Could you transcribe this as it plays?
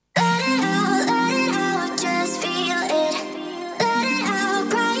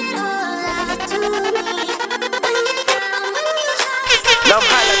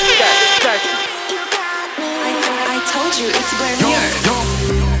you, it's brand new.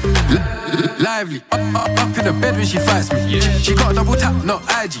 Lively, up in the bed when she fights me. She got a double tap, not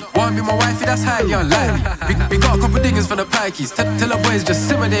IG. Wanna be my wifey, that's highly unlikely. We got a couple diggers for the pikeys. Tell her boys just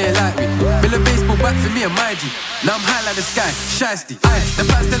simmer, they ain't like me. Bill a baseball bat for me and my G. Now I'm high like the sky, shiesty. The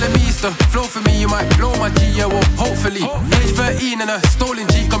fans telling me it's the flow for me. You might blow my G, yeah, well, hopefully. Age 13 and a stolen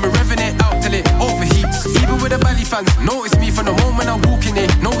G. Got me revving it out till it overheats. Even with the Bally fans, notice me from the moment I walk in, they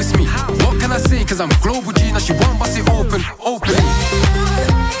notice me. What can I say, cause I'm global G. Now she won't bust it openly.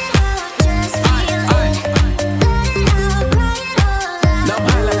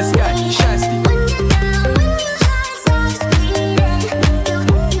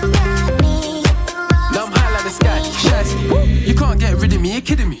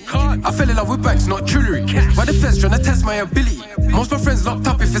 Kidding me? I fell in love with banks, not jewellery. Why the feds trying to test my ability? Most of my friends locked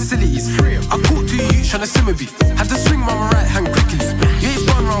up in facilities. I caught 2 youths trying to simmer beef. Had to swing my right hand quickly. You ain't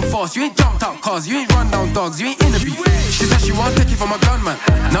spun round fast, you ain't jumped out cars, you ain't run down dogs, you ain't in a beef. She said she wants take it from my gunman.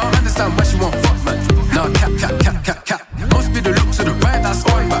 Now I understand why she want fuck man. Now cap. Must be the looks of the ride that's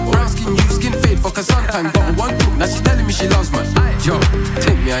on back. Brown skin, you skin fade, fuck a suntan. Got one took, now she telling me she loves man. Yo,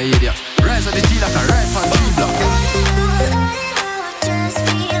 take me an idiot. Rise on the G like a right fan G-block.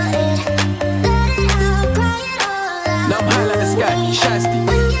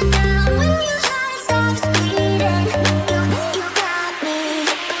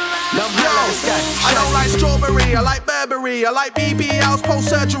 I like Burberry, I like BBL's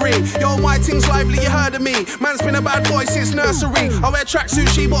post-surgery. Yo, my thing's lively, you heard of me. Man's been a bad boy since nursery. I wear tracksuit,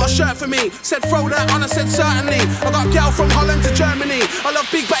 she bought a shirt for me. Said throw that on, I said certainly. I got gal from Holland to Germany. I love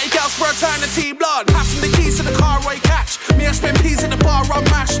big batty gals for eternity. Blood, passing the keys to the car, Roy catch. Me, I spend peas at the bar, run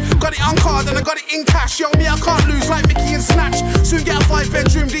mash. Got it on card and I got it in cash. Yo, me, I can't lose like Mickey and Snatch. Soon get a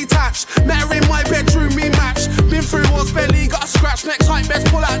 5-bedroom detached. Met her in my bedroom, me match. Been through wars, belly, got a scratch. Next height, best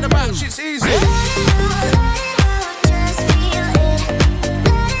pull out the match, it's easy.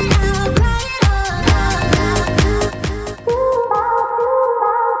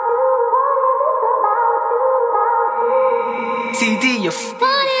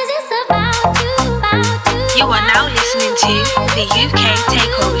 You are now listening to the UK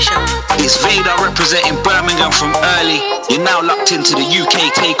Takeover Show. It's Vader representing Birmingham from early. You're now locked into the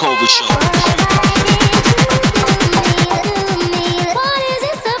UK Takeover Show.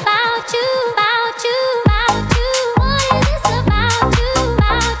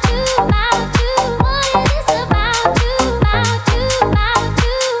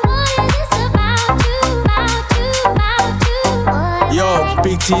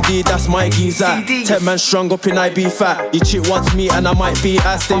 TD, that's my geezer. 10 man strung up in IB fat. Your chick wants me and I might be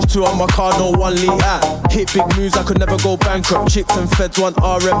at stage 2 on my car, no 1 litre. Hit big moves, I could never go bankrupt. Chicks and feds want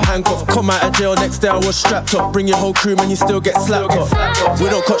RM handcuffs. Come out of jail, next day I was strapped up. Bring your whole crew, man, you still get slapped up. We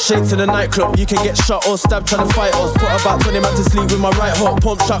don't cut shades in the nightclub. You can get shot or stabbed trying to fight us. Put about 20 man to sleep with my right hook.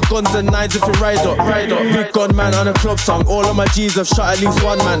 Pump shotguns and nines if you ride up. Big gun man on a club song. All of my G's have shot at least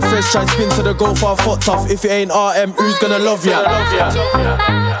 1 man. Fresh try spin to the go far foot tough. If it ain't RM, who's gonna love ya?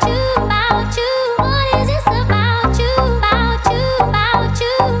 About you, what is this about you, about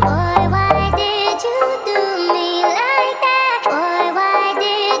you? Boy, why did you do me like that? Boy, why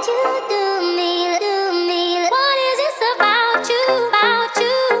did you do me? What is this about you, about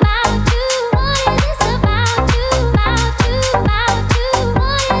you? What is this about you, about you?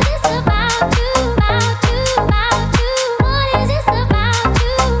 What is this about you, about you? What is this about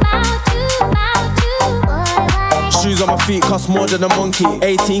you? Shoes on my feet cost more than a monkey.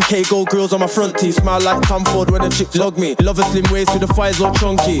 18k gold grills on my front teeth. Smile like Tom Ford when a chick log me. Love a slim waist with the thighs all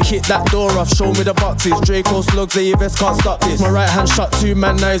chunky. Kick that door off, show me the boxes. Draco slugs, they vest can't stop this. My right hand shot 2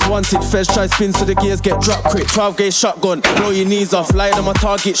 man, now is wanted. Fez try spin so the gears get dropped quick. 12 gauge shotgun, blow your knees off. Light on my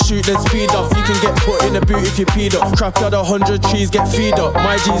target, shoot then speed off. You can get put in the boot if you peed up. Trap yard 100 trees get feed up.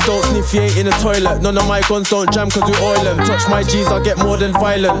 My G's don't sniff, you ain't in the toilet. None of my guns don't jam cause we oil them. Touch my G's, I'll get more than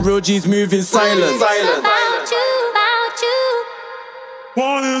violent. Real G's move in silence. About you.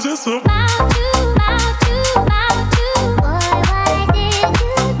 What is this about you, about you, about you? Boy, why did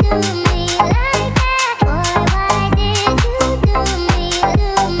you do me like that? Boy, why did you do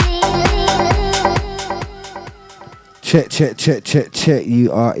me? Check.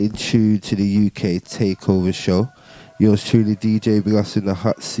 You are in tune to the UK Takeover Show. Yours truly, DJ Big Us in the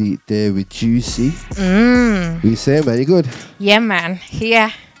hot seat there with Juicy. What you saying, man? You good? Yeah, man.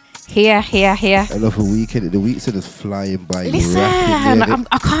 Here. I love a weekend. The weeks are just flying by. Listen,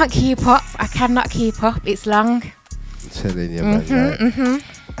 I can't keep up. I cannot keep up. It's long. I'm telling you, man.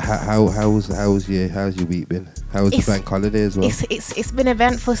 How's your week been? How was the bank holiday as well? It's been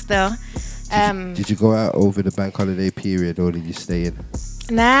eventful still. Did you go out over the bank holiday period or did you stay in?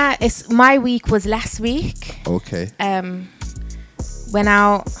 Nah, my week was last week. Okay. Went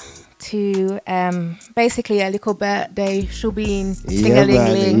out to basically a little birthday shubeen Yeah,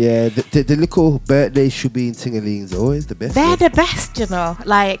 ting-a-ling-ling. man. Yeah, the little birthday shubeen ting-a-lings always the best. They're man. the best, you know.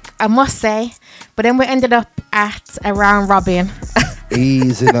 Like I must say. But then we ended up at a round robin.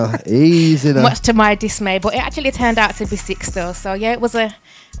 Easy now. Much to my dismay, but it actually turned out to be 6 though. So yeah, it was a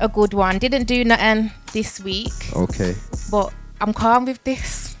good one. Didn't do nothing this week. Okay. But I'm calm with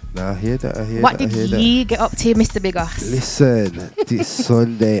this. Now I hear that. What did you get up to, Mr. Big Us? Listen, this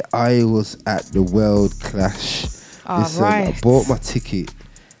Sunday I was at the World Clash. Listen, right. I bought my ticket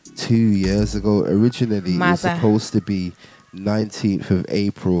 2 years ago. Originally, it was Mazza. supposed to be 19th of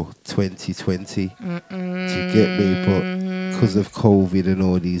April 2020. Do you get me? But because of COVID and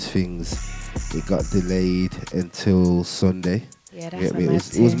all these things, it got delayed until Sunday. Yeah, You that's get me? a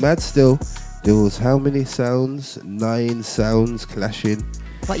It was mad still. There was how many sounds? 9 sounds clashing.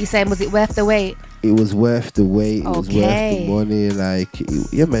 What you saying? Was it worth the wait? It was worth the wait. It was worth the Okay. money. Like,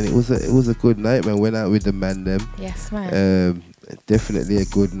 yeah, man. It was a good night, man. Went out with the man them. Yes, man. Definitely a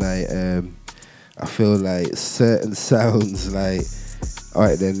good night. I feel like certain sounds, like, all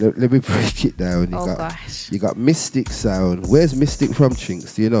right, then let me break it down. You got Mystic sound. Where's Mystic from,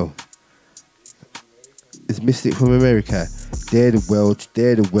 Chinks? Do you know? It's Mystic from America. They're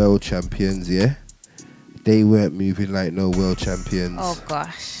the world champions, yeah. They weren't moving like no world champions. Oh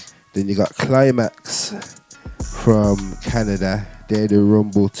gosh. Then you got Climax from Canada. They're the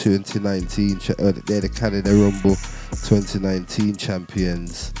Rumble 2019. They're the Canada Rumble 2019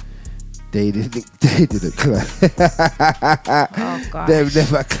 champions. They didn't climb. Oh gosh. They've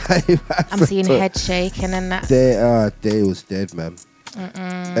never climbed. I'm seeing head shaking and that. They was dead, man.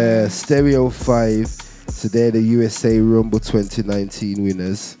 Stereo 5. So they're the USA Rumble 2019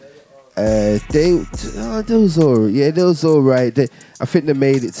 winners. They was all right. I think they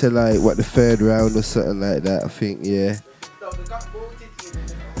made it to like the 3rd round or something like that. I think, yeah.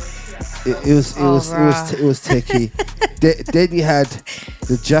 It was techie. Then you had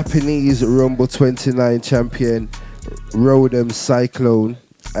the Japanese Rumble 29 champion Rodham Cyclone,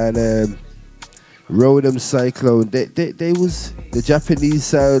 and Rodham Cyclone. They was the Japanese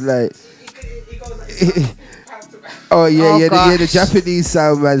sound like. The Japanese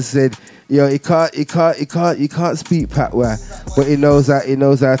sound man said, "Yo, he can't speak Patois, but he knows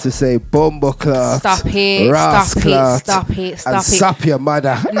how to say bomber class, Stop it, stop it. Sap your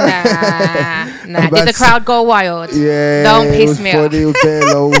mother." Nah. Did the crowd go wild? Yeah, Don't piss me off. It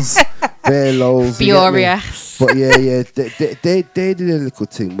was bare lows. Furious. But yeah, they did a little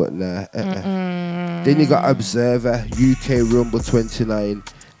thing, but nah. Then you got Observer, UK Rumble 29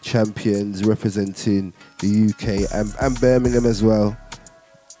 champions representing the UK and Birmingham as well.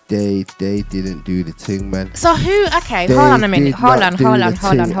 They didn't do the thing, man. So who? Okay, hold on a minute. Hold on.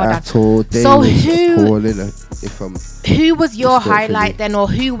 At all. So who was your respectfully. highlight then, or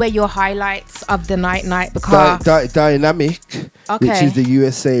who were your highlights of the night? Because Dynamic, Okay. which is the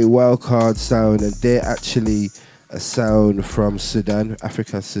USA wildcard sound, and they're actually a sound from Sudan,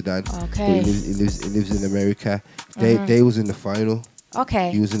 Africa, Sudan. Okay. He lives in America. They was in the final.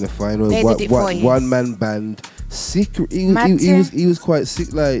 okay, He was in the final. They did it for you. One man band. Sick. He was quite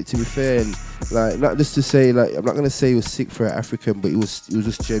sick. Like, to be fair, and like, not just to say, like, I'm not gonna say he was sick for an African, but he was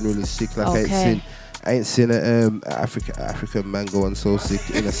just generally sick. Like, Okay. I ain't seen a African man go on so sick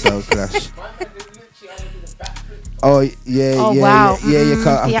in a sound clash. Oh yeah. Wow.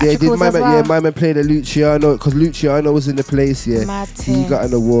 My man played a Luciano, because Luciano was in the place. Yeah, Mad he thing. got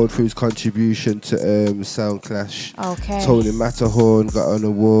an award for his contribution to Sound Clash. Okay. Tony Matterhorn got an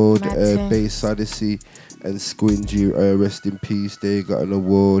award. Mad thing. Bass Odyssey and Squingy, rest in peace. They got an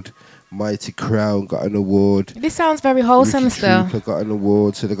award. Mighty Crown got an award. This sounds very wholesome Ricky still. Trooper got an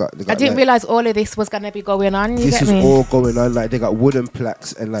award. So they got I didn't like, realize all of this was gonna be going on. You this get is me? all going on. Like, they got wooden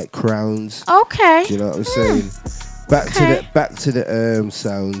plaques and like crowns. Okay. Do you know what I'm saying? Back to the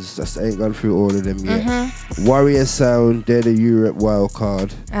sounds. Just ain't gone through all of them yet. Warrior Sound, they're the Europe wild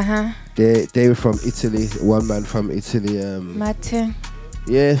card. They were from Italy. One man from Italy. Mad thing.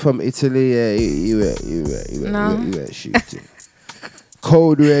 Yeah, from Italy. Yeah, you were shooting.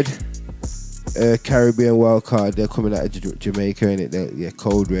 Code Red, Caribbean wild card. They're coming out of Jamaica, innit?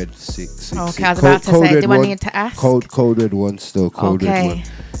 Code Red 6. Okay, I was about to say, do I need to ask? Code Red 1 still. Code Red 1.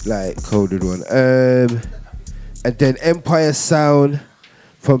 Like, Code Red 1. And then Empire Sound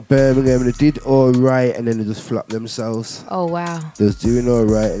from Birmingham. They did all right, and then they just flopped themselves. Oh wow. They was doing all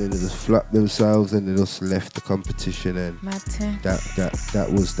right, and then they just flopped themselves, and they just left the competition. And that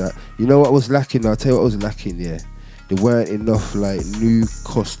was that. You know what was lacking? I'll tell you what was lacking. Yeah, there weren't enough like new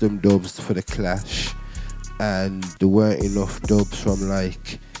custom dubs for the Clash. and there weren't enough dubs from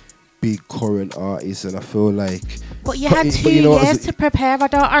like big current artists, and I feel like. But you had 2 years to prepare. I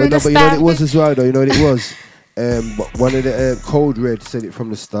don't understand. But you know what it was as well, though. You know what it was. One of the Code Red said it from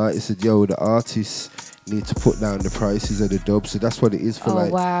the start. He said, "Yo, the artists need to put down the prices of the dubs." So that's what it is for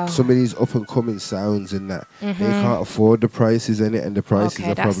some of these up and coming sounds and that they can't afford the prices in it, and the prices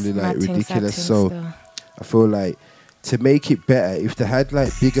are probably like ridiculous. So I feel like to make it better, if they had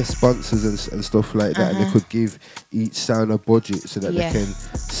like bigger sponsors and stuff like that, and they could give each sound a budget so that they can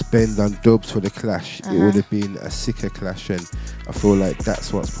spend on dubs for the clash, it would have been a sicker clash. And I feel like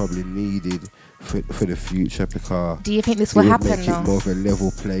that's what's probably needed for the future, because do you think this will happen make it more of a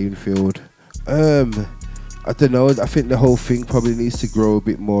level playing field? I don't know. I think the whole thing probably needs to grow a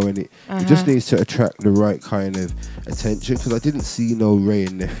bit more, and it just needs to attract the right kind of attention. Because I didn't see no Ray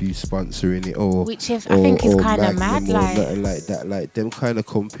and Nephew sponsoring it, I think is kind of mad, like that. Like them kind of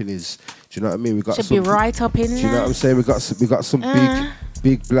companies. Do you know what I mean? We got should be right up in there. Do you know what I'm saying? We got some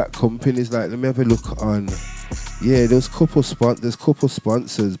big black companies. Like, let me have a look on. Yeah, there's couple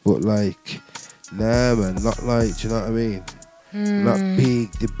sponsors, but like, nah, man, not like. Do you know what I mean? Not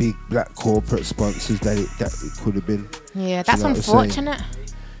the big black corporate sponsors that it could have been. Yeah, that's unfortunate.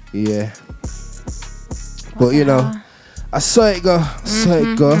 Yeah. But you know, I saw it go.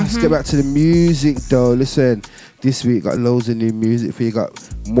 Let's get back to the music though. Listen, this week got loads of new music for you. Got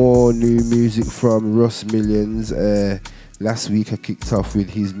more new music from Russ Millions. Last week I kicked off with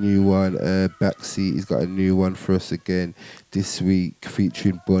his new one, Backseat. He's got a new one for us again this week,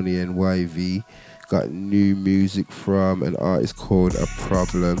 featuring Bunny and YV. Got new music from an artist called A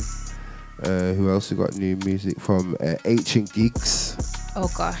Problem. Who else we got new music from? Ancient Gigs. Oh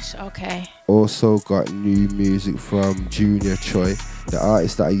gosh, okay. Also got new music from Junior Choi, the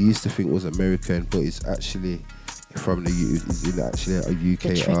artist that I used to think was American, but is actually from the is actually a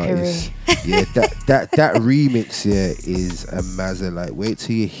UK artist. Yeah, that remix here is a mazza. Like, wait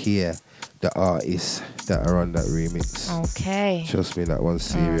till you hear the artists that are on that remix. Okay. Trust me, that one's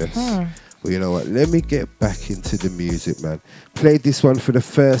serious. Well, you know what? Let me get back into the music, man. Played this one for the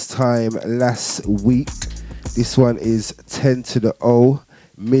first time last week. This one is 10 to the O,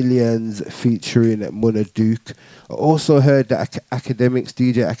 Millions featuring Mona Duke. I also heard that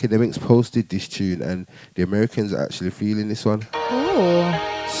DJ Academics posted this tune, and the Americans are actually feeling this one. Ooh.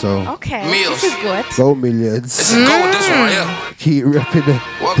 So, okay, this is good. Go Millions. Let's go with this one right here. Keep repping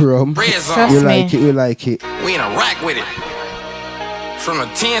the drum. Trust you like it, we like it. We in a rack with it. From the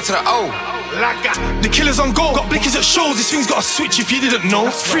 10 to the O. The killer's on go, got blickers at shows. This thing's got a switch if you didn't know.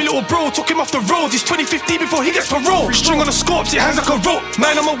 Free little bro took him off the road. He's 2050 before he gets parole. String on the scopes, it hangs like a rope.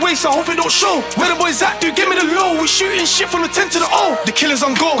 9 on my waist, I hope it don't show. Where the boys at, dude, give me the low. We shooting shit from the 10 to the O. The killer's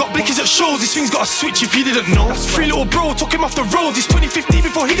on go, got blickers at shows. This thing's got a switch if you didn't know. Free little bro took him off the road. He's 2050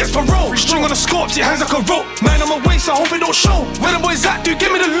 before he gets parole. String on the scopes, it hangs like a rope. 9 on my waist, I hope it don't show. Where the boys at, dude,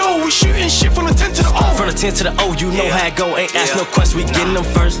 give me the low. We shooting shit from the 10 to the O. From the 10 to the O, you know how it go. Ain't ask no question, we getting them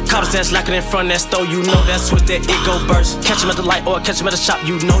first. Caught us ass locking in front of that store, you know that switch, that it go burst. Catch him at the light or catch him at the shop,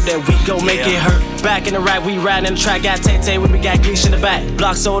 you know that we go make it hurt. Back in the rack, we riding in the track. Got Tay-Tay with me, got Gleesh in the back.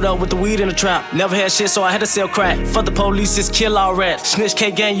 Block sold up with the weed in the trap. Never had shit, so I had to sell crack. Fuck the police, it's kill all rat. Snitch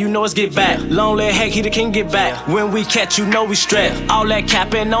K gang, you know it's get back. Long leg heck, he the king get back. When we catch, you know we strap. All that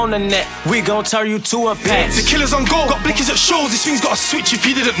capping on the net, we gon' turn you to a patch. The killer's on go, got blickers at shows. This thing's got a switch if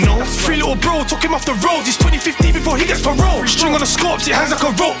you didn't know. Free little bro took him off the road. He's 2050 before he gets parole. String on the scopes, it hangs like a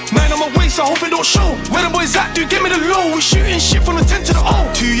rope. 9 on my waist, I hope it don't show. Where the boys at, dude, give me the low. We shooting shit from the 10 to the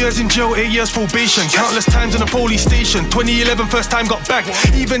O. 2 years in jail, 8 years probation. Countless times in the police station. 2011 first time got bagged.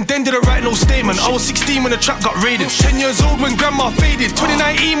 Even then didn't write no statement. I was 16 when the trap got raided. 10 years old when grandma faded.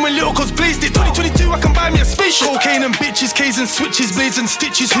 2019 when little cuz blazed it. 2022 I can buy me a spaceship. Cocaine and bitches, K's and switches, blades and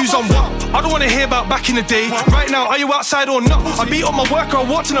stitches. Who's on what? I don't wanna hear about back in the day. Right now, are you outside or not? I beat up my worker, I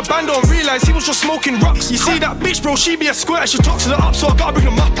walked in a band and realised he was just smoking rocks. You see that bitch, bro, she be a squirt. She talks to the up, so I gotta bring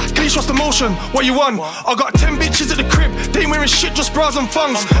them up. Please trust the motion, what you want? I got 10 bitches at the crib. They ain't wearing shit, just bras and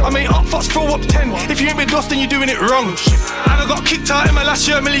fungs. I made up fucks, throw up 10. If you ain't with us, then you're doing it wrong. And I got kicked out in my last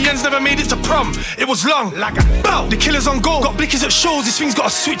year. Millions never made it to prom. It was long, like a bow. The killer's on go, got blickers at shows. This thing's got a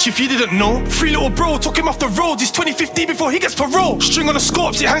switch if you didn't know. Free little bro took him off the road. He's 2050 before he gets parole. String on the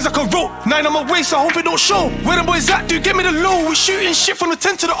scopes, it hangs like a rope. 9 on my waist, I hope it don't show. Where the boys at, dude, give me the low. We shooting shit from the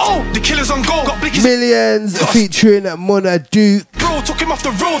 10 to the O. The killer's on go, got blickers. Millions featuring Mona Duke. Bro took him off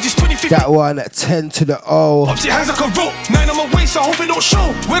the road. He's 2050. That one at 10 to the O. It hangs like a rope. 9 on my waist, I hope it don't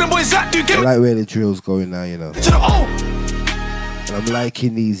show. Where the boys at, dude, give me. I like where the drill's going now, you know. To the O. And I'm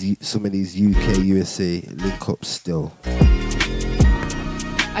liking some of these UK USA link ups still.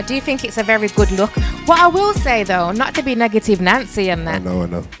 I do think it's a very good look. What I will say though, not to be negative Nancy and that. I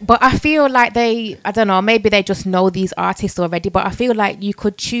know. But I feel like I don't know, maybe they just know these artists already, but I feel like you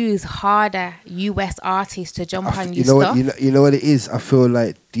could choose harder US artists to jump on your stuff. You know what it is? I feel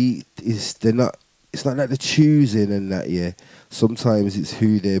like it's not like the choosing and that, yeah. Sometimes it's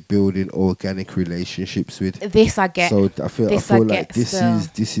who they're building organic relationships with. This I get. So I feel like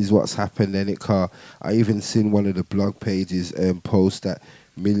this is what's happened. And I even seen one of the blog pages post that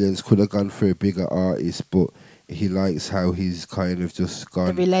Millions could have gone for a bigger artist, but he likes how he's kind of just gone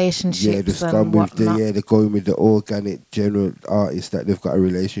the relationships. Yeah, just gone with they're going with the organic general artists that they've got a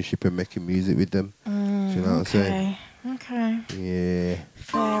relationship and making music with them. Do you know what I'm saying? Okay. Yeah.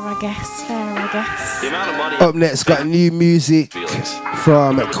 Fair, I guess. Up next, got new music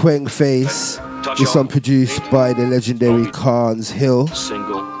from Queng Face. This one produced by the legendary Carnes Hill.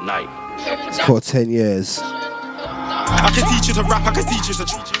 Single night. It's called 10 Years. I can teach you to rap, I can teach you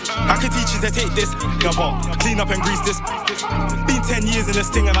to take this, clean up and grease this. Been 10 years in this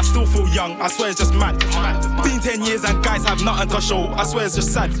thing and I still feel young, I swear it's just mad. Been 10 years and guys have nothing to show, I swear it's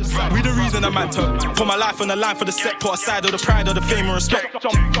just sad. We the reason I'm man to put my life on the line for the set, put aside all the pride, all the fame and respect.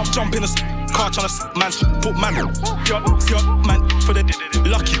 Jump in a car trying to man, put man for the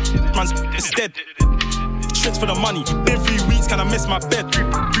lucky man's it's dead. Shits for the money, been 3 weeks, can I miss my bed?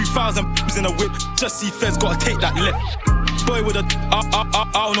 3,000 in a whip, just see feds, gotta take that left. Boy with a,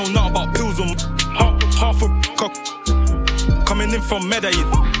 I don't know nothing about pills on half a cock. Coming in from Medellin,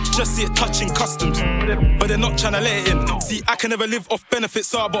 just see it touching customs, but they're not trying to let it in. See, I can never live off benefits,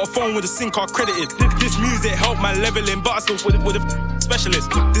 so I bought a phone with a SIM card credited. This music helped my leveling, but I still with a specialist.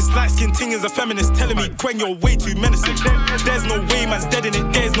 This light-skinned ting is a feminist, telling me, Queng, you're way too menacing. There's no way man's dead in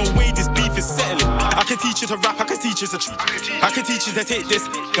it, there's no way this beef is settling. I can teach you to rap, I can teach you to I can teach you to take this,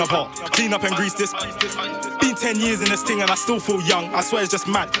 clean up and grease this. Been 10 years in this thing and I still feel young, I swear it's just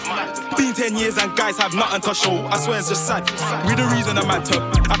mad. Been 10 years and guys have nothing to show, I swear it's just sad. We the reason I'm mad to.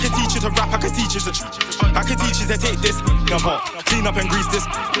 I can teach you to rap, I can teach you to I can teach you to take this, clean up and grease this.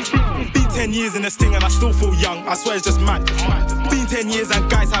 Been 10 years in this thing and I still feel young, I swear it's just mad. Been 10 years and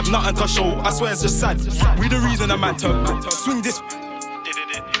guys have nothing to show, I swear it's just sad. We the reason I'm mad to. Swing this.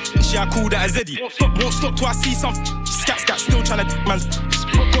 She I call that a Zeddy. Won't stop till I see some scat still trying to man's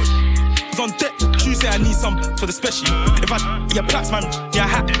got on deck. You say I need some for the special. If I your plaits man, your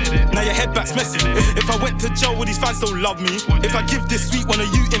hat, now your head back's messy. If I went to jail, would these fans still love me? If I give this sweet one of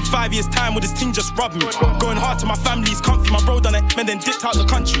you in 5 years time, would this thing just rub me? Going hard to my family's comfy, my bro done it, man then dipped out the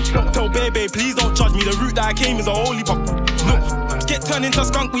country. Tell baby, please don't judge me, the route that I came is a holy pop. Look, get turned into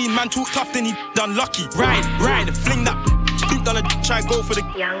skunk weed, man talk tough, then he done lucky. Ride, fling that. Done a try and go for the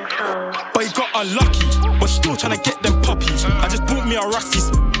young soul, but he got unlucky. But still trying to get them puppies. I just bought me a rusty.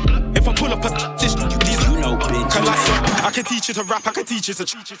 If I pull up a dish, you know, bitch. I can teach you to rap, I can teach you to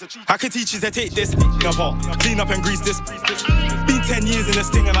I can teach you to take this, clean up and grease this. Been 10 years in this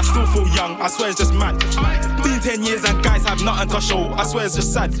thing and I still feel young, I swear it's just mad. Been 10 years and guys have nothing to show, I swear it's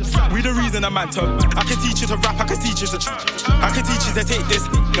just sad. We the reason I'm mad to. I can teach you to rap, I can teach you to I can teach you to take this,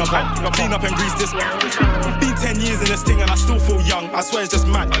 clean up and grease this. Been 10 years in this thing and I still feel young, I swear it's just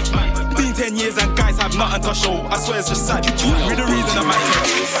mad. Been 10 years and guys have nothing to show, I swear it's just sad. We the reason I'm mad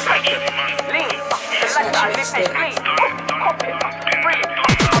to.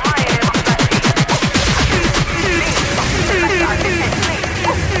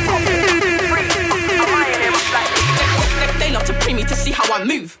 They love to pre me to see how I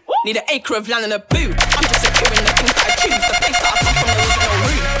move. Need an acre of land and a boo. I'm just securing the things that I choose. The place that I come from, there was no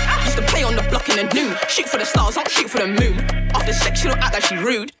room. Used to play on the block in the noon. Shoot for the stars, don't shoot for the moon. After sex, she don't act like she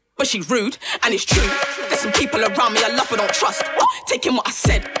rude, but she rude, and it's true. There's some people around me I love but don't trust. Taking what I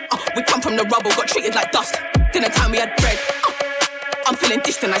said. We come from the rubble, got treated like dust. Dinner time we had bread. I'm feeling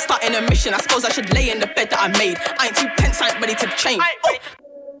distant, I started a mission. I suppose I should lay in the bed that I made. I ain't too tense, I ain't ready to change.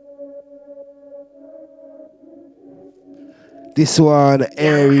 This one,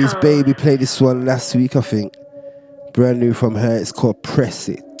 Aries Baby played this one last week, I think. Brand new from her, it's called Press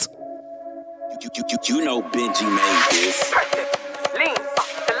It. You know Benji made this. Press it, lean,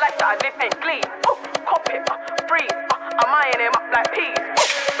 the life that I live in clean. Cop it, freeze, I'm eyeing him up like peas.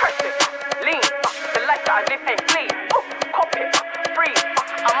 Press it, lean, the life that I live in clean. Cop it, freeze,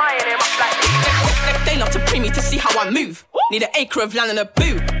 I'm eyeing him up like peas. They love to pre me to see how I move. Need an acre of land and a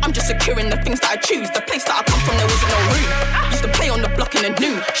boo. I'm just securing the things that I choose. The place that I come from, there wasn't no room. Used to play on the block in the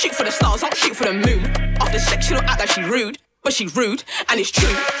noon. Shoot for the stars, don't shoot for the moon. After sex, she don't act like she rude, but she rude, and it's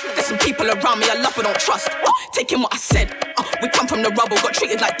true. There's some people around me I love but don't trust. Taking what I said. We come from the rubble, got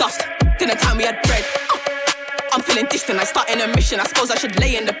treated like dust. Dinner time we had bread. I'm feeling distant, I started a mission. I suppose I should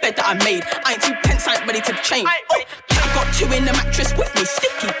lay in the bed that I made. I ain't too tense, I ain't ready to change. got two in the mattress with me,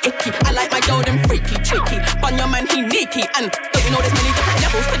 sticky, icky. I like my girl, them freaky, tricky. Bun your man, he neaky. And don't you know there's many different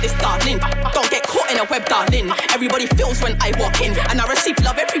levels to this, darling? Don't get caught in a web, darling. Everybody feels when I walk in, and I receive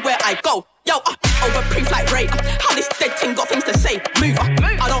love everywhere I go. Yo, overproof like Ray. How this dead thing got things to say. Move.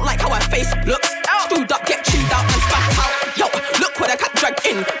 I don't like how her face looks. Screwed up, get chewed out and spat out. Yo, look what I got dragged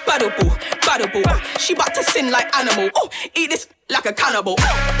in. Battle ball. She about to sin like animal. Oh, eat this like a cannibal.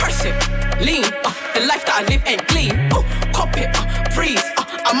 Press it, lean. The life that I live ain't clean. Oh, cop it, freeze.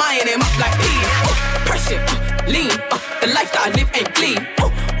 I'm eyeing him up like peas. Oh, press it, lean. The life that I live ain't clean.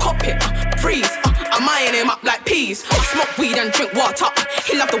 Oh, cop it, freeze. I'm eyeing him up like peas. I smoke weed and drink water.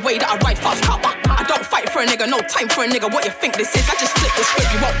 He love the way that I ride fast. I don't fight for a nigga, no time for a nigga. What you think this is? I just flip the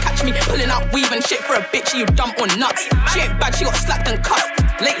script. You won't catch me pulling out weave and shit for a bitch. You dumb or nuts. She ain't bad, she got slapped and cut.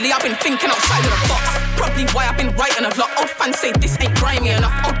 Lately I've been thinking outside of the box. Probably why I've been writing a lot. Old fans say this ain't grimy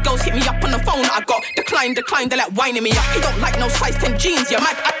enough. Old girls hit me up on the phone that I got. Decline, they're like whining me up. He don't like no size 10 jeans. You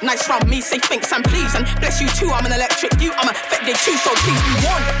mad, act nice round me, say thanks and please. And bless you too, I'm an electric you. I'm a fed day too, so please be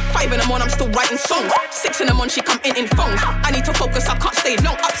warned. 5 in the morning, I'm still writing songs. 6 in the morning, she come in phones. I need to focus, I can't stay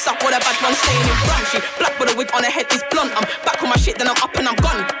long. Ups up, what a bad one staying in front. She black with a wig on her head is blonde. I'm back on my shit, then I'm up and I'm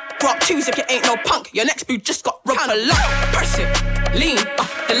gone. Grow up twos if you ain't no punk. Your next boo just got robbed for luck. Press it, lean.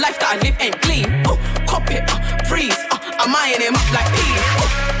 The life that I live ain't clean. Oh, cop it, freeze. I'm eyeing him up like peas.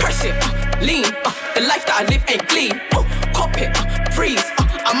 Oh, press it, lean. The life that I live ain't clean. Oh, cop it, freeze.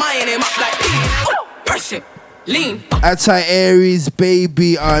 I'm eyeing him up like peas. Oh, press it, lean. Anti-Aries,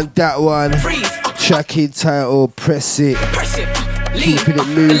 baby, on that one. Track title, Press It. Keeping it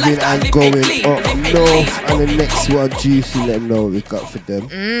moving and going up north. And the next one, Juicy, let them know what we got for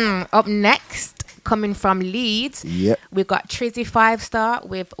them. Up next, coming from Leeds, yep, we got Trizzy 5-Star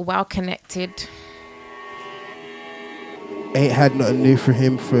with Well Connected. Ain't had nothing new for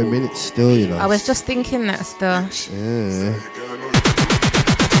him for a minute still, you know. I was just thinking that still. Yeah.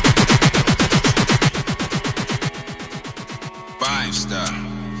 5-Star.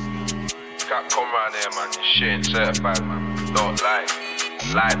 Can't come round here, man. This shit ain't certified, man. Don't lie.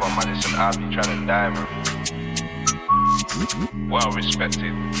 Live on, man. Listen, I'll be trying to die, man. Well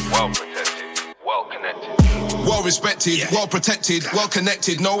respected, well protected, well connected. Well respected, well protected, well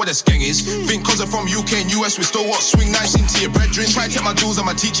connected, know where the skeng is. Think cause I'm from UK and US, we still what swing nice into your brethren. Try to take my jewels,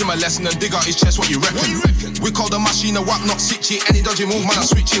 I'ma teach him a lesson and dig out his chest, what you reckon? We call the machine a whack, not sitchy. Any dodgy move, man, I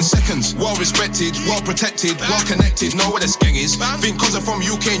switch in seconds. Well respected, well protected, well connected, know where the skeng is. Think cause I'm from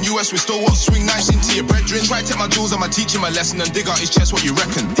UK and US, we still what swing nice into your brethren. Try to take my jewels, I'ma teach him a lesson and dig out his chest, what you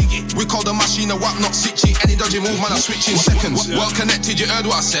reckon? We call the machine a whack, not sitchy. Any dodgy move, man, I switch in seconds. Well connected, you heard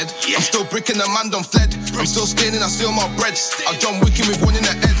what I said. I'm still bricking the man done fled. I'm still staining, I steal my bread. I John Wicking with one in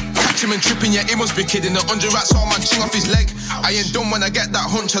the head. Catch him and tripping, yeah, he must be kidding. The 100 rats all man ching off his leg. I ain't done when I get that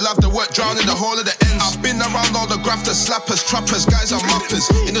hunch. I'll have the work drown in the hole of the ends. I've been around all the grafters, slappers, trappers, guys are moppers.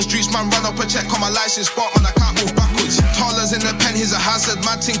 In the streets, man, run up a check on my license spot, man, I can't move backwards. Tallers in the pen, he's a hazard.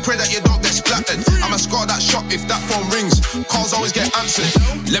 Mad thing, pray that you don't get splattered. I'ma score that shot if that phone rings. Calls always get answered.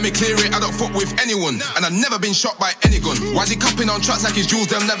 Let me clear it, I don't fuck with anyone. And I've never been shot by any gun. Why's he capping on tracks like his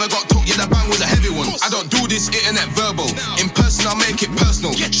jewels? Them never got took, yeah, the bang was a heavy one. I don't do this internet verbal. In person, I'll make it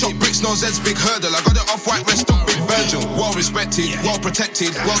personal. Shot bricks, no Zed's big hurdle. I got it off white, rest up, big Virgil. Well respected, well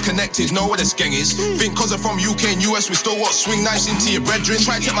protected, well connected, know where the skeng is. Think cause I'm from UK and US, we still what swing nice into your brethren.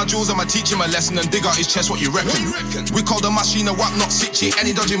 Try to take my jewels, I'ma teach him a lesson and dig out his chest, what you reckon? We call the machine a whack, not sitchy.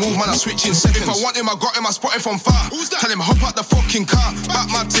 Any dodgy move, man, I switch in seconds. If I want him, I got him, I spot him from far. Tell him hop out the fucking car. Back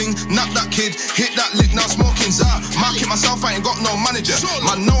my ting, knock that kid, hit that lick, now smoking czar. Market myself, I ain't got no manager.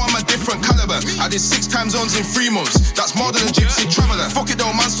 Man, know I'm a different caliber. I did 6 time zones in 3 months. That's more than a gypsy traveller. Fuck it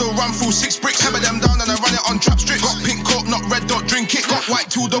though, man, still run through 6 bricks. Hammer them down and I run it on trap strips. Got pink coat, not red, don't drink it. Got white,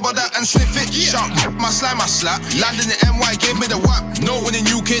 2 double that and sniff it. Shout, my slime, I slap. Landing the MY, gave me the whap. No one in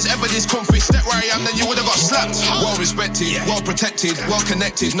UK's ever this comfy. Step where I am, then you would've got slapped. Well respected, well protected, well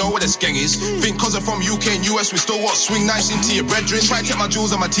connected, know where the skeng is. Think cause I'm from UK and US, we still what swing nice into your brethren. Try to take my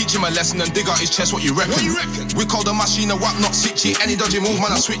jewels, I'ma teach him a lesson and dig out his chest, what you reckon? We call the machine a whack, not sitchy. Any dodgy move,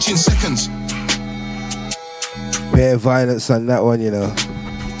 man, I switch in seconds. Bare violence on that one, you know.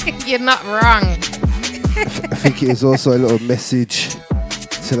 You're not wrong. I think it is also a little message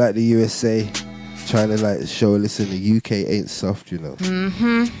to like the USA, trying to like show, listen, the UK ain't soft, you know.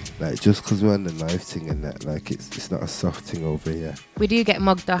 Like just because we're on the knife thing and that, like it's not a soft thing over here. We do get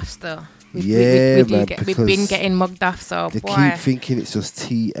mugged off still. We've been getting mugged off, so they boy. keep thinking it's just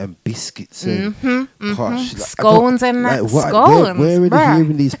tea and biscuits and posh. Like, scones and that. Like, scones. Where are they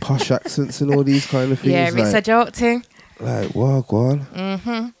hearing these posh accents and all these kind of things? Yeah, it's a joke thing. Like, wow, go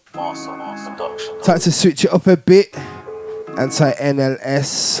on. Time to switch it up a bit.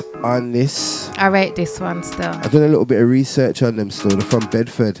 Anti-NLS on this. I rate this one still. I've done a little bit of research on them still. They're from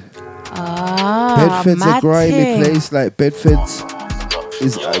Bedford. Bedford's mad a grimy thing. place. Like Bedford's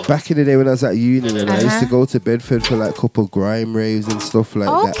is back in the day when I was at uni, and I used to go to Bedford for like a couple grime raves and stuff like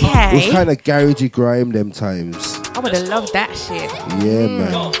that. It was kind of garagey grime them times. I would have loved that shit. Yeah,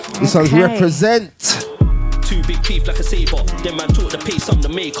 man. This song's Represent. Two big teeth like a saber. Then man taught the pace, I'm the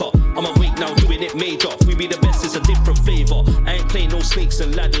maker. I'm awake now doing it major. We be the best, it's a different flavor. I ain't playing no snakes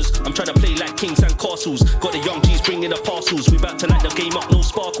and ladders. I'm trying to play like kings and castles. Got the young G's bringing the parcels. We about to light the game up, no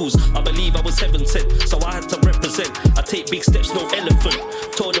sparkles. I believe I was heaven sent, so I had to represent. I take big steps, no elephant.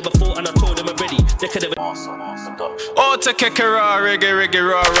 Told them before and I told them already. They could have. Oh, to Kekara, reggae,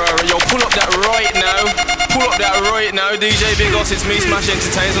 rah, rah. Yo, pull up that right now. Pull up that right now. DJ Big Os, it's me, Smash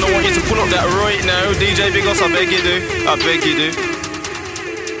Entertainers, and I want you to pull up that right now. DJ Big Os, I beg you do. I beg you do.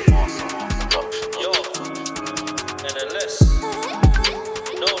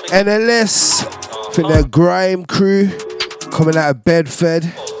 NLS for the grime crew coming out of Bedford.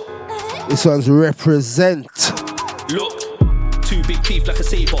 This one's Represent. Look, two big teeth like a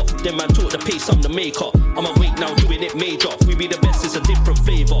saber. Then man taught the pace, I'm the maker. I'm awake now doing it major. We be the best, it's a different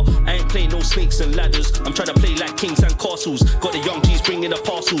flavor. I ain't playing no snakes and ladders. I'm trying to play like kings and castles. Got the young G's bringing the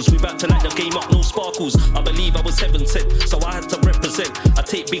parcels. We about to light the game up, no sparkles. I believe I was heaven sent, so I had to represent. I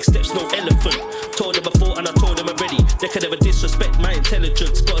take big steps, no elephant. Told them before and I told them already. They could never disrespect my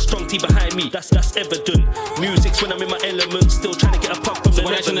intelligence. Got a strong team behind me, that's evident. Music's when I'm in my element, still trying to get a pump from the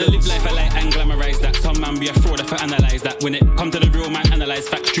when I tryna live life, I like and glamorize that. Some man be a fraud if I analyze that. When it come to the real man, analyze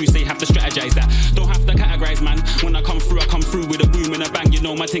facts. True say have to strategize that. Don't have to categorize, man. When I come through with a boom and a bang. You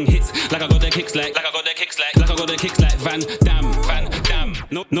know my thing hits like I got the kicks like I got the kicks like Van Dam.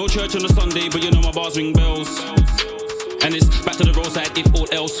 No church on a Sunday, but you know my bars ring bells. And it's back to the roadside if all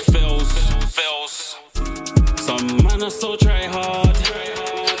else fails. Some man are so try hard.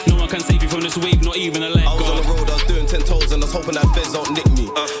 No one can save you from this wave, not even a leg. I was on the road, I was doing 10 toes and I was hoping that feds don't nick me.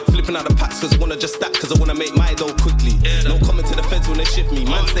 Flipping out the packs cause I wanna just stack cause I wanna make my dough quickly. No coming to the feds when they shift me.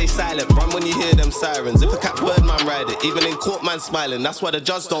 Man stay silent, run when you hear them sirens. If a catch bird man ride it, even in court man smiling. That's why the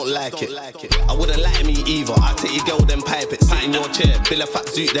judge don't like it. I wouldn't lie me either. I take your girl then pipe it. Sit in your chair, bill a fat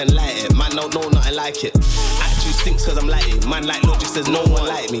zoot then light it. Man don't know nothing like it. Attitude stinks cause I'm lighting. Man like logic says no one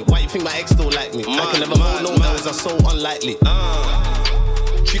like me. Why you think my ex still like me? I can never hold no L's, are so unlikely.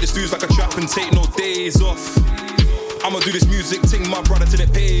 Treat the dudes like a trap and take no days off. I'ma do this music thing, my brother, till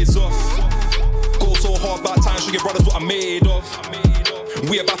it pays off. Go so hard about time, show your brothers what I'm made of.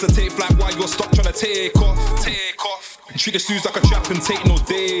 We about to take flight while you're stuck trying to take off. Treat the dudes like a trap and take no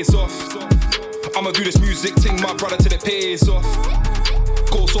days off. I'ma do this music thing, my brother, till it pays off.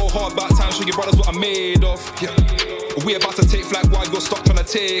 Go so hard about time, show your brothers what I'm made of. We about to take flight while you're stuck trying to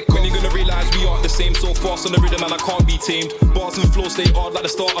take off. When you gonna realise we aren't the same, so fast on the rhythm and I can't be tamed. Bars and flow stay hard like the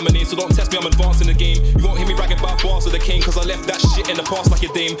start of my name, so don't test me, I'm advancing the game. You won't hear me bragging about bars of the king, cause I left that shit in the past like a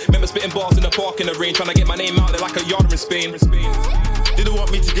dame. Remember spitting bars in the park in the rain, trying to get my name out there like a yarder in Spain. Didn't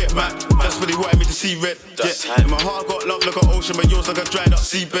want me to get mad, that's what they wanted me to see red. Yeah. In my heart got love like an ocean, but yours like a dried up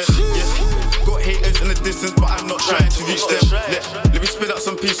seabed. Yeah. Got haters in the distance, but I'm not trying to reach them. Let me spit out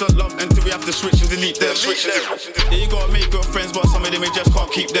some peace of love until we have to switch and delete them. Yeah, you gotta make good friends, but some of them you just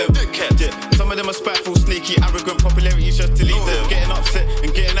can't keep them. Yeah. Some of them are spiteful, sneaky, arrogant, popularity just to leave them. Getting upset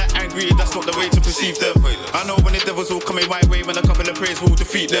and getting that angry, that's not the way to perceive them. I know when the devils all coming my way, when a couple of prayers will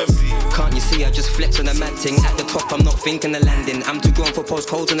defeat them. Can't you see I just flex on the mad thing? At the top I'm not thinking of landing. I'm too grown for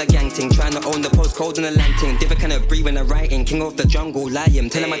postcodes and a gang ting. Trying to own the postcodes and the land ting. Different kind of breed when I'm writing. King of the jungle, lion.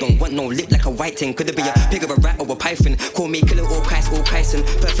 Tell him I don't want no lip like a white ting. Could it be a pig or a rat or a python? Call me killer or Kyson.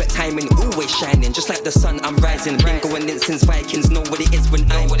 Perfect timing, always shining. Just like the sun, I'm rising. Been going in since Vikings. Know what it is when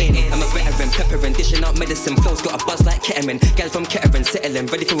I'm in. I'm a veteran, peppering, dishing out medicine. Flow's got a buzz like ketamine. Gal from Kettering, settling.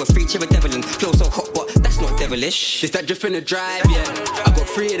 Ready for a free cheer of devilin'. Flow so hot, but that's not devilish. It's that drift in the drive, yeah. I got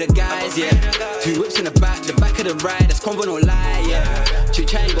 3 of the guys, yeah. 2 whips in the back of the ride. That's convo, no lie, yeah. 2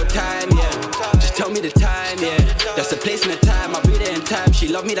 chain got time, yeah. Just tell me the time, yeah. That's the place and the time. I'll be there in time. She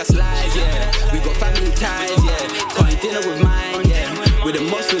love me, that's lies, yeah. We got family ties, yeah. Cutting dinner with mine, yeah. With the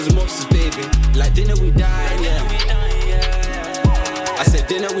monsters, baby. Like dinner we dine, yeah. I said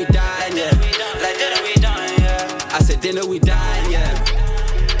dinner we dine, yeah. Like dinner we dine, yeah. I said dinner we dine, yeah.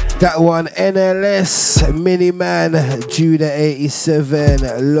 That one, NLS, Miniman, Judah 87,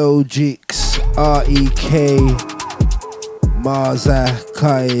 Logix, REK, Marza,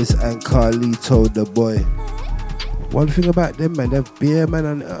 Kais, and Carlito the boy. One thing about them, man, they're beer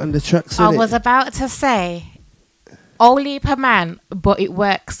man on the tracks. I was about to say, only per man, but it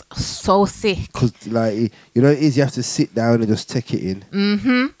works so sick. Because, like, you know, it is, you have to sit down and just take it in.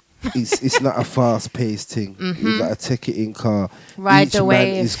 Mm-hmm. it's not a fast-paced thing. You gotta take it in car. Ride Each the man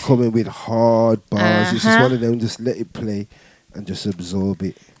wave. is coming with hard bars. It's just Uh-huh. one of them. Just let it play and just absorb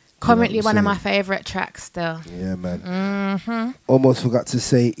it. Currently You know what one I'm of my saying? favourite tracks still. Yeah, man. Mm-hmm. Almost forgot to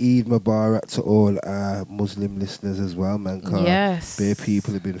say Eid Mubarak to all our Muslim listeners as well, man. 'cause Yes. bare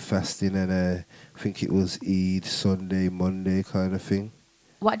people have been fasting, and I think it was Eid Sunday, Monday kind of thing.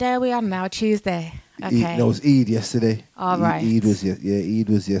 What day are we on now? Tuesday. Okay. Eid, no, it was Eid yesterday. All right. Eid was Eid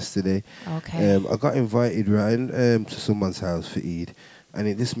was yesterday. Okay. I got invited round to someone's house for Eid, and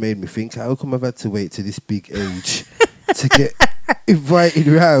it just made me think, how come I've had to wait to this big age to get invited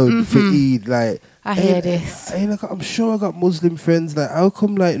round for Eid? Like, I hear this. I'm sure I got Muslim friends. Like, how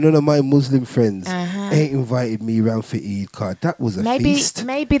come like none of my Muslim friends ain't invited me round for Eid? Cause that was a feast.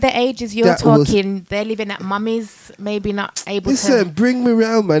 Maybe the ages you're That was- talking, they're living at mummy's, maybe not able Listen, to. bring me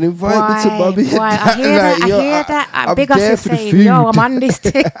round, man. Invite me to mommy. Why? I hear that. I hear that. I'm Big us there is for the saying, food. yo, I'm on this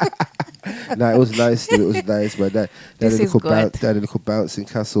thing. Nah, it was nice. It was nice, man. They had This a is little good. they had a little bouncing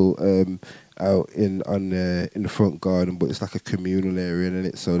castle out in the front garden, but it's like a communal area, and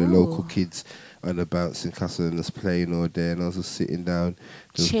it so the local kids on the bouncing castle and just playing all day, and I was just sitting down,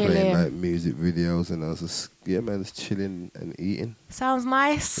 just playing Chilling. like music videos, and I was just just chilling and eating. Sounds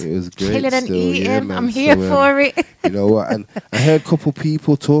nice. It was great. Chilling and still, eating. yeah, man. I'm here So, for it. You know what? And I heard a couple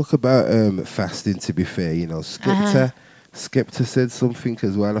people talk about fasting. To be fair, you know, Skepta said something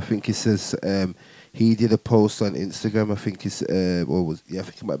as well. I think he says he did a post on Instagram. I think it's I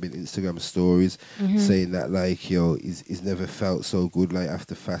think it might have been Instagram stories saying that like he's never felt so good like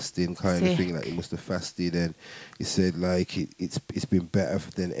after fasting kind of thing. Like he must have fasted, and he said like it's been better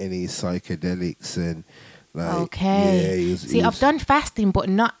than any psychedelics and. Like, Okay. Yeah, See, I've done fasting, but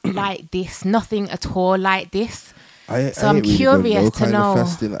not like this. Nothing at all like this. So I'm ain't really done curious no to kind know. of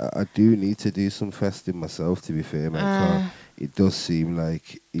fasting. I do need to do some fasting myself, to be fair, man. 'cause it does seem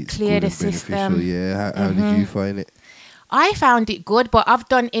like it's Clear good the and beneficial. system. Yeah, how did you find it? I found it good, but I've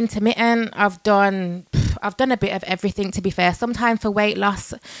done intermittent. I've done a bit of everything, to be fair. Sometimes for weight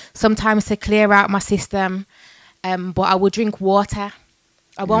loss, sometimes to clear out my system. But I will drink water.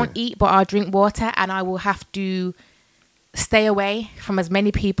 I won't eat, but I'll drink water, and I will have to stay away from as many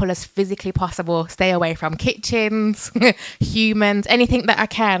people as physically possible. Stay away from kitchens, humans, anything that I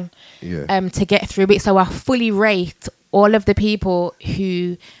can to get through it. So I fully rate all of the people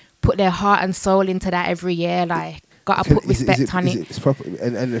who put their heart and soul into that every year. Like, gotta put respect on it. It's proper,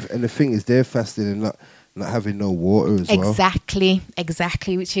 and the thing is, they're fasting and not having no water as well. Exactly,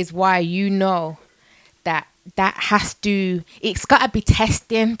 which is why you know that has to, it's got to be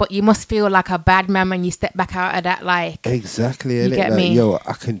testing, but you must feel like a bad man when you step back out of that, like. Exactly, you and get like, me? yo,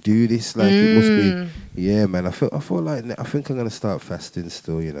 I can do this. Like it must be, yeah, man. I feel like I think I'm gonna start fasting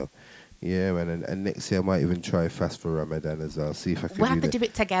still. You know, yeah, man. And next year I might even try fast for Ramadan as well. See if I can. We'll have to that. do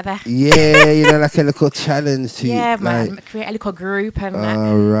it together. Yeah, you know, like a little challenge to Yeah, man. like, Create a little group and that.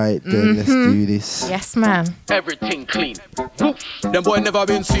 all right, then let's do this. Yes, man. Everything clean. Them boy never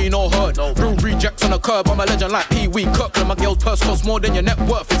been seen or heard. Real rejects on the curb. I'm a legend like Pee Wee Kirkland. My girl's purse costs more than your net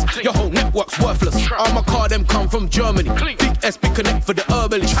worth is. Your whole network's worthless. All my car them come from Germany. Big SB Connect for the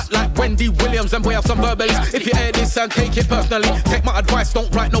herbalists. Chat like Wendy Williams. Them boy have some verbalists. If you hear this and take it personally, take my advice.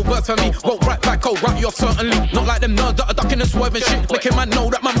 Don't write no words for me. Won't write back. I'll write you off certainly. Not like them nerds that are ducking and swerving shit. Making man know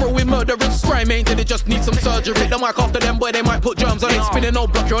that man bro we murderers. Crime ain't did it just need some surgery. Take the mic after them boy they might put germs on it. Spinning no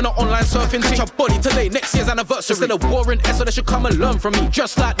block. You're on an online surfing. Catch a body today. Next year's anniversary. Instead of war and S, so they should come and learn from me.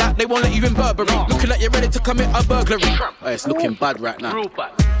 Just like that, they won't let you in Burberry. Looking like you're ready to commit a burglary. Oh, it's looking bad right now.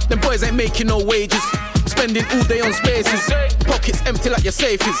 Them boys ain't making no wages. Spending all day on spaces. Pockets empty like your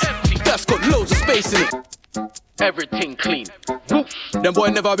safe is. That's got loads of space in it. Everything clean. Them boy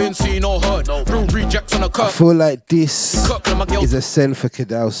never been seen or heard. Real rejects on the I curb. feel like this is a send for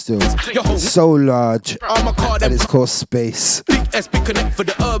Cadell still. It's so large, and it's called Space. SB Connect for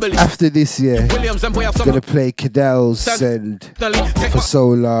the herbalists. After this year, Williams and boy have I'm some. gonna play Cadell's Send for So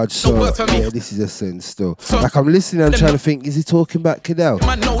Large. So yeah, this is a send still. Like I'm listening, I'm trying to think, is he talking about Cadell?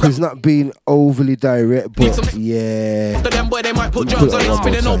 Because he's not being overly direct, but yeah. After them boy they might put Put germs it on it. on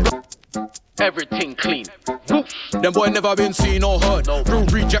Spinning no one more block. Everything clean. Them boy never been seen or heard. Real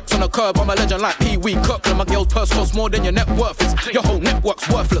rejects on the curb. I'm a legend like Pee Wee Kirkland. My girl's purse costs more than your net worth is. Your whole network's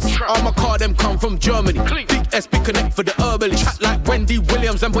worthless. All my car them come from Germany. Big SB Connect for the herbalists. Chat like Wendy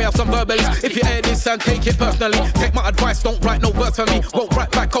Williams. Them boy have some verbalists. If you hear this and take it personally, take my advice. Don't write no words for me. Won't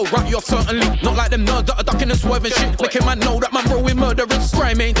write back. I'll write you off certainly. Not like them nerds that are ducking and swerving shit. Making man know that man bro we murderers.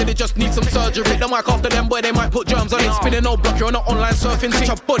 Crime ain't did it just need some surgery. Take the mic after them boy they might put germs on it. Spinning no block. You're on an online surfing.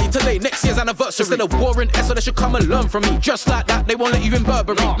 Catch a body today. Next year's anniversary. Instead of war and S, so they should come and learn from me. Just like that, they won't let you in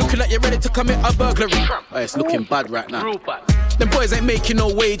Burberry. Looking like you're ready to commit a burglary. Oh, it's looking bad right now. Them boys ain't making no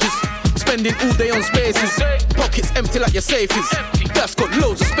wages. Spending all day on spaces. Pockets empty like your safe is. That's got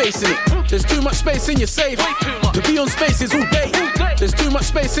loads of space in it. There's too much space in your safe to be on spaces all day. There's too much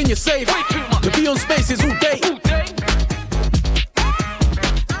space in your safe to be on spaces all day.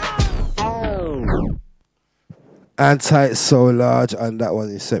 Anti So Large, and that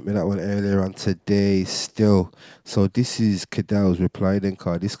one, you sent me that one earlier on today still. So this is Cadell's reply then,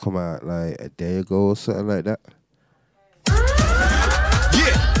 card. This come out like a day ago or something like that.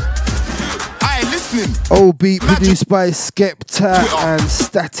 Old beat produced by Skepta and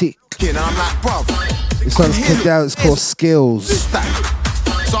Static. And I'm like, bruv, this one's Cadell's called Skills.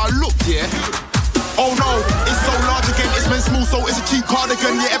 So I looked, yeah. Oh no, it's so large again, it's meant small, so it's a cheap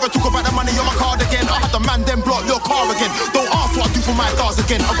cardigan. You ever talk about the money on my card again? I had the man then block your car again. Don't ask what I do for my stars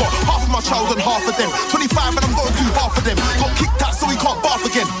again. I got half of my child and half of them. 25 and I'm going to half of them. Got kicked out so he can't bath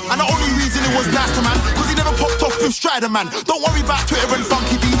again. And the only reason it was nice to man, cause he never popped off with Strider man. Don't worry about Twitter and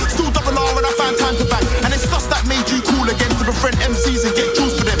Funky D. Still double R when I find time to bang. And it's us that made you cool again to befriend MCs and get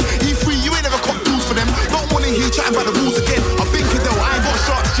juice for them. E3, you ain't never caught tools for them. Don't wanna hear chatting about the rules again. I've been Cadell, I ain't got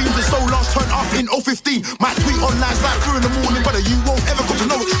sharp streams and so large turned up in 015. Might tweet online like 3 in the morning, but you won't ever come to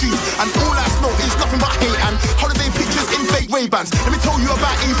know extremes. And all I know is nothing but hate and holiday pictures in fake Ray-Bans. Let me tell you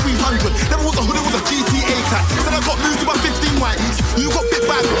about A300. Never was a hood, it was a GTA cat. Then I got moved to my 15 whiteys. You got bit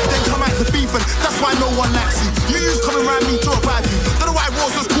bad, then come out to beef, and that's why no one likes you. You used coming around me to revive you. Don't know why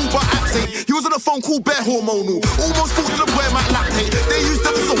Rose was cool, but accent. He was on the phone called bare hormonal. Almost thought to the boy might lactate. They used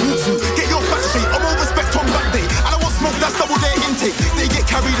them as a walkthrough. Get your facts straight, I'm over respect on back day. I don't want smoke, that's double their intake. They get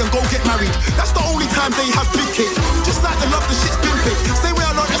carried and go get married. That's the only time they have big cake. Just like the love, the shit's been fake. Same way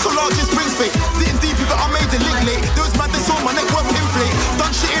I learned that's the largest brings fake. Didn't deep but I made the link late. There was mad, they saw my network inflate.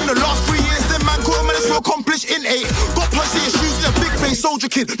 Done shit in the last 3 years, then man couldn't manage to accomplish in 8. Got punchy issues in a big face, soldier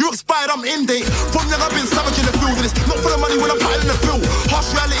kid. You expired, I'm in date. From young I've been savage in the field, and it's not for the money when I'm patting the bill.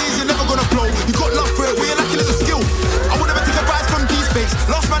 Harsh reality is you're never gonna blow. You got love for it, where you're lacking is a skill. I would never take advice from these fakes.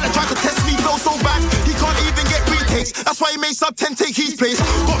 Last man that tried to test me felt so bad, he can't even get retakes. That's why he made sub 10 take his place.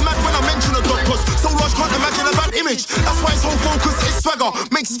 Got mad when I mentioned a dog, cause so large can't imagine a bad image. That's why his whole focus is swagger.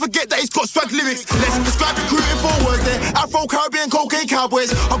 Makes us forget that he's got swag lyrics. Let's describe the crew in 4 words there. Afro, Caribbean, cocaine,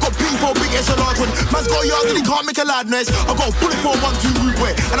 cowboys. I got people, big S, a large one. Man's got a yard and he can't make a loud noise. I got a bullet for 1-2 rude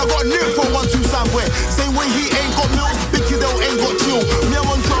way, and I got a lyric for 1-2 sound way. Same way he ain't got mills, Big Cadell ain't got chill. Me I'm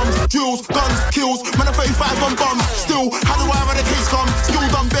on drums, drills, guns, kills. Man I'm 35 on bums. Still, how do I have the case come? Still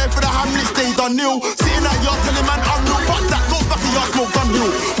done bare for the Hamlets, they done nil. Sitting at yard telling man I'm real. Fuck that, go back to yard, smoke gun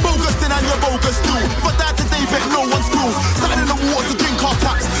hill. Bogus then and you're bogus still. But that today bet no one schools. Sat in the waters to drink our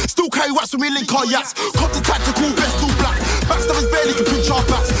taps. Still carry wax when we link our yachts. Cop the tactical vest all black. Backstabbers barely can pinch our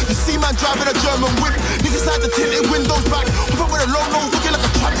backs. You see man driving a German whip. Niggas had the tinted windows back. If I with a long nose looking like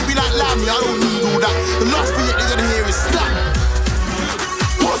a trap, you be like, lie me, I don't need all that. The last thing you're gonna hear is slap.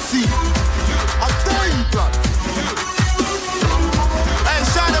 Pussy. I dare you, blood. Hey,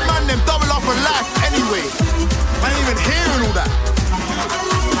 shine the man, them double off for life anyway. I ain't even hearing all that.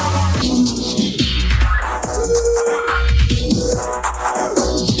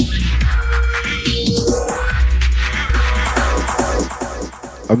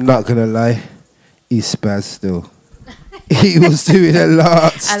 I'm not gonna lie, he's spaz still. He was doing a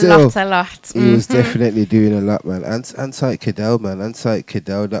lot still. A lot. He was definitely doing a lot, man. Anti Cadell, man. Anti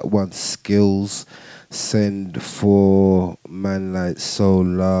Cadell, that one Skills send for man like So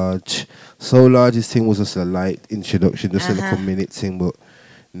Large. So Large's thing was just a light introduction, just like a minute thing, but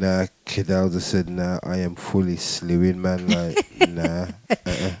nah, Cadell just said, nah, I am fully slewing, man. Like, nah.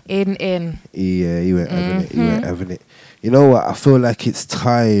 In. Yeah, he went having it. He went having it. You know what? I feel like it's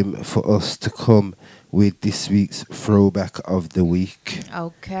time for us to come with this week's throwback of the week.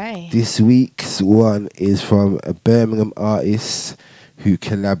 Okay. This week's one is from a Birmingham artist who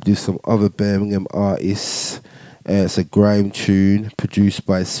collabed with some other Birmingham artists. It's a grime tune produced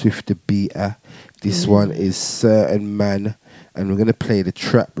by Swift the Beater. This one is Certain Man, and we're gonna play the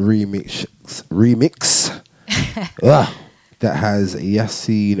trap remix. That has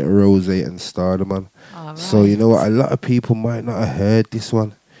Yassine, Rose, and Stardom on. Right. So you know what? A lot of people might not have heard this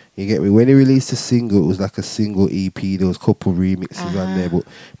one. You get me? When he released the single, it was like a single EP. There was a couple remixes on there, but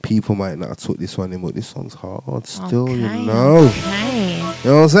people might not have took this one in. But this one's hard still, you know. Okay. You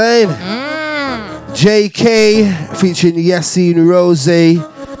know what I'm saying? JK featuring Yassine, Rose,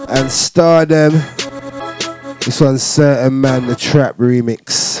 and Stardom. This one's Certain Man, the trap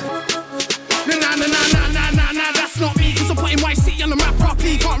remix. Not me, cause I'm putting YC on the map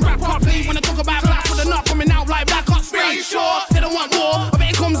properly. Can't rap properly when I talk about black with the nut coming out like Black Ops 3. Sure, they don't want more. I bet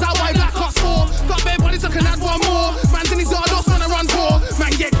it comes out why Black Ops 4. Got bare bodies, I can add one more. Man's in his yard, those man I run for.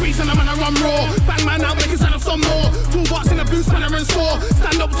 Man get grease and I'm gonna run raw. Bang man out, make it sound of some more. Toolbox in the boot. boots, spanner and saw.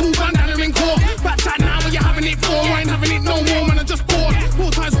 Stand up, two bandana in court. Back chat now, when you're having it for. I ain't having it no more, man, I'm just bored.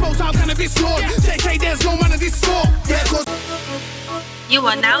 Full time smokes, how can I be slaughtered? JK, there's no man of this sort. Yeah, cause You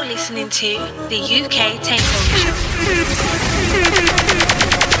are now listening to the UK Takeover Show.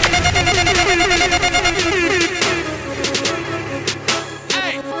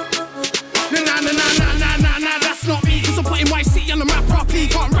 Hey. Nah, that's not me. Cause I'm putting my seat on the map properly.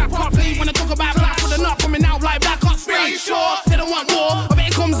 Can't rap properly. When I talk about black, with the nut coming out like Black Ops 3. Are you sure? They don't want more. I bet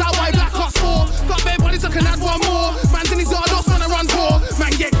it comes out like Black Ops 4. Got bare bodies, I can add one more. Man's in his yard, those man I run for.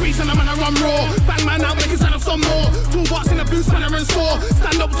 Man get grease and the man I run raw. Bang man out, make it stand up some more. Two box in the boots, spanner and saw.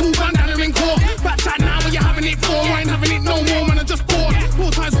 Stand up, two bandana in court. Back chat now, when you're having it for. I ain't having it no more, man, I'm just bored.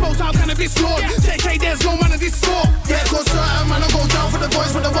 Full time smokes, how can I be slaughtered? JK, there's no man of this sort. Yeah, cause certain man will go down for the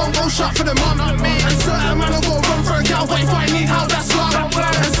boys, but they won't go shot for the mum. And certain man will go run for a gal, but if I need how that's long.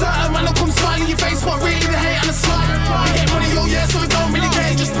 And certain man will come smile in your face, but really the hate and the slime. You get money, oh yeah, so it don't really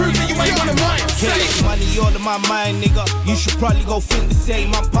care. Just prove that you ain't one of mine. Say money all in my mind, nigga. You should probably go think the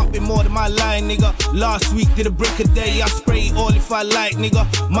same. I'm popping more than my line, nigga. Last week did a brick a day. I spray it all if I like, nigga.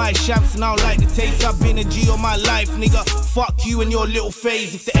 My champs and I don't like the taste. I've been a G all my life, nigga. Fuck you and your little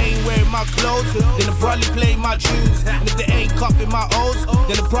phase. If they ain't wearing my clothes, then they probably play my tunes. And if they ain't cupping my O's,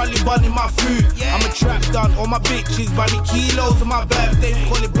 then they probably bunning my food. I'm a trap done. All my bitches buy me kilos on my birthday. We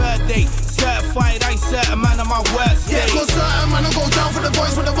call it birthday. Certified, I ain't certain man on my worst day. Yeah, cause certain man will go down for the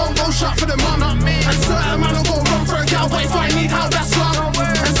boys, but they won't go shot for the mum. And certain man will go run for a gal, but if I need how that's long.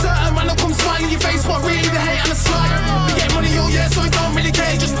 And certain man will come smile in your face, but really the hate and the slime. You get money, oh yeah, so it don't really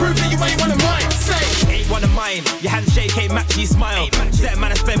care. Just prove that you ain't one of mine. Say, ain't one of mine. Your handshake ain't match, you smile. That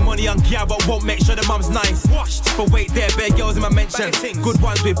man I spend money on gear, but won't make sure the mum's nice. Washed, but wait there, bare girls in my mention. Good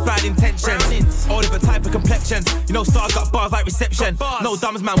ones with bad intentions. All different type of complexions. You know, stars got bars like reception. No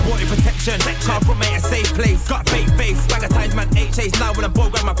dumbs, man, wanting protection. Can't put me in a safe place. Got a fake face. Bang a times, man, HAs. Now when a boy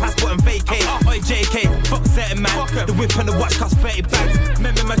grab my passport and vacate. Oi, JK, fuck certain man. The whip and the watch cost 30 bags.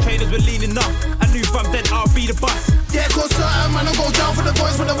 Remember my trainers were leaning off. I knew from then I'll be the boss. Yeah, cause certain man will go down for the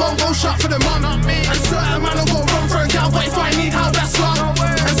boys, but they won't go shot for the mum. And certain man will go run for a gal, but if I need how that's long.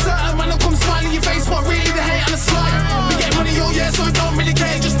 And certain man will come smile in your face, but really the hate and the slime. We get money, oh yeah, so it don't really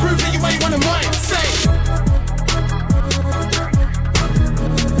care. Just prove that you ain't one of mine. Say.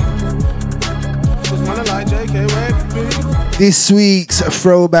 This week's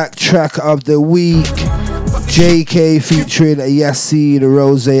throwback track of the week, JK featuring Yassine,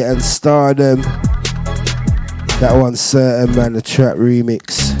 Rose and Stardom. That one's certain man, the track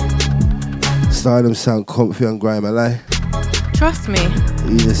remix. Stardom sound comfy on grime, I lie. Trust me.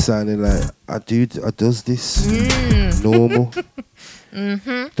 He just sounding like, I does this normal.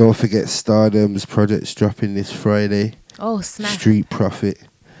 Don't forget Stardom's project's dropping this Friday. Oh, snap. Street Profit.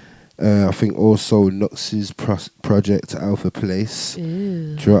 I think also Nux's project Alpha Place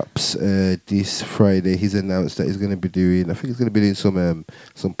drops this Friday. He's announced that he's going to be doing. I think he's going to be doing some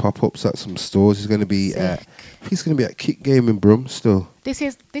pop-ups at some stores. He's going to be I think he's going to be at Kick Game in Brumstill. This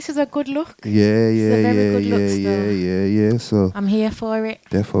is a good look. Yeah. So I'm here for it.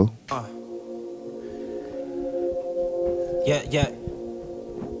 Defo. Yeah.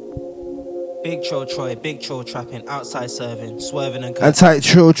 Big Tro trapping, outside serving, swerving and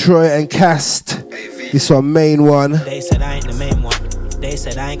Anti-Tro Troy and Cast. This one, main one. They said I ain't the main one. They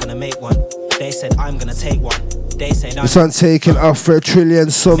said I ain't gonna make one. They said I'm gonna take one. They said this one taken off for a Trillion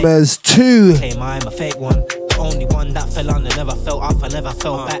Summers 2. Claim I'm a fake one. The only one that fell on, I never felt off, I never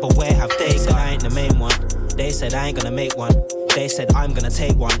felt back. But where have they said I ain't the main one? They said I ain't gonna make one. They said I'm gonna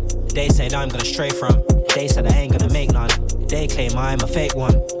take one. They said I'm gonna stray from. They said I ain't gonna make none. They claim I'm a fake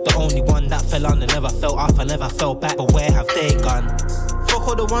one. The only one that fell on, I never felt off, I never felt back. But where have they gone? Fuck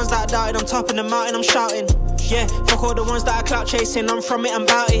all the ones that doubted, I'm topping the mountain, I'm shouting. Yeah, fuck all the ones that I clout chasing, I'm from it, I'm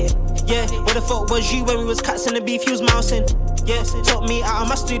bout it. Yeah, where the fuck was you when we was cats in the beef, you was mousing? Yeah, took me out of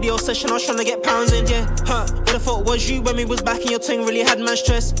my studio session, I was trying to get pounds in. Yeah, where the fuck was you when we was back in your thing, really had man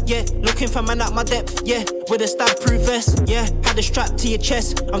stress? Yeah, looking for man at my depth. Yeah, with a stab proof vest. Yeah, had a strap to your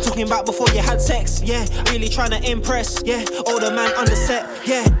chest. I'm talking about before you had sex. Yeah, really trying to impress. Yeah, older man on the set.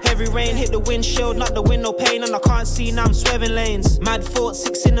 Yeah, heavy rain hit the windshield, not the window pane, and I can't see now I'm swerving lanes. Mad thought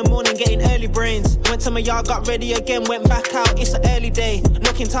 6 in the morning, getting early brains. Went to my yard, got ready again, went back out. It's an early day.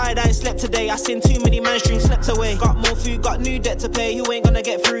 Looking tired, I ain't slept today. I seen too many man's dreams slept away. Got more food, got new debt to pay. Who ain't gonna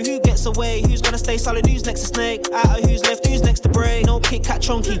get through? Who gets away? Who's gonna stay solid? Who's next to Snake? Out of who's left? Who's next to Bray? No Kit Kat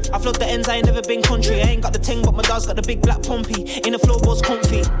chunky. I flogged the ends, I ain't never been country. I ain't got the ting, but my dog's got the big black pompey. In the floorboards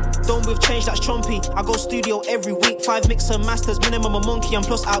comfy. Done with change that's chompy. I go studio every week, 5 mixer masters, minimum a monkey. And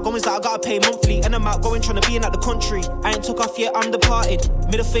plus outgoings that I gotta pay monthly. And I'm outgoing trying to be in at the country. I ain't took off yet, I'm departed.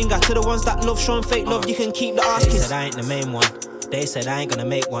 Middle finger to the ones that love showing fake love, you can keep the ass kiss. They said I ain't the main one. They said I ain't gonna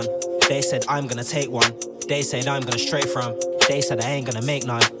make one. They said I'm gonna take one. They said I'm gonna stray from. They said I ain't gonna make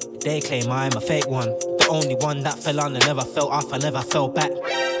none. They claim I'm a fake one. The only one that fell on and never fell off, I never fell back.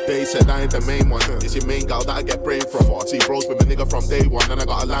 They said I ain't the main one. It's your main gal that I get brain from. See bros with my nigga from day one. Then I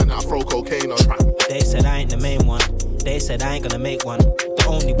got a line that I throw cocaine on. They said I ain't the main one. They said I ain't gonna make one. The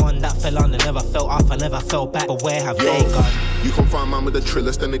only one that fell on and never fell off, I never fell back. But where have they gone? You can find man with the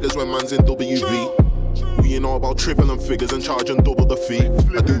trillers, the niggas when man's in WV. We ain't all about tripling figures and charging double the fee.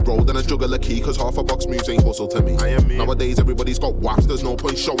 I do roll then I juggle a key, cause half a box moves ain't hustle to me. Nowadays everybody's got waps, there's no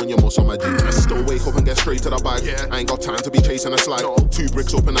point showing your muscle, my G. I still wake up and get straight to the bag. I ain't got time to be chasing a slide. 2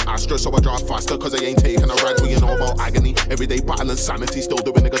 bricks up in the Astra, so I drive faster, cause I ain't taking a ride. We ain't all about agony, everyday battling sanity, still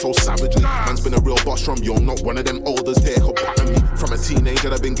doing niggas so savagely. Man's been a real boss from young, not one of them olders there could pattern me. From a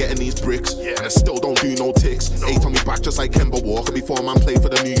teenager I've been getting these bricks, and I still don't do no ticks. 8 on me back just like Kemba Walker before man played for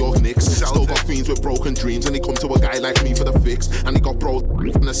the New York Knicks. Still got fiends with broken dreams and they come to a guy like me for the fix. And he got bros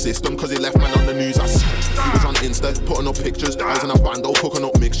in the system cause he left man on the news. He was on Insta putting up pictures. I was in a bando cooking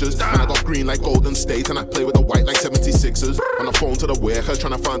up mixtures. And I got green like Golden State and I play with the white like 76ers. On the phone to the workers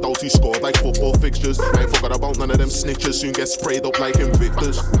trying to find out who scored like football fixtures. I ain't forgot about none of them snitches, soon get sprayed up like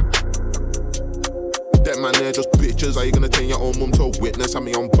Invictus. That man there just bitches. Are you gonna take your own mum to a witness? I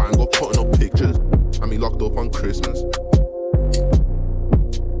mean on Bangor putting up pictures. I mean locked up on Christmas.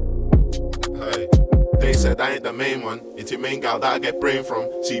 Hey, they said I ain't the main one. It's your main gal that I get brain from.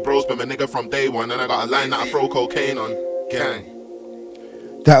 See bros been my nigga from day one. And I got a line that I throw cocaine on.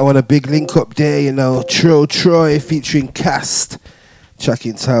 Gang. That one a big link up there, you know. Troy featuring Cast. Track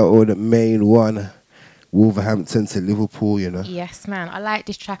entitled The Main One. Wolverhampton to Liverpool, you know. Yes, man. I like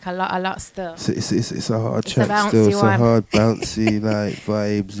this track a lot still. It's a hard track still. It's a hard bouncy like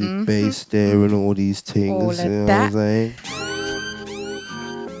vibes with bass there and all these things. All of you know that. what I'm saying?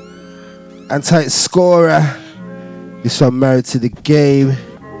 Anti-Scorer. This one Married to the Game.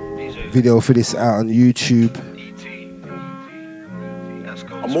 Video for this out on YouTube.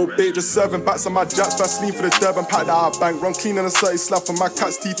 I'm all bait, just serving backs on my jacks. Fast lean for the Durban pack that I bank. Run clean on a 30 slap for my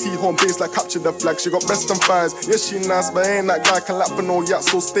cats. TT home base like capture the flag. She got breast and thighs. Yeah, she nice, but ain't that guy can lap for no yacht.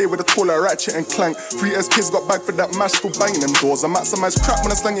 So stay with the taller ratchet and clank. 3 SPs got back for that mash, still banging them doors. I maximize crap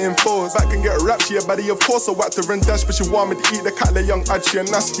when I slang it in fours. Back and get wrapped, she a baddie, of course. I whacked her and dash, but she want me to eat the cat, the young ad. She a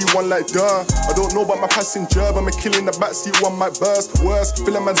nasty one like duh. I don't know about my passenger, but me killing the backseat one might burst. Worse,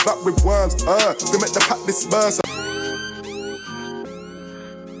 fill a man's back with worms. They make the pack disperse.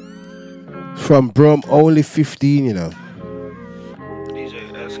 From Brom, only 15, you know.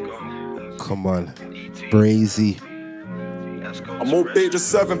 Come on, Brazy. I'm all bait, just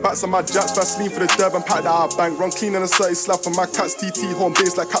serving backs on my jacks. Fast lean for the Durban pack that I bank. Run clean on a 30 slap for my cats. TT home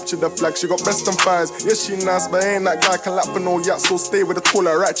base like capture the flag. She got breast and thighs. Yeah, she nice, but ain't that guy can lap for no yacht. So stay with the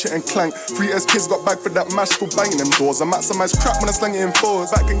taller ratchet and clank. 3 SPs got back for that mash, still banging them doors. I maximize crap when I slang it in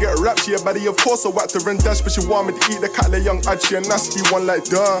fours. Back and get wrapped, she a baddie, of course. I whacked her and dash, but she want me to eat the cat, the young ad. She a nasty one like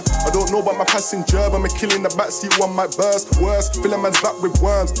duh. I don't know about my passenger, but me killing the backseat one might burst. Worse, fill a man's back with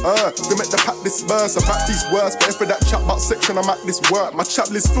worms. They make the pack disperse. I back these words, but if for that chat about section, I'm at this work. My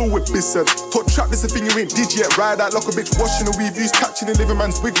chat list filled with business. Talk trap, this a thing you ain't did yet. Ride out like a bitch, washing the weave, use catching the living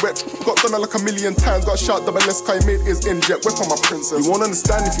man's wig wet. Got done like a million times, got shot double S Kai made his injet. Whip on my princess. You won't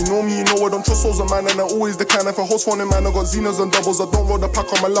understand if you know me, you know I don't trust souls a man, and I always the kind of a host phone in man. I got Zenas and doubles, I don't roll the pack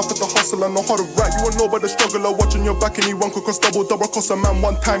on my love at the hustle. I know how to write. You won't know about the struggle of watching your back, and you one could cost double cost a man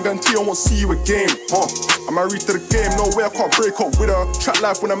one time. Guarantee I won't see you again. I'm married to the game, no way I can't break up with her. Trap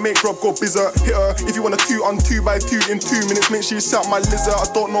life when I make Rob go bizzer. Hit her if you want a 2 on 2 by 2 in 2 minutes. Make sure you shout my lizard. I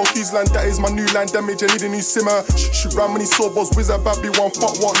don't know whose line that is, my new line damage. I need a new simmer. Shoot round when he saw boss wizard. Babby one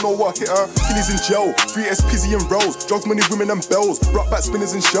fuck, won't know what hit her. Killies in jail, 3 SPs and rolls. Drugs, money, women and bells. Rock back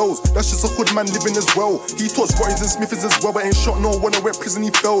spinners and shells. That's just a hood man living as well. He taught Rottens and Smithers as well, but ain't shot no one. I went prison,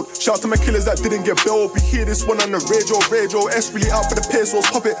 he failed. Shout out to my killers that didn't get bailed. We hear this one on the radio. S really out for the pesos.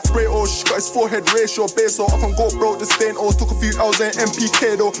 Pop it, spray oh, got his forehead ratio. Base so I can go broke, just staying oh. Took a few L's and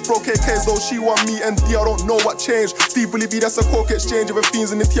MPK though. Throw KKs though, she want me and D, I don't know what changed. Steve will be that's a coke exchange of a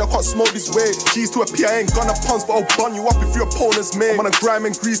fiends in the tea, I can't smoke this way. G's to a P, I ain't gonna punch, but I'll bun you up if your opponent's made. I'm on a grime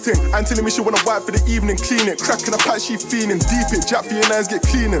and grease thing. And telling me she wanna wipe for the evening, clean it. Cracking a patch, she feeling deep it. Jack for your nines get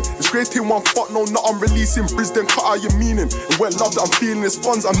cleaning. It's great thing, one fuck, no, not I'm releasing. Brisbane, cut out your meaning. And when love that I'm feeling is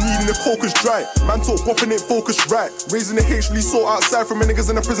funds, I'm needing the coke is dry. Man talk, whopping it, focus right. Raising the H, really so outside from my niggas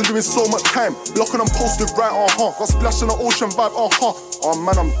in the prison doing so much time. Blocking them posted right, got splash on the ocean vibe, Oh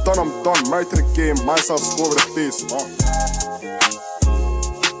man, I'm done. Married to the game, myself score with a face,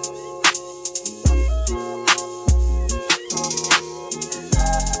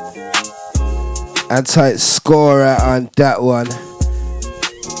 Anti scorer on that one.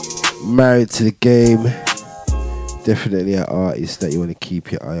 Married to the game. Definitely an artist that you want to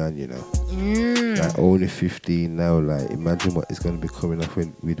keep your eye on, you know. Like only 15 now, like imagine what is going to be coming up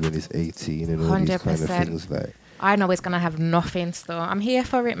when he's 18 and all 100%. These kind of things. Like I know he's going to have nothing still. I'm here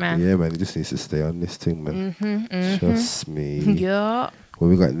for it, man. Yeah, man, he just needs to stay on this thing, man. Trust me. Yeah. What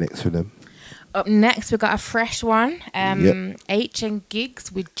we got next for them? Up next, we got a fresh one. H and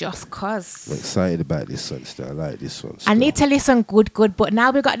Gigs with Just Cause. I'm excited about this one still. I like this one still. I need to listen good, but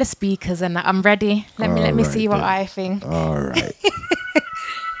now we got the speakers and I'm ready. Let me see what I think. All right.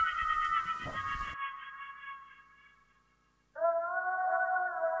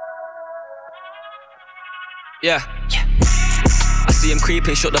 Yeah. I see him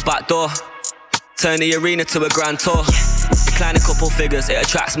creeping, shut the back door. Turn the arena to a grand tour. Decline a couple figures, it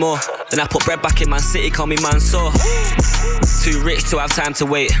attracts more. Then I put bread back in Man City, call me Mansour. Too rich to have time to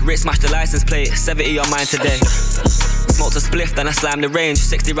wait. Rich smashed the license plate, 70 on mine today. Smoked a spliff, then I slammed the range.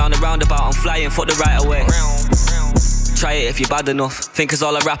 60 round the roundabout, I'm flying, fuck the right away. Try it if you're bad enough. Think it's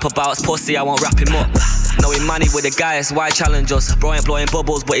all I rap about, it's pussy, I won't wrap him up. Knowing money with the guys, why challenge us? Bro ain't blowing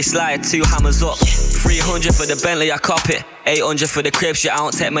bubbles, but he slide 2 hammers up. 300 for the Bentley, I cop it. 800 for the crib, shit, I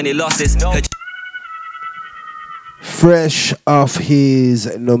don't take many losses. Fresh off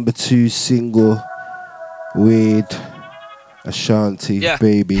his number 2 single with Ashanti,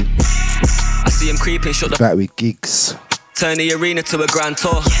 Baby. I see him creeping, shut the back with Gigs. Turn the arena to a grand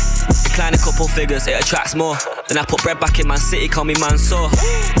tour. Decline a couple figures, it attracts more. Then I put bread back in Man City, call me Mansour.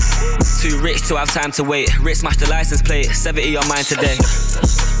 Too rich to have time to wait. Rich smashed the license plate, 70 on mine today.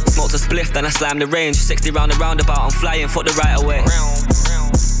 Smoked a spliff, then I slammed the range. 60 round the roundabout, I'm flying, fuck the right away.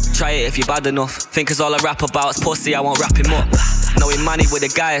 Try it if you're bad enough. Think it's all I rap about, it's pussy, I won't wrap him up. Knowing money with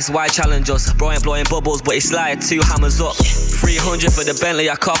the guys, why challenge us? Bro ain't blowing bubbles, but he slide 2 hammers up. 300 for the Bentley,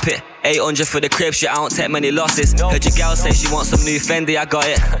 I cop it. 800 for the crib, shit, I don't take many losses. Heard your gal say she wants some new Fendi, I got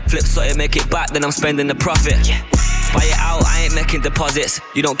it. Flip something, make it back, then I'm spending the profit. Buy it out, I ain't making deposits.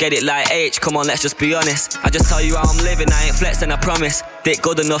 You don't get it like H, come on, let's just be honest. I just tell you how I'm living, I ain't flexing, I promise. Dick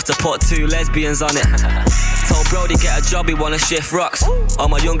good enough to put 2 lesbians on it. Told Brody get a job, he wanna shift rocks. All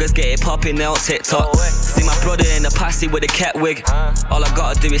my youngers get it popping, they on TikTok. See my brother in the passy with a cat wig. All I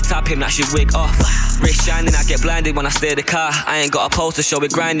gotta do is tap him, that should wig off. Wrist shining, I get blinded when I steer the car. I ain't got a pole to show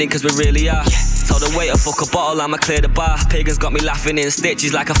it grinding, cause we really are. Told the waiter fuck a bottle, I'ma clear the bar. Pagans got me laughing in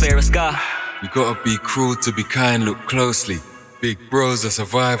stitches like I fear a scar. You gotta be cruel to be kind, look closely. Big bro's a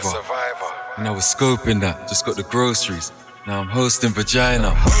survivor. And I was scoping that, just got the groceries. Now I'm hosting vagina.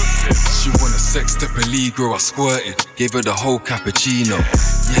 She wanna sex to peligro, I squirted. Gave her the whole cappuccino.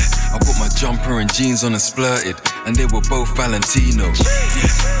 Yeah, I put my jumper and jeans on and splurted. And they were both Valentino.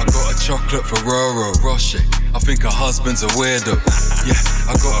 Yeah, I got a chocolate Ferrero Rocher. I think her husband's a weirdo. Yeah,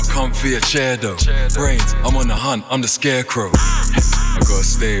 I got a comfier chair though. Brains, I'm on the hunt, I'm the scarecrow. I gotta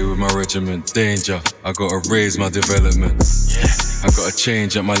stay with my regiment, danger. I gotta raise my development. I gotta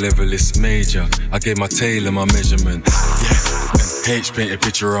change up my level, it's major. I gave my tailor my measurement. And H paint a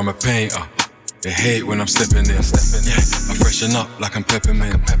picture, I'm a painter. They hate when I'm stepping in. I freshen up like I'm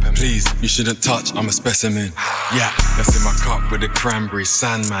peppermint. Please, you shouldn't touch, I'm a specimen. Yeah, that's in my cup with a cranberry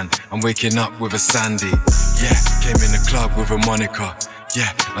Sandman. I'm waking up with a Sandy. Yeah, came in the club with a Monica.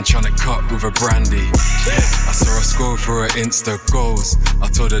 Yeah, I'm tryna cut with a brandy. Yeah, I saw her scroll for her Insta goals. I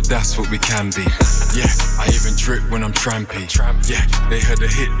told her that's what we can be. Yeah, I even trip when I'm trampy. Yeah, they heard a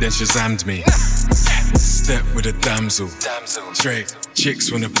hit, then Shazammed me. Yeah, step with a damsel. Straight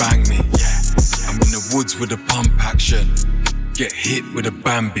chicks wanna bang me. Yeah, I'm in the woods with a pump action. Get hit with a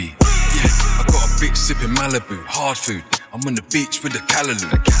Bambi. Yeah, I got a bitch sipping Malibu, hard food. I'm on the beach with the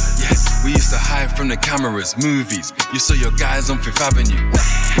Callaloo. Yeah, we used to hide from the cameras, movies. You saw your guys on 5th Avenue.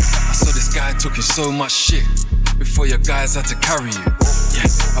 I saw this guy talking so much shit before your guys had to carry you. Yeah,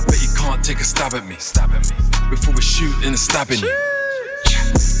 I bet you can't take a stab at me before we shoot and stabbing you.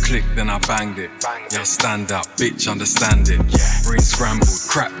 Click, then I banged it. Yeah, stand up, bitch, understand it. Brain scrambled,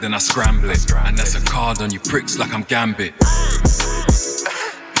 crap, then I scramble it. And there's a card on you pricks like I'm Gambit.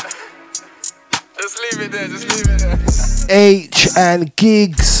 Just leave it there. H and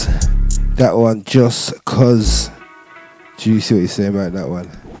Gigs. That one, Just Cause. Do you see what you're saying about that one?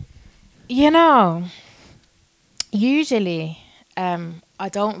 You know, usually I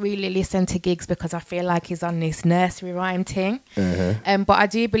don't really listen to Gigs because I feel like he's on this nursery rhyme thing. But I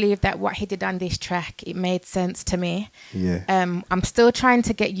do believe that what he did on this track, it made sense to me. Yeah. I'm still trying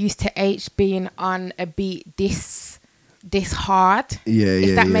to get used to H being on a beat this hard.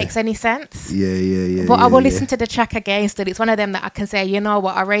 If that makes any sense. Yeah. But I will listen to the track again. Still, it's one of them that I can say, you know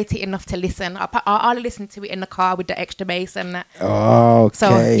what, I rate it enough to listen. I'll listen to it in the car with the extra bass and that. Oh, okay.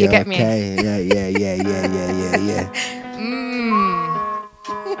 So you get me.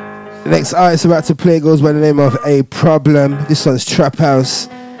 The next artist about to play goes by the name of A Problem. This one's Trap House.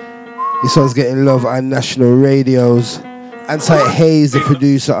 This one's getting love on national radios. Anti-Haze, the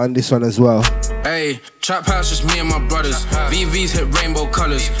producer on this one as well. Hey, Trap House, just me and my brothers. VVs hit rainbow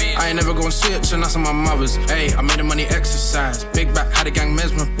colors. I ain't never gonna switch, and that's on my mother's. Hey, I made the money exercise. Big back, had a gang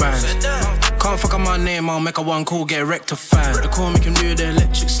mesmerized. Can't fuck up my name, I'll make a one call, get rectified. The call make him do the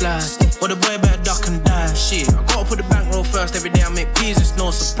electric slide. Or the boy better duck and die. Shit, I gotta put the bankroll first. Every day I make peas, it's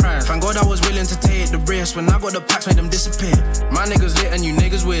no surprise. Thank God I was willing to take the risk. When I got the packs, made them disappear. My niggas lit and you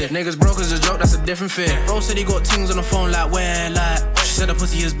niggas weird. Niggas broke as a joke, that's a different fear. Bro said he got things on the phone like where, like. She said the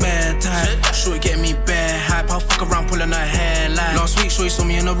pussy is bad tight. Shorty getting me bad hype. I'll fuck around pulling her hair like. Last week, Shorty saw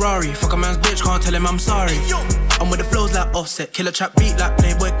me in a Rari. Fuck a man's bitch, can't tell him I'm sorry. I'm with the flows like Offset, killer trap beat like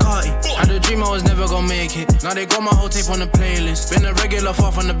Playboy Carti. Had a dream I was never gonna make it. Now they got my whole tape on the playlist. Been a regular,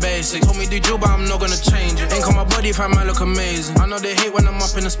 far from the basics. Told me do drill, but I'm not gonna change it. Ain't call my body if I might look amazing. I know they hate when I'm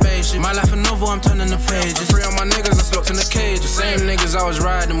up in a spaceship. My life a novel, I'm turning the pages. Free on my niggas that's locked in the cage. The same niggas I was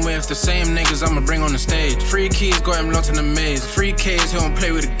riding with, the same niggas I'ma bring on the stage. 3 keys got him locked in the maze. 3 Ks, he don't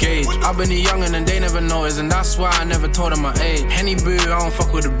play with a gauge. I've been a youngin' and they never noticed, and that's why I never told them my age. Henny boo, I don't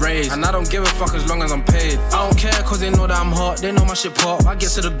fuck with the braids, and I don't give a fuck as long as I'm paid. I don't care cause they know that I'm hot, they know my shit pop. I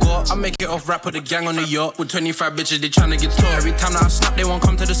get to the got, I make it off rap, put the gang on the yacht. With 25 bitches, they tryna get top. Every time that I snap, they won't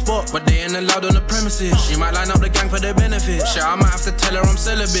come to the spot, but they ain't allowed on the premises. She might line up the gang for their benefit. Shit, I might have to tell her I'm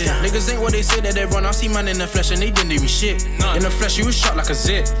celibate. Niggas ain't what they say that they run. I see man in the flesh and they didn't do me shit. In the flesh, you was shot like a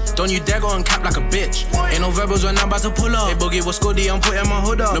zit. Don't you dare go and cap like a bitch. Ain't no verbals when I'm about to pull up. Hey, boogie, what's goodie? I'm putting my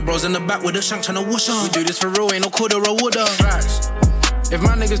hood up. The bros in the back with a shank tryna whoosh up. We do this for real, ain't no quarter or wood up. Facts. If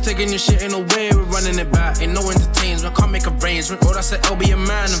my niggas taking your shit, ain't no way we're running it back. Ain't no entertainment, can't make arrangements. Or that's I'll be a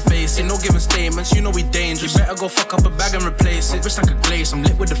man and face. Ain't no giving statements, you know we dangerous. You better go fuck up a bag and replace it. Wrist like a glaze, I'm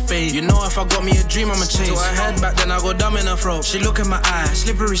lit with the fade. You know if I got me a dream, I'ma chase. So I head back, then I go dumb in her throat. She look in my eyes,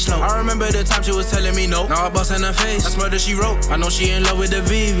 slippery slow. I remember the time she was telling me no. Now I bust in her face, that's murder she wrote. I know she in love with the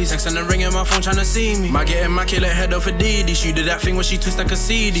VVs. Texting and ringing my phone tryna see me. Might get immaculate head off a DD. She did that thing when she twist like a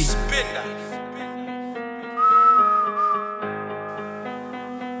CD. Spin that.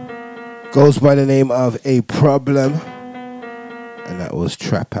 Goes by the name of A Problem, and that was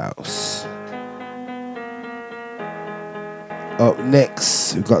Trap House. Up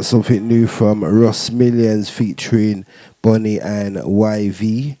next, we've got something new from Ross Millions featuring Bonnie and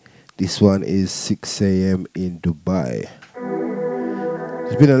YV. This one is 6 a.m. in Dubai.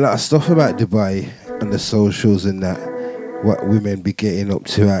 There's been a lot of stuff about Dubai on the socials and that, what women be getting up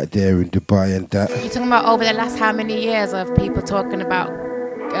to out there in Dubai and that. You're talking about over the last how many years of people talking about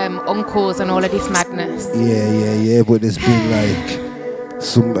uncles and all of this madness? Yeah, but there's been like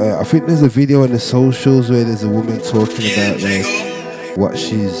some I think there's a video on the socials where there's a woman talking about like what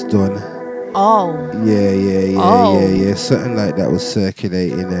she's done. Yeah, something like that was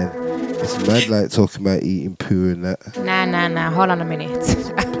circulating, and it's mad like talking about eating poo and that. Nah, hold on a minute.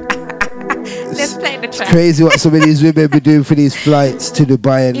 Let's play the track. It's crazy what some of these women be doing for these flights to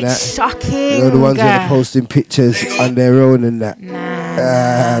Dubai and that. It's shocking. You know, the ones that are posting pictures on their own and that.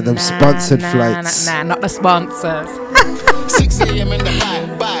 Them sponsored flights. Nah, not the sponsors. 6 a.m. in the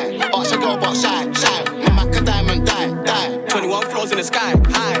buy. Ask your girl about shy. My Mac a diamond, die. 21 floors in the sky,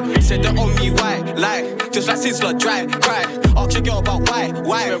 high. Said they own me, why? Lie. Just like Sizzler, dry, cry. Ask your girl about why?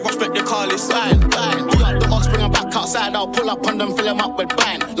 When Ross break the car, it's fine. We up the ox, bring her back outside. I'll pull up on them, fill them up with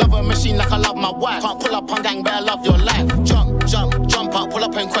bang. Love a machine like I love my wife. Can't pull up on gang, better love your life. Jump out, pull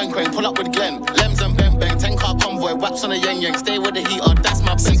up in Quang, pull up with Glenn. Lems and bang, 10-car convoy, waps on the yang. Stay with the heater, that's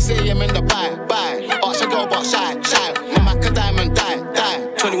my 6 a.m. in the buy. Ask your girl about shy. My Mac a diamond, die.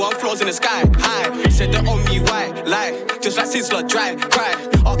 21 floors in the sky, high. Said they own me, why? Lie. Just like Sizzler, dry, cry.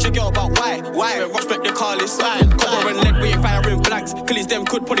 Ask your girl about why? When Ross break the car, it's fine. Cover and leg, we ain't firing blank. banks. Killies them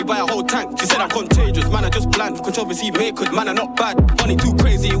could probably buy a whole tank. She said I'm contagious, man, I just bland. Controversy make good, man, I not bad. Money too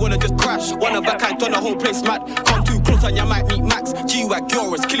crazy, you wanna just crash. One of a kind, turn the whole place mad. Come too close and you might meet Max. G-Wag,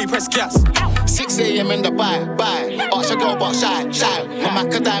 Yoras, Killy press gas. 6 a.m. in the buy. Ask your girl about shy. My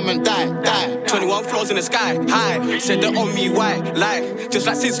Mac a diamond, die. 21 floors in the sky, high. Said they on me, why? Lie. Just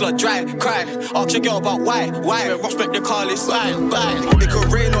like Sizzler, dry, cry. Ask your girl about why? Respect the car list. It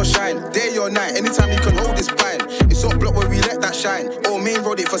could rain or shine, day or night. Anytime you can hold this pine. It's up block where we let that shine. Or main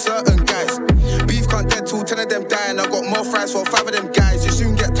road it for certain guys. Beef can't dead till 10 of them dying. I got more fries for 5 of them guys. You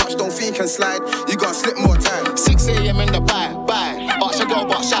soon get touched, don't think and slide. You gotta slip more time. 6 a.m. in the buy. Ask your girl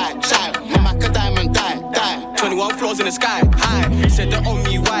about shy. My Mac a diamond, die. 21 floors in the sky, high. Said they on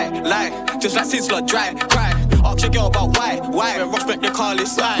me, why? Lie. Just like Sizzler, dry, cry. Ask your girl about why? Respect the car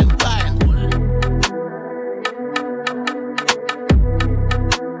list.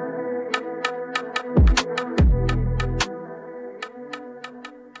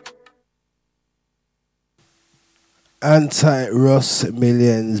 Anti-Ross,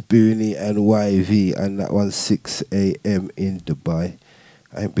 Millions, Booney and YV, and that one's 6 a.m. in Dubai.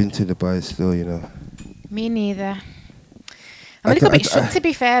 I ain't been to Dubai still, you know. Me neither. I'm a little bit shook, to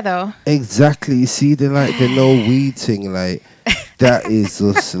be fair, though. Exactly. You see, the no weed thing, like, that is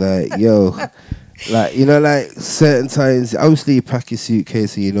just like, yo. Like, you know, like, certain times, obviously you pack your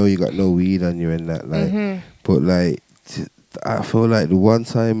suitcase and you know you got no weed on you and that, like, but, like, I feel like the one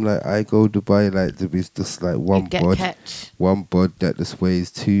time like I go to Dubai, like there is just like one bud that just weighs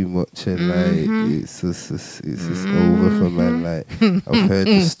too much, and like it's just over for man. Like I've heard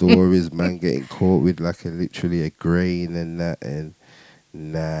the stories, man getting caught with like literally a grain and that, and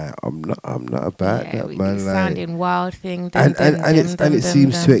nah, I'm not about that, man. Sounding wild thing, and it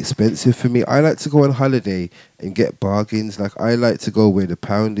seems too expensive for me. I like to go on holiday and get bargains. Like I like to go where the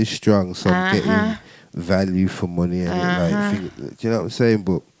pound is strong, so I'm getting value for money and do you know what I'm saying?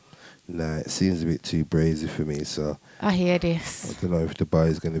 But nah, it seems a bit too brazy for me. So I hear this. I don't know if Dubai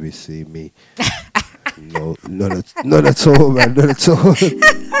is going to be seeing me. No, not at all, man. Not at all.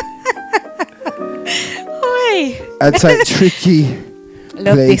 Oi. Anti-Tricky.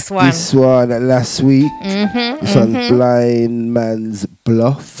 Love this one. This one last week. This one's Blind Man's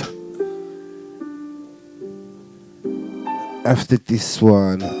Bluff. After this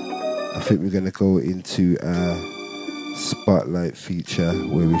one, I think we're going to go into a spotlight feature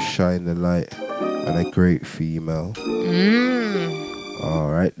where we shine the light on a great female.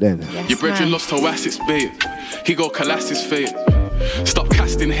 Alright then. Yes, your brethren lost Oasis, babe. He go collapse his fate. Stop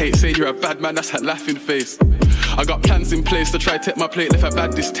casting hate, say you're a bad man, that's that laughing face. I got plans in place to try take my plate, left a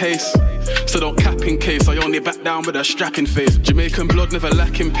bad distaste. So don't cap in case, I only back down with a strapping face. Jamaican blood never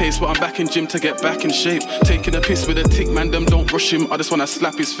lacking pace, but I'm back in gym to get back in shape. Taking a piss with a tick, man, them don't rush him, I just wanna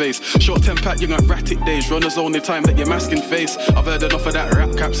slap his face. Short temper, you got erratic days, runners only time that you're masking face. I've heard enough of that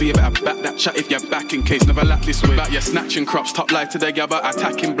rap cap, so you better back that chat if you're back in case. Never lap this way, about your snatching crops, top lie today, yeah, about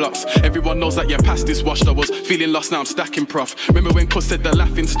attacking blocks. Everyone knows that your past is washed, I was feeling lost, now I'm stacking prof. Remember when Cuz said the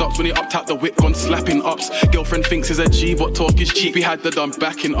laughing stops, when he upped out the whip, gone slapping ups. Girlfriend thinks he's a G, but talk is cheap, we had the done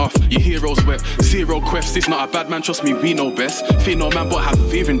backing off. Your heroes wet, zero quests, it's not a bad man, trust me, we know best. Fear no man, but have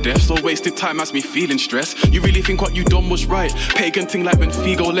fear in death, so wasted time has me feeling stressed. You really think what you done was right? Pagan thing like when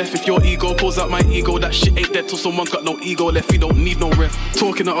Figo left, if your ego pulls out my ego, that shit ain't dead till someone's got no ego left, we don't need no ref.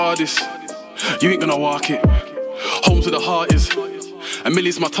 Talking to artists, you ain't gonna walk it. Homes where the heart is, and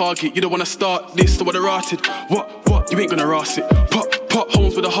Millie's my target. You don't wanna start this, so what I rotted. What, you ain't gonna rust it. Pop,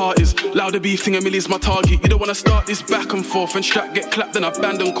 homes where the heart is. Louder beef thing, and Millie's my target. You don't wanna start this back and forth, and Strat get clapped and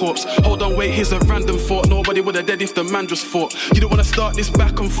abandoned corpse. Hold on, wait, here's a random thought. Nobody would have dead if the man just fought. You don't wanna start this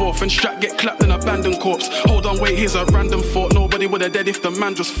back and forth, and Strat get clapped and abandoned corpse. Hold on, wait, here's a random thought. Nobody would have dead if the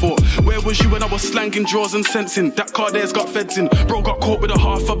man just fought. Where was you when I was slanging drawers and sensing? That car there's got feds in. Bro got caught with a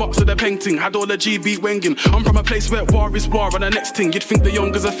half a box of the painting. Had all the GB wanging. I'm from a place where war is war, and the next thing you'd think the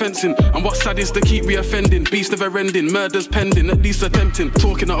youngers are fencing. And what's sad is they keep reoffending. Beefs never ending, murders pending, at least attempting.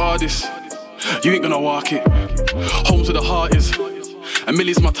 Talking to artists, you ain't gonna walk it. Homes where the heart is, and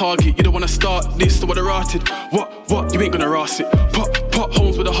Millie's my target. You don't wanna start this, so what I rotted. What, you ain't gonna rust it. Pop,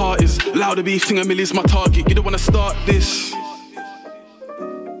 homes where the heart is. Louder beef thing, and Millie's my target. You don't wanna start this.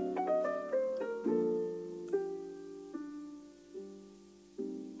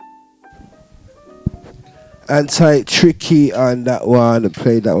 Anti-Tricky on that one. I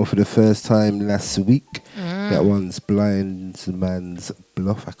played that one for the first time last week. That one's Blind Man's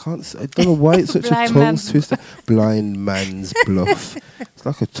Bluff. I don't know why it's such a tongue twister. Blind Man's Bluff. It's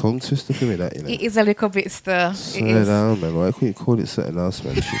like a tongue twister for me, that, you know. It is a little bit still. Slow down, man. Why couldn't you call it something else,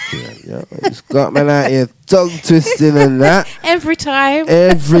 man? Tricky, man. Yeah, it's got man out here tongue twisting and that. Every time,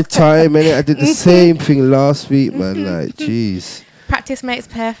 innit? I did the same thing last week, man. Like, jeez. Practice makes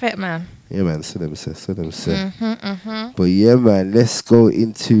perfect, man. Yeah, man. So them say. But yeah, man. Let's go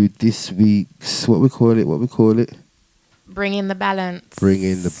into this week's what we call it. Bringing the balance.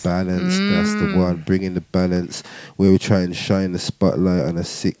 Bringing the balance. That's the one. Bringing the balance. Where we try and shine the spotlight on a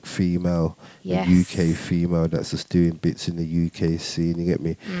sick female, Yes. a UK female that's just doing bits in the UK scene. You get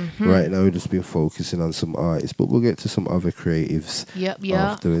me? Right now, we've just been focusing on some artists, but we'll get to some other creatives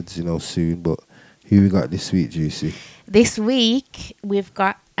afterwards, soon. But who we got this week, Juicy? This week, we've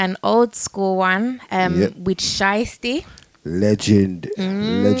got an old school one with Shiesty.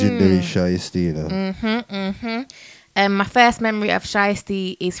 Legendary Shiesty, My first memory of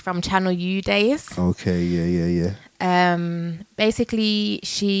Shiesty is from Channel U days. Okay, yeah. Basically,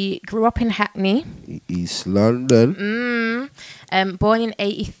 she grew up in Hackney, East London. Born in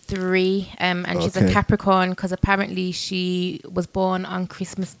 83, and she's a Capricorn because apparently she was born on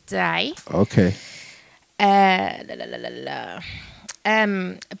Christmas Day. Okay.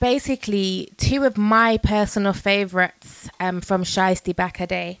 Basically, two of my personal favorites from Shiesty back a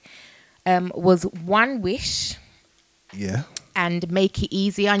day was One Wish. Yeah. And Make It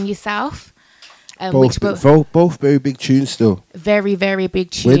Easy on Yourself. Both very big tunes still. Very, very big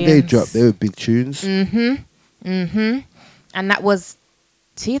tunes. When they dropped, they were big tunes. And that was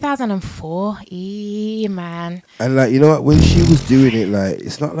 2004. Man. And like, you know what, when she was doing it, like,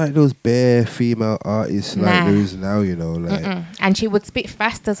 it's not like those bare female artists like there is now, like. And she would spit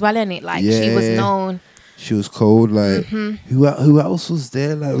fast as well, innit? Like, she was known. She was cold, like. Who else was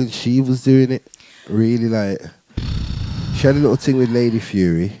there, like, when she was doing it? Really, like. She had a little thing with Lady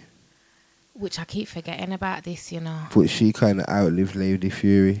Fury. Which I keep forgetting about this, But she kind of outlived Lady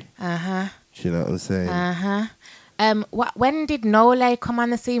Fury. Do you know what I'm saying? When did Nole come on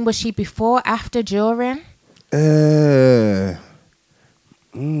the scene? Was she before, after, during?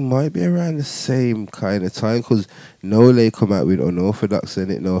 Might be around the same kind of time, because Nole come out with Unorthodox in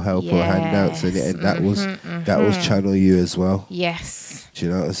it, No Help or Handouts in it, and that was Channel U as well. Yes. Do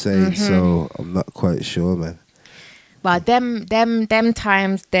you know what I'm saying? So I'm not quite sure, man. Well, them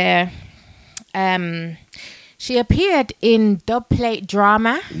times there. She appeared in Dubplate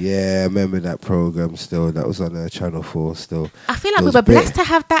Drama. Yeah, I remember that program still. That was on Channel 4 still. I feel like we were blessed to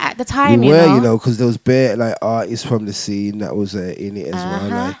have that at the time, we were, because there was bare like artists from the scene that was in it as well,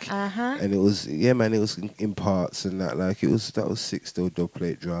 like, and it was, it was in parts and that, like, that was sick still,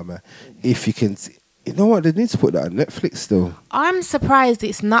 Dubplate Drama. If you can, you know what, they need to put that on Netflix still. I'm surprised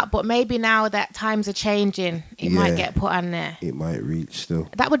it's not, but maybe now that times are changing, it might get put on there. It might reach still.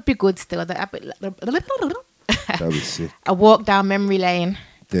 That would be good still. That'd be sick. A walk down memory lane.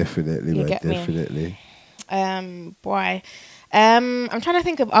 Definitely, man. Definitely. Boy. I'm trying to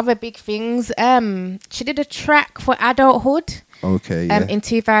think of other big things. She did a track for Adulthood. Okay, yeah. In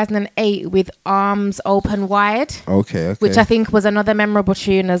 2008 with Arms Open Wide. Okay. Which I think was another memorable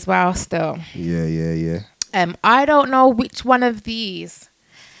tune as well still. Yeah. I don't know which one of these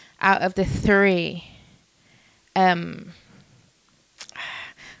out of the three.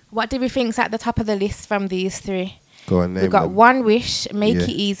 What do we think's at the top of the list from these three? Go on, name We've got them. One Wish, Make It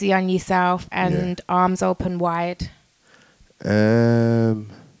Easy on Yourself, and Arms Open Wide. I don't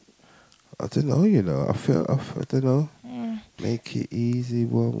know, I don't know. Make It Easy,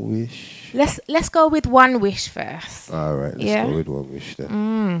 One Wish. Let's go with One Wish first. All right, let's go with One Wish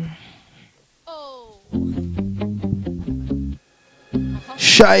then.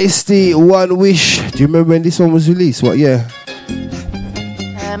 Shiesty, One Wish. Do you remember when this one was released? What year?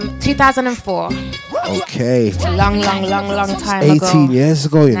 2004. Okay. Long time 18 ago. 18 years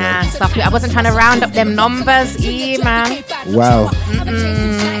ago, Nah, stop it. I wasn't trying to round up them numbers, man. Wow.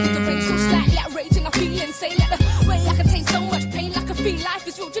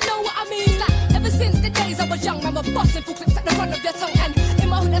 Busting full clips at the front of your tongue, and in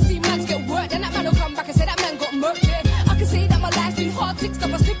my hood I see mans get worked, and that man will come back and say that man got murked. Yeah, I can say that my life's been hard, 6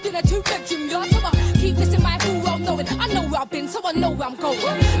 up, I slipped in a 2-bedroom yard, so I keep this in my full well knowing I know where I've been, so I know where I'm going.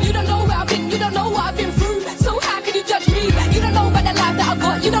 You don't know where I've been, you don't know what I've been through, so how can you judge me? You don't know about the life that I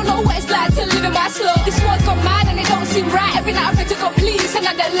got, you don't know what it's like to live in my slow. This one's got mad and it don't seem right. Every night I think to God, please,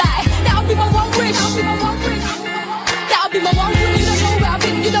 another lie. That'll be my one wish. That'll be my one wish. That'll be my one wish. You don't know where I've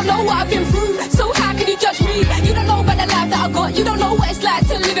been, you don't know what I've been through, so how can you judge me? You don't know about the life that I got, you don't know what it's like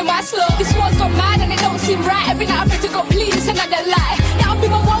to live in my slow. This one's got mad and it don't seem right. Every night I pray to God, please, another lie. That'll be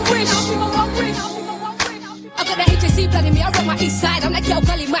my one wish. That'll be my one wish. I got the HSC planning me, I run my east side. I'm that girl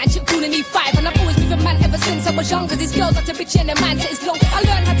gully man, chip cool in E5. And I've always been a man ever since I was young, cause these girls are to bitch and their mindset is long. I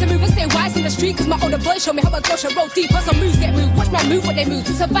learned how to move and stay wise in the street, cause my older boys show me how I go should roll deep. As some moves get moved, watch my move what they move.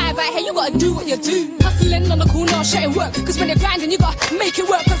 To survive out here, you gotta do what you do. Hustling on the corner, shutting work, cause when you're grinding, you gotta make it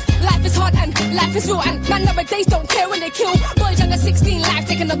work. Cause Life is hard and life is real, and man nowadays don't care when they kill. Boys under 16, life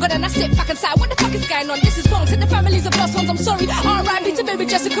taking a good, and I sit back and sigh. What the fuck is going on? This is wrong. To the families of lost ones, I'm sorry. R.I.P. to baby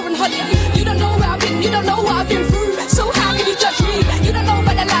Jessica and Holly. You don't know where I've been, you don't know what I've been through. So how can you judge me? You don't know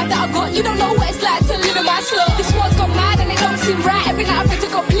about the life that I got. You don't know what it's like to live in my slow. This world's gone mad and it don't seem right. Every night I pray to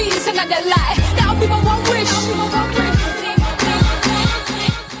God, please, another lie. That'll be my one wish.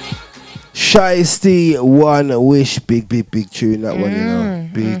 Shiesty, One Wish, big tune that one, you know.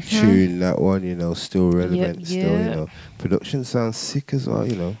 Big tune that one, you know. Still relevant, still, you know. Production sounds sick as well,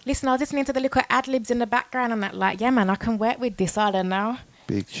 you know. Listen, I was listening to the little ad-libs in the background and that, like, yeah, man, I can work with this, I don't know.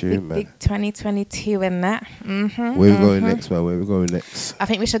 Big tune, man. Big 2022 and that. Where we going next, man? Where we going next? I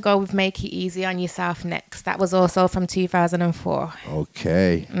think we should go with Make It Easy on Yourself next. That was also from 2004.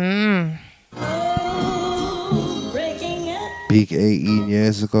 Okay. Big 18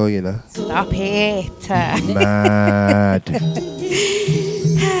 years ago, you know. Stop it. Mad.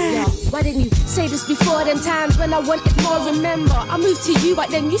 Why didn't you say this before them times when I wanted more? Remember, I moved to you, but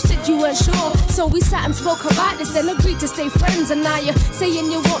then you said you weren't sure. So we sat and spoke about this, then agreed to stay friends. And now you're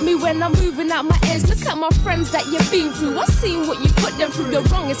saying you want me when I'm moving out my ends. Look at my friends that you've been through. I've seen what you put them through. You're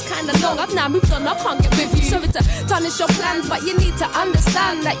wrong, it's kinda long. I've now moved on, I can't get with you. Sorry to tarnish your plans, but you need to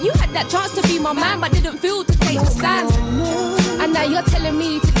understand that you had that chance to be my man, but didn't feel to take the stand. And now you're telling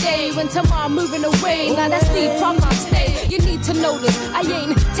me today, when tomorrow I'm moving away. Now that's deep, I can't stay. You need to know this, I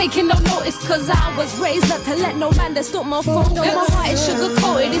ain't taking no notice, cause I was raised not to let no man distort my phone. No, my heart is sugar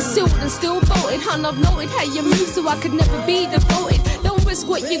coated, it's sealed and still bolted. And I've noted how you move, so I could never be devoted. Don't risk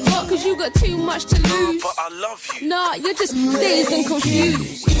what you got, cause you got too much to lose. But I love you. Nah, you're just dazed and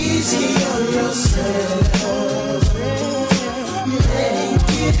confused. Easy on yourself. Make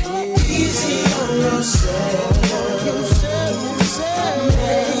it easy on yourself.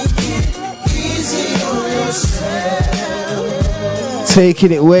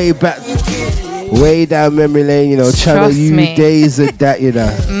 Taking it way back, way down memory lane, you know. Channel U days of that, you know.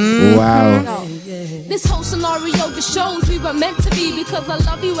 Wow. This whole scenario just shows we were meant to be, because I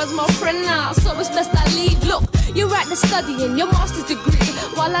love you as my friend now, so it's best I leave. Look, you're at the studying your master's degree,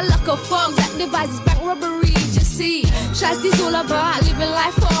 while I lock a fog that devises bank robbery. You see, Shiesty's all about living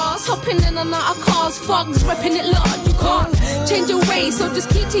life fast, hopping in and out of cars, fogs, repping it large. You can't change your ways, so just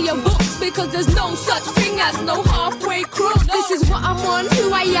keep to your books, because there's no such thing as no halfway crook. This is what I'm on,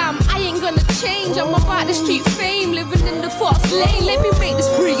 who I am, I ain't gonna change. I'm about the street fame, living in the fast lane. Let me make this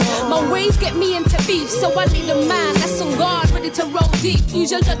brief. My ways get me into beef, so I need a man that's on guard, ready to roll deep.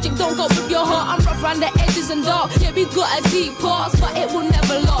 Use your logic, don't go with your heart. I'm rough around the edges and dark. Yeah, we got a deep past, but it will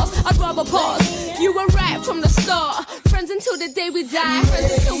never last. I'd rather pause. You were right from the start. Friends until the day we die,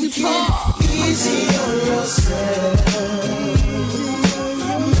 friends until we part. Easy on yourself.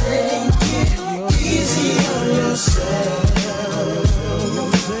 Make it easy on yourself.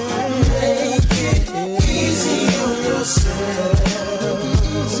 Make it easy on yourself.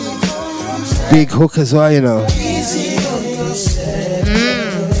 Big hook as well, you know. Easy on yourself.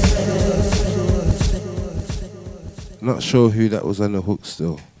 Not sure who that was on the hook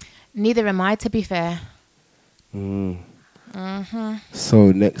still. Neither am I, to be fair.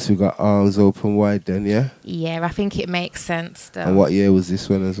 So next we got Arms Open Wide then, yeah? Yeah, I think it makes sense though. And what year was this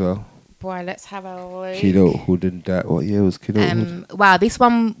one as well? Boy, let's have a look. Kidulthood and that. What year was Kidulthood? Wow, this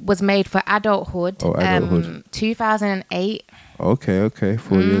one was made for adulthood. Oh, adulthood. 2008. Okay.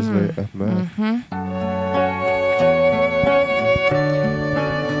 4 years later, man.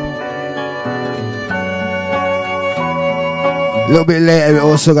 A little bit later, we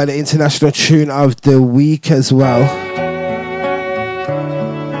also got the international tune of the week as well.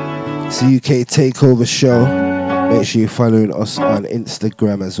 It's the UK Takeover Show. Make sure you're following us on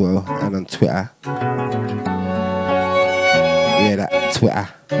Instagram as well and on Twitter. Yeah, that Twitter.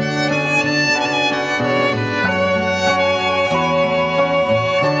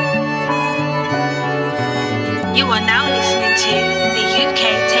 You are now listening to the UK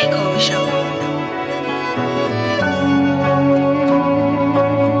Takeover Show.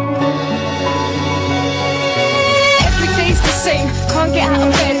 Every day's the same, can't get out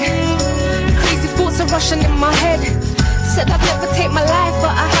of bed. Crazy thoughts are rushing in my head. Said I'd never take my life,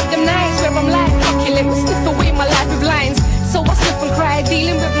 but I have them nights where I'm like, fuck you, let me sniff away my life with lines. So I slip and cry,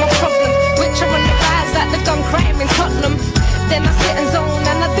 dealing with my problems, which are on the rise like the gun crime in Tottenham. Then I sit and zone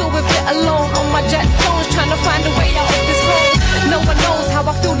and I deal with it alone. On my jet phones, trying to find a way out of this hole. No one knows how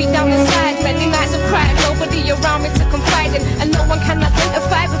I feel deep down inside. Many nights I've cried, nobody around me to confide in, and no one can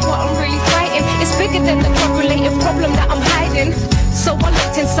identify with what I'm really fighting. It's bigger than the drug-related problem that I'm hiding. So I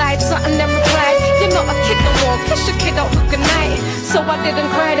looked inside, something then replied, you're not a kid no more, kiss your kid out, good night. So I didn't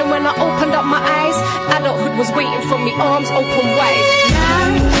cry, and when I opened up my eyes, adulthood was waiting for me, arms open wide.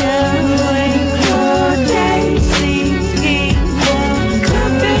 Now you wake your day, sleeping,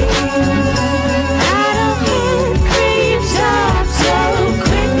 could be. Adulthood creeps up so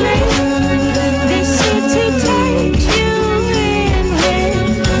quickly. This city takes you in with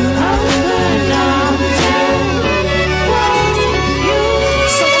open arms and you.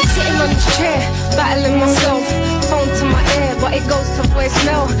 So I'm sitting on this chair, battling myself. Phone to my ear, but it goes to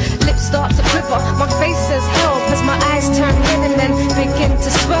voicemail. Lips start to quiver, my face says help as my eyes turn red and then begin to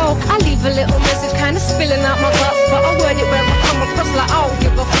swell. I leave a little message kind of spilling out my guts, but I word it where I come across like I don't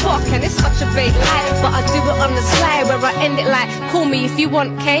give a fuck. And it's such a vague lie, but I do it on the slide where I end it like, call me if you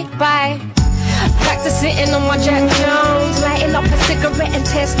want, okay, bye. Back to sitting on my Jack Jones, lighting up a cigarette and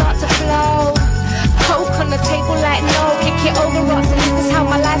tears start to flow. Coke on the table like no, kick it over rocks and this is how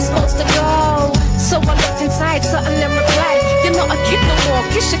my life's supposed to go. So I looked inside, something then replied, you're not a kid no more,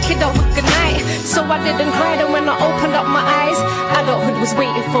 kiss your kid out, good night. So I didn't cry, and when I opened up my eyes, adulthood was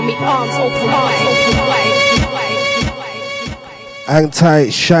waiting for me, arms open wide. Hang tight,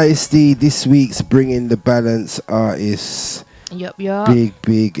 Shiesty, this week's Bringing the Balance artist. Yup, yup.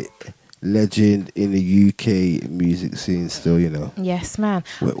 Big legend in the UK music scene still, you know. Yes, man.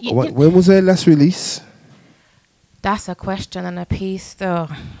 When was their last release? That's a question and a piece, though.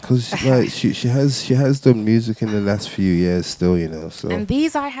 Because like she has done music in the last few years still, you know. So and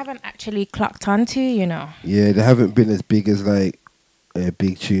these I haven't actually clocked onto, you know. Yeah, they haven't been as big as like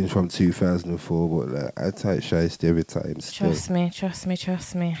big tunes from 2004, but like I type Shiesty every time. Still. Trust me.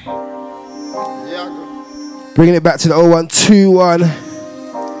 Bringing it back to the 0121.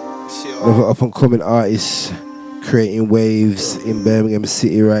 Another up and coming artist creating waves in Birmingham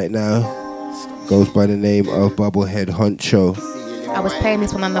City right now. Goes by the name of Bubblehead Huncho. I was playing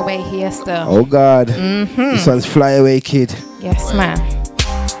this one on the way here still. Oh God. This one's Fly Away Kid. Yes, man.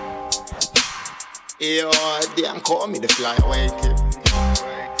 Yo, damn, call me the Fly Away Kid.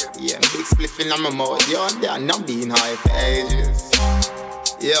 Yeah, big spliffing on my mouth. Yo, damn, I'm being high for ages.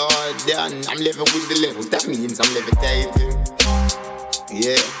 Yo, damn, I'm living with the levels. That means I'm levitating.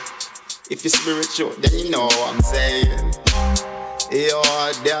 Yeah. If you're spiritual, then you know what I'm saying. Yo,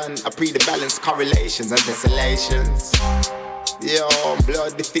 then I pre the balance correlations and tessellations. Yo,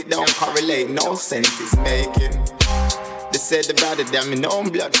 blood, if it don't correlate, no sense it's making. They said about it, damn, me no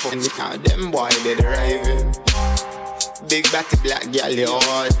blood for me. Now them boy, they the raving. Big batty black gal, yo,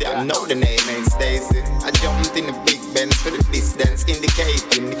 damn, know the name ain't Stacy. I jumped in the big Benz for the distance,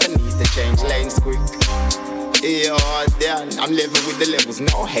 indicating if I need to change lanes quick. Yo, damn, I'm living with the levels,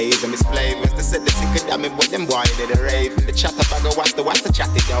 no haze and misflavors. They said the sicker damn it, but them boy they the rave. And the chatter bag of what's the chat,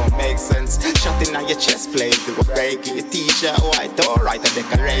 it don't make sense. Shutting on your chest plate, do a break it. Your t-shirt white, alright, I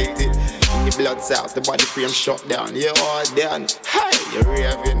decorate it. In your blood cells, the body frame shut down. Yo, damn, hey, you're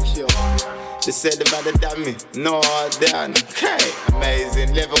raving. They said about the dummy, no, damn, hey,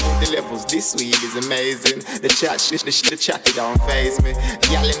 amazing. Living with the levels, this weed is amazing. The chat, the chat, it don't faze me.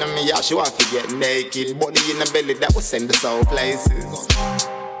 Yelling on me, y'all, she want to get naked. Body in the belly, that will send us all places.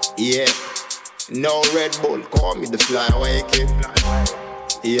 Yeah, no Red Bull, call me the Fly Away Kid.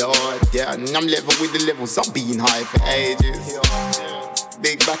 Yo, damn, I'm living with the levels, I've been high for ages.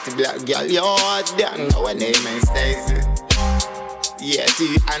 Big batty black girl, yo, damn, no her name ain't Stacy. Yeah,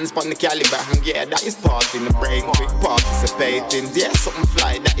 2 hands on the caliber, and yeah, that is part in the brain, quick participating. Yeah, something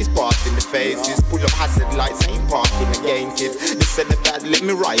fly, that is part in the faces. Pull up hazard lights, ain't parking against it. They said the bad, let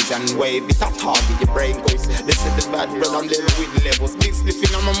me rise and wave it. That's hard with your brain quick. They said the bad, but I'm living with the levels. Big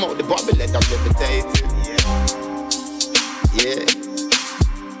spliffing on my mouth, the bubble let I'm levitating. Yeah,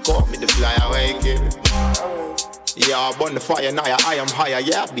 call me the Fly Away Kid. Yeah, I'm on the fire now, I am higher.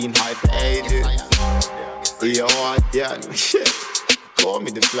 Yeah, I've been high for ages. Yo, yeah, shit. Call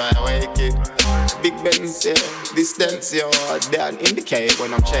me the Fly Away Kid. Big Benz, yeah, distance, yo, down indicate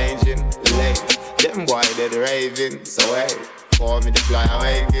when I'm changing lane. Them boy, they're raving, so hey, call me the Fly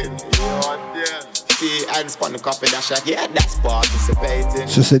Away Kid. Yo, yeah. See, hands on the coffee dash, yeah, that's participating.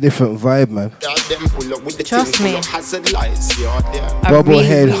 It's just a different vibe, man. Yeah, them pull up with the Trust thing, me. pull up hazard lights, yo, yeah.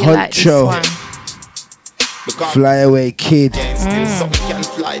 Bubblehead Huncho. Like Fly Away Kid. Something can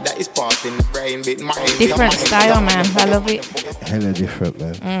fly, that is part in the brain bit. different style, man. I love it. Hella different,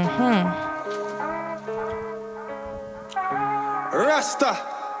 man. Rasta.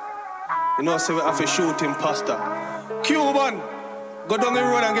 You know, so we have to shoot imposter. Cuban. Go down the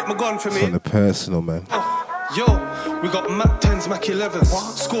road and get my gun for me. It's on the personal, man. Yo, we got Mac 10s, Mac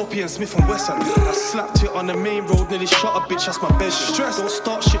 11s, Scorpion, Smith and Wesson. I slapped it on the main road, nearly shot a bitch, that's my bedroom. Stress, don't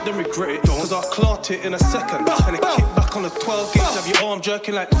start shit, then regret it. Cause I'll clot it in a second. And then kick back on the 12 gauge, have your arm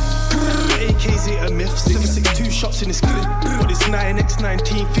jerking like AKs ain't a myth. 762 shots in this clip. But this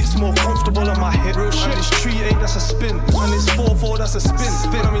 9x19 fits more comfortable on my head. Real shit. And this 3-8, that's a spin. And this 4-4, that's a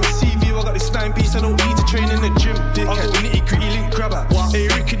spin. I'm in CV, I got this 9-piece, I don't need to train in the gym. I go nitty gritty link grabber. Hey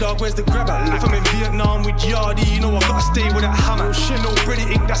Ricky dog, where's the grabber? If I'm in Vietnam with Yardy, you know I gotta stay with that hammer. Shit, no Brady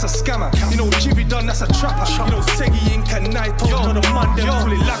Ink, that's a scammer. You know Jibby Dunn, that's a trapper. You know Seggy Ink and Night, you know the man, them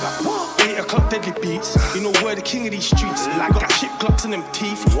fully lagger. 8 o'clock deadly beats. You know we're the king of these streets. Like got chip glocks in them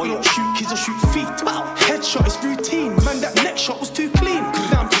teeth. We don't shoot kids or shoot feet. Headshot is routine. Man, that neck shot was too clean.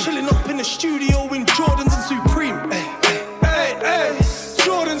 Now I'm chilling up in the studio in Jordans and Supreme. Hey,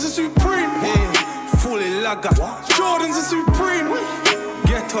 Jordans and Supreme. Fully lagger. Jordans and Supreme.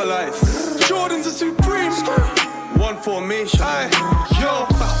 Ghetto life. Jordans and Supreme. One formation. Yo,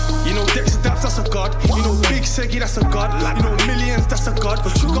 you know Dexter Daps, that's a god. You know Big Seggy, that's a god. You know Millions, that's a god.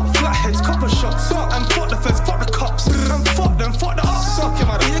 But you got flatheads, copper shots. And fuck the feds, fuck the cops. And fuck them, fuck the ops. Suck him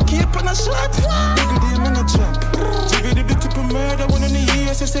out of here, keep on a shot. Nigga, them in a trap. TV did the type of murder, one in the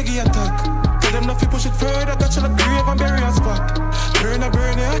year, say Seggy attack. Tell them nothing, push it further, got you the grave and bury a spot. Burn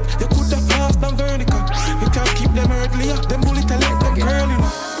it, you could have fast and vertical. You can't keep them earthly, them bullet and let them girl, you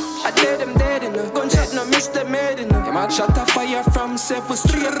know. I dead enough. Gunshot no miss them head enough. Yeah, man, shot a fire from 7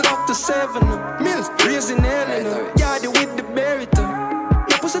 straight up to 7. Mills raising hell enough. Yardy with the berry.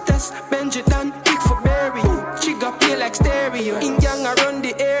 No pussy test, Benji done, big for berry. She got play like stereo. In gang around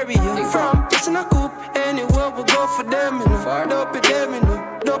the area. From it's in a coupe, anywhere we go for them. Dope it them,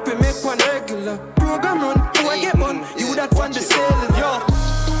 dope it make one regular. Program run, who I get one, you that one the selling. Yo,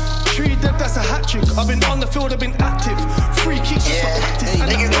 3 dead, that's a hat trick. I've been on the field, I've been active. Free kicks just for practice. And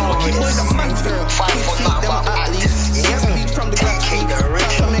the lucky boys are Mansfield. 5 foot not about athletes. Yeah, speed from the glass feet.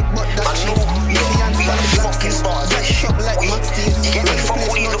 Rapper make but that's cheap. Millions from the black feet. Jack shop like Max Steel. You get me? Fuck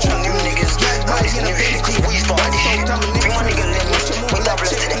all these little new niggas. Like this new shit, cause we started this shit. Free my nigga limit, we double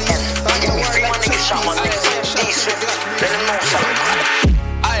it to the end. You get me? Free my nigga shot my niggas. D-Swift, let them know something.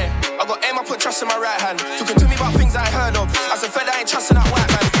 Aye, I got aim, I put trust in my right hand. Talking to me about things I ain't heard of. As a fed, I ain't trusting that white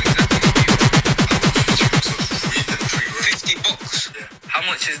man. How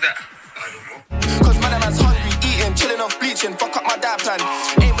much is that? I don't know. Cause man, man's hungry, eating, chilling off bleaching. Fuck up my dad plan.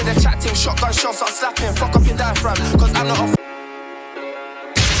 Aim with a chat team, shotgun shells, start slapping. Fuck up your diaphragm. Cause I'm not a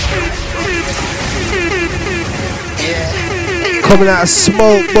Coming out of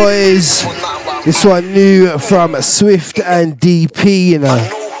Smoke Boys. This one new from Swift and DP, you know. We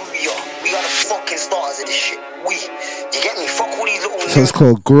are the fucking stars of this shit. You get me? Fuck all these little So it's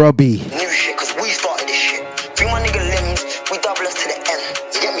called Grubby. new shit, cause we started this shit. Free my nigga limbs, we double us to the end.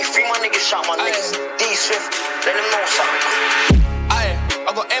 You get me? Free my niggas, shot my niggas. D-Swift, let them know something. Aye,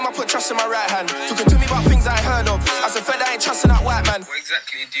 I got aim, I put trust in my right hand. Talking to me about things I ain't heard of. As a fed, I ain't trusting that white man. What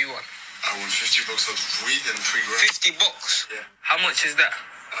exactly do you want? I want 50 bucks of weed and 3 grand. 50 bucks? Yeah. How much is that?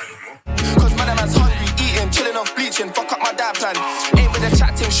 I don't know. Cause man, man's hungry, eating, chilling off bleaching. Fuck up my dad plan. Aim with a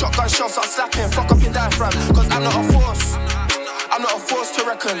chat team, shotgun shells, start slapping. Fuck up your diaphragm. Cause I'm not a force. I'm not a force to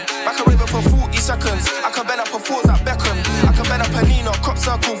reckon. I can rave it for 40 seconds. I can bend up a fours at Beckham. I can bend up a Nina, crop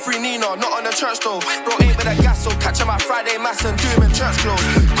circle, free Nina. Not on the church though. Bro, ain't with a gas, so catch him at Friday mass and do him in church clothes.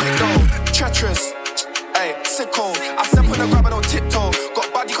 Quick though, treacherous. Ayy, sicko. I step on the grab and on tiptoe. Got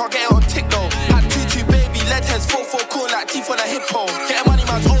body, can't get it on tick though. Had 2-2 baby, lead heads, 4-4 cool like teeth on a hippo. Getting money,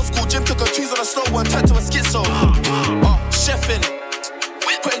 man's old school. Jim took a 2s on a slow one, turned to a schizo. Chefing.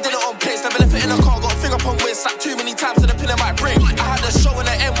 Putting dinner on plates, never left it in the car. Got a finger upon waist, slapped too many times to the pin in my brain. I had a show in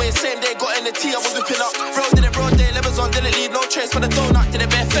the M-way, same day, got in the T, I was whipping up. Bro, did it broad day, levers on, didn't leave no trace for the donut, did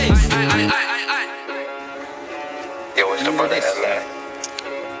it bare face. Yo, it's the brother LA.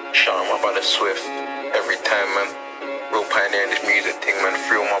 Shout out my brother Swift. Every time, man. Real pioneer in this music thing, man.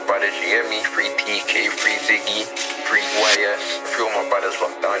 Free all my brothers, you get me? Free TK, free Ziggy, free YS. Free all my brothers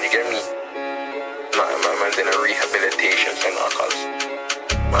locked down, you get me? Nothing, man. Man's in a rehabilitation center, cuz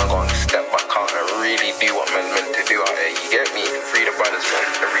man gonna step back out and really do what man's meant to do out here, you get me? Free the brothers, man,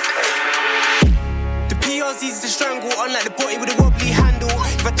 every time. The PR's easy to strangle, unlike the body with a wobbly handle.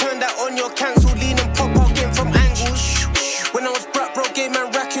 If I turn that on, you're cancelled. Lean and pop out, game from angles. When I was broke, game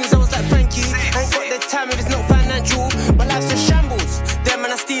man raccoons, I was like, thank you. I ain't got the time if it's not financial. My life's a shambles. Them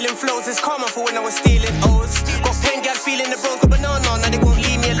man are stealing flows, it's karma for when I was stealing O's. Got pen gal feeling the bros, got banana, now they won't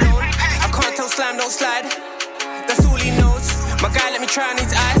leave me alone. I can't tell slime, don't slide. That's all he knows. My guy let me try on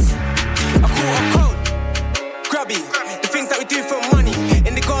his eyes. I caught a code. Grubby. The things that we do for money.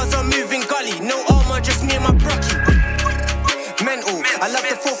 In the Gaza moving gully. No armor, just me and my brocky. Mental. I love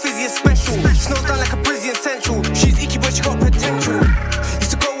the 4 Fizzy special. Snows down like a Brazilian central.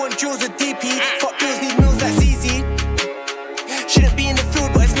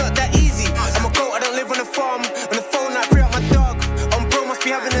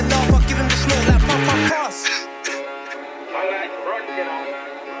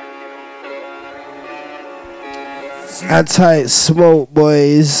 Anti Smoke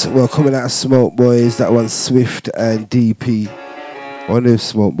Boys. Well, coming out of Smoke Boys, that one's Swift and DP. I wonder if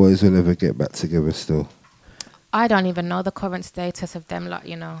Smoke Boys will ever get back together still. I don't even know the current status of them, like,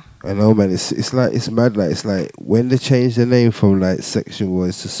 you know. I know, man. It's like, it's mad. Like, it's like when they changed the name from like Section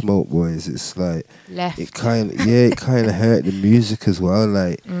Boys to Smoke Boys, it's like left. It kind of hurt the music as well.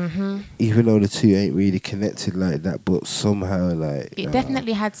 Like, even though the two ain't really connected like that, but somehow like it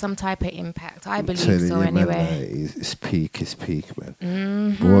definitely had some type of impact. I believe so. You, anyway, man, like, it's peak,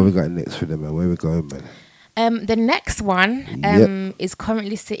 man. But what we got next for them, man? Where we going, man? The next one is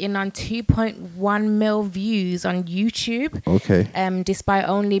currently sitting on 2.1 mil views on YouTube. Okay. Despite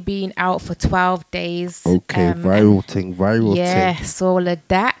only being out for 12 days. Okay, viral thing. Yes, all of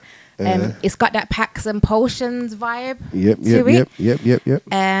that. It's got that Packs and Potions vibe. Yep.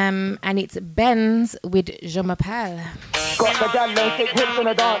 And it's Benz with Je m'appelle. Got the gal and shake hips in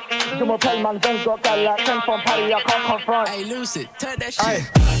the dance. Je m'appelle man, Ben's got gal like 10 from Paris, I can't confront. Hey, Lucid, turn that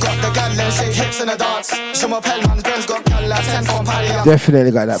shit. Got the gal and shake hips in the dance. Je m'appelle man, Ben's got gal like 10 from Paris.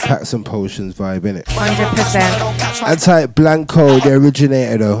 Definitely got that Packs and Potions vibe, innit? 100%. Anti Blanco, the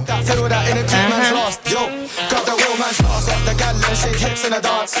originator though. Got the real man's lost. Got the gal and shake hips in the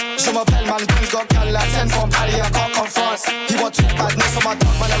dance. Je m'appelle man, Ben's got gal like 10 from Paris, I can't confront. He want two badness on my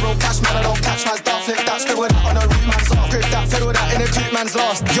dog, man, a real cash man, I don't catch my stuff. Flip that scribble that on a root man's off. Grip that fiddle that in a creep man's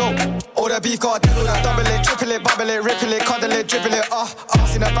lost. Yo, all the beef got a diddle that. Double it, triple it, bubble it, ripple it, cuddle it, dribble it.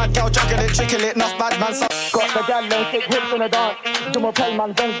 Seen a bad girl juggle it, trickle it, enough bad man. Got the gal and shake hips in the dance. Je m'appelle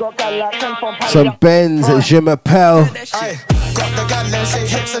man, Ben's got gal like 10 from Paris. Some Benz at Je m'appelle. Got the gal and shake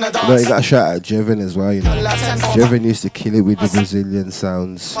hips in the dance. No, you got a shout out Jevin as well, you know. Jevin used to kill it with the Brazilian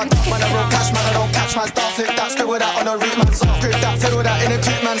sounds. Man, I roll cash, man, I don't catch my stuff. Flip that scribble that on a root man's off. Grip that fiddle that in a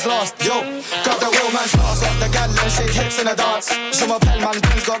creep man's lost. Yo, got the real man's lost. Got the gal and shake hips in the dance. Je m'appelle man,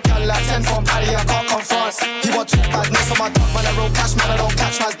 Ben's got gal like 10 from Paris, I can't confront. He want two badness on my dog, man, I roll cash, man, I don't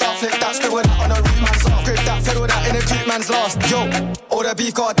catch my stuff. Flip that scribble that on a root man's off. Grip that fiddle that in a creep man's lost. Yo, all the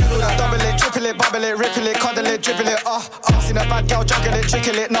beef got a diddle that. Double it, triple it, bubble it, ripple it, cuddle it, dribble it. Seen a bad girl juggle it,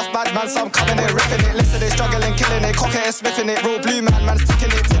 trickle it, enough bad man, some coming it, ripping it. Listen, they struggling, killing it, cocking it, sniffing it. Real blue man, man's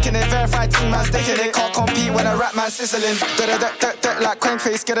ticking it, verified team man's sticking it. Can't compete when a rap man's sizzling. Like crank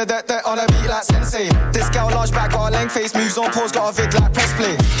face, get a on a beat like sensei. This girl large back, got a length face, moves on pause, got a vid like press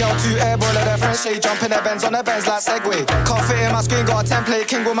play. Girl two airball at her French shade, jumping their Benz on the Benz like Segway. Can't fit in my screen, got a template,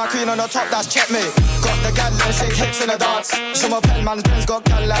 king with my queen on the top, that's checkmate. Got the gal and shake hips in the dance. Je m'appelle man, Ben's got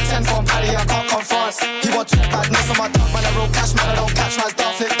gal like 10 from Paris, I can't confront. He want two badness on my dog, man, I roll cash, man, I don't catch my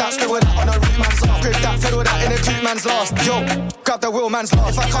stuff. Flip that scribble that on a root man's off. Grip that fiddle that in a creep man's lost. Yo, grab the wheel man's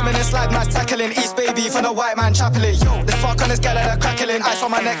lost. If I come in and slide, man's tackling. East baby from the white man chapeling. Yo, this fuck on this gal that crackling. Ice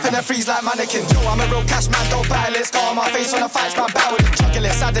on my neck, finna freeze like mannequin. Yo, I'm a real cash man, don't battle it. Scar on my face when I fight, man, battle it. Juggle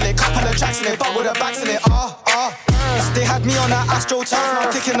it, saddle it, couple of tracks in it, bubble the backs in it. They had me on that Astro turf.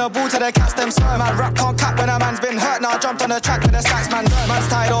 Now kicking the ball to the cats, them sir. Man, rap can't cap when a man's been hurt. Now I jumped on the track with the stacks, man. Man's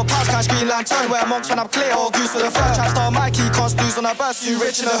tied or pass, can't screen lantern. Wear monks when I'm clear or goose for the first. Trap star Mikey, can't snooze on a burst. Too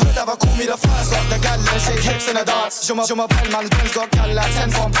rich in the hood, ever call me the first. Got the gal and shake hips in the dance. Je m'appelle man's Ben's got gal like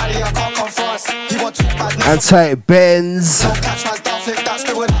 10 from Paris, I can't confront. He want two badness. Anti Benz.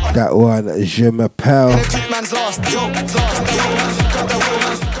 That one, Je m'appelle.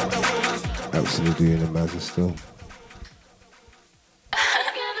 Absolutely doing the magic still.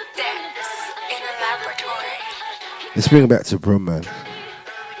 Let's bring it back to Brum, man.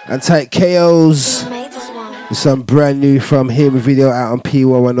 Anti KOs. There's some brand new from him, video out on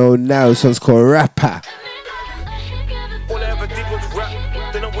P110 now. This one's called Rapper. All I ever did was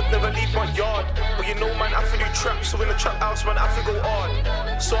rap, then I would never leave my yard. But you know, man, I feel you trap, so in the trap house, man, I feel go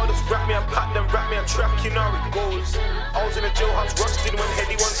hard. So I just rap me and pack, then rap me and track, you know how it goes. I was in a jailhouse rusting when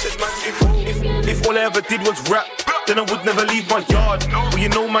Heady one said, man, if all I ever did was rap, then I would never leave my yard. But you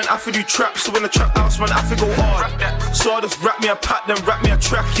know, man, I feel you trap, so in the trap house, man, I feel go hard. So I just rap me a pack, then rap me a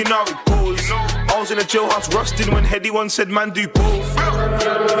track, you know how it goes. I was in a jailhouse rusting when Heady one said, man, do both.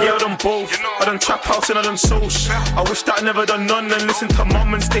 Yeah, I done both. I done trap house and I done social. I wish that I never done none and listened to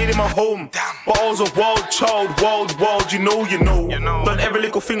mum and stayed in my home. But I was a wild child, wild, you know. Done every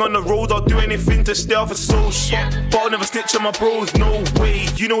little thing on the road, I'll do anything to stay off a social. But I'll never snitch on my bros, no way,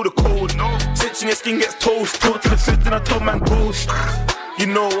 you know the code. Snitching your skin gets toast, talk to the fifth and I told man ghost. You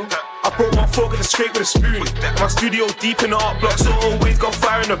know, I brought my fork in the straight with a spoon. My studio deep in the art block, so always got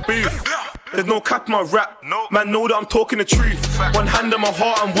fire in the booth. There's no cap in my rap, man know that I'm talking the truth. One hand on my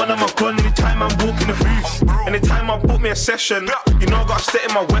heart and one on my gun anytime I'm walking the booth. Anytime I book me a session, you know I gotta stay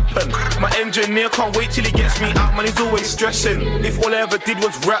in my weapon. My engineer can't wait till he gets me out, man, he's always stressing. If all I ever did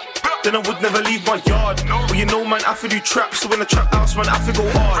was rap, then I would never leave my yard. But you know, man, I feel you trap, so in the trap house, man, I feel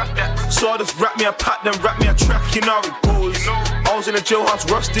go hard. So I just rap me a pack, then rap me a track, you know how it goes. I was in a jailhouse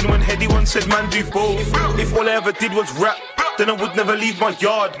rusting when Heady one said man do both. If all I ever did was rap, then I would never leave my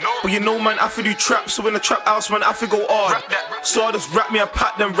yard. But you know man, I fi do trap, so in the trap house man, I fi go hard. So I just rap me a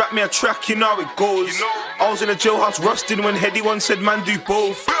pack, then rap me a track, you know how it goes. I was in a jailhouse rusting when Heady one said man do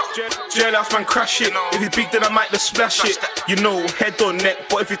both. Jailhouse man crash it, if it's big then I might just splash it. You know, head or neck,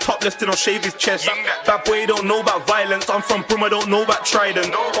 but if you're topless then I'll shave his chest. Bad boy don't know about violence, I'm from Brum, I don't know about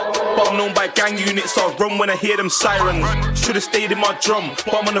Trident. But I'm known by gang units, so I run when I hear them sirens. Should've stayed in my drum,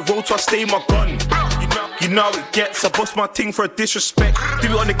 but I'm on the road so I stay in my gun. You know how it gets, I bust my ting for a disrespect. Do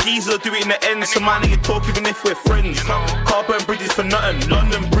it on the geezer, do it in the end. So man, you talk even if we're friends. Car burn bridges for nothing,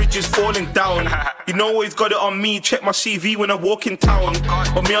 London Bridge is falling down. You know always got it on me, check my CV when I walk in town.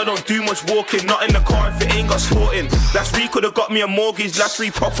 But me, I don't do much walking, not in the car if it ain't got sporting. Last week could've got me a mortgage, last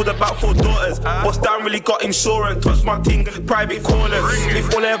week proffered about 4 daughters. What's down really got insurance, touch my ting, private callers.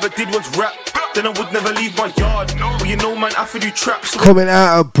 If all I ever did was rap, then I would never leave my yard. But you know man, I fi do traps. Coming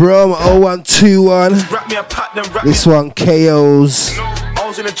out of Brum 0121. This one KO's I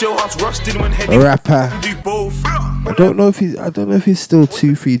was in a jailhouse rusting when Heady rapper. do both. I don't know if he's still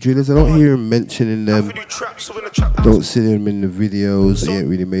 2-3 drillers. I don't hear him mentioning them. Don't see them in the videos. He ain't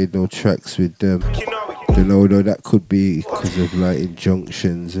really made no tracks with them. Don't know though, that could be because of like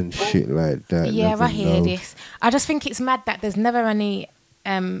injunctions and shit like that. Yeah, Never I hear know. this. I just think it's mad that there's never any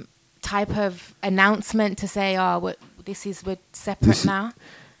type of announcement to say, oh, we're separate now.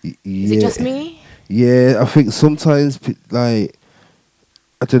 Is it just me? Yeah, I think sometimes, like,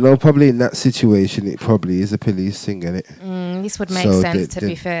 I don't know, probably in that situation, it probably is a police thing, innit? This would make sense, to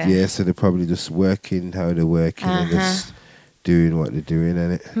be fair. Yeah, so they're probably just working how they're working and just doing what they're doing,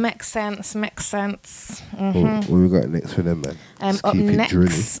 innit? Makes sense. What we got next for them, man? Let's Up keep it next,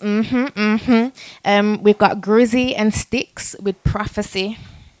 drilly. we've got Grizzy and Sticks with Prophecy.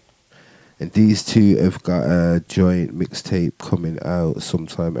 And these two have got a joint mixtape coming out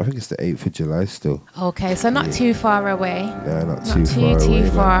sometime. I think it's the 8th of July still. Okay, so not too far away. No, not too far away. Too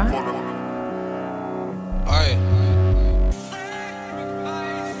far. Aye.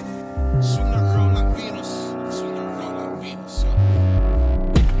 Swing that round like Venus. Swing that round like Venus.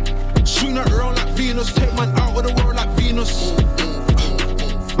 Swing that round like Venus. Take man out of the world like Venus.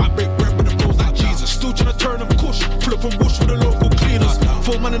 I break bread with the bros like Jesus. Still tryna turn them kush. Pull up and whoosh with the local cleaners.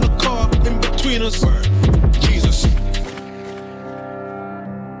 4 man in the car in between us. Jesus.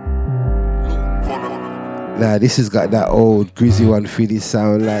 Nah, this has got that old Grizzy 150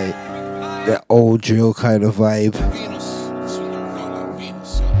 sound, like that old drill kind of vibe.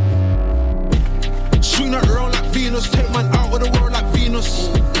 Swing that round like Venus. Take man out of the world like Venus.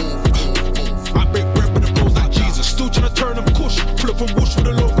 I break bread with the bros like Jesus. Still tryna turn them kush. Pull up and whoosh with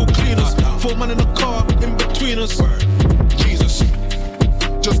the local cleaners. 4 man in the car in between us. Jesus.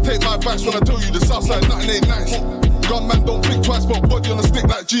 Just take my advice when I tell you the south side, nothing ain't nice. Gunman don't think twice, but body on a stick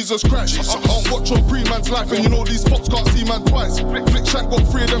like Jesus Christ. I can't watch on pre-man's life, and you know these fops can't see man twice. Flick shank, got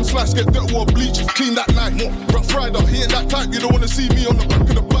 3 of them slash, get dirt or bleach, clean that knife. Rough rider, hitting that type, you don't wanna see me on the back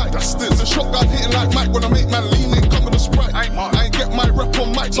of the bike. That's this. The shotgun hitting like Mike when I make man lean in, come with a Sprite. I ain't get my rep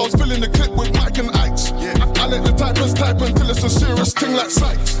on mic, so I was filling the clip with Mike and Ike's. I let the typers type until it's a serious thing like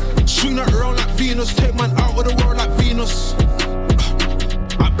Sykes. Swing that round like Venus, take man out of the world like Venus.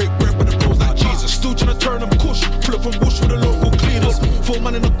 I break bread with the bros like Jesus. Still tryna turn them kush. Pull up and whoosh with the local cleaners. 4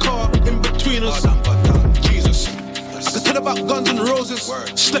 man in the car in between us. Jesus. I can tell about guns and roses.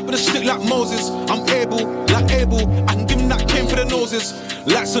 Step with a stick like Moses. I'm able, like Abel. I can give him that cane for the noses.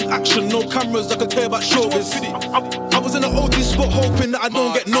 Lights and action, no cameras. I can tell about showbiz. I was in the OG spot hoping that I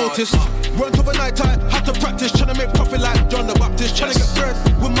don't get noticed. Weren't overnight, I had to practice. Tryna make profit like John the Baptist. Tryna get bread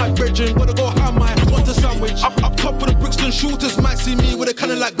with my brethren. Wanna go ham, I want a sandwich. Up top of the Brixton shooters might see me with a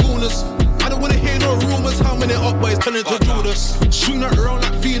cannon like Gooners. I don't wanna hear no rumors. How many up boys turning to Judas? Swing that round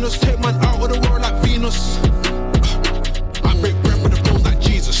like Venus. Take man out of the world like Venus. I break bread with the bros like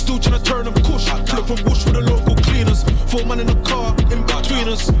Jesus. Still tryna turn them kush. Pull up and whoosh with the local cleaners. 4 man in the car in between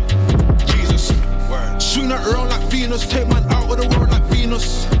us. Jesus. Swing that round like Venus. Take man out of the world like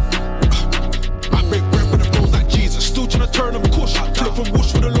Venus. I break bread with the bros like Jesus. Still tryna turn them kush. Pull up and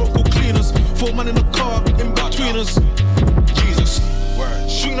whoosh with the local cleaners. 4 man in the car in between us. Jesus.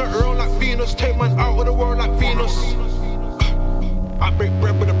 Swing that round like Venus. Take man out of the world like Venus. I break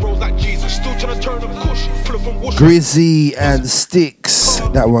bread with the bros like Jesus. Still tryna turn them kush. Pull up and whoosh. Grizzy and Sticks,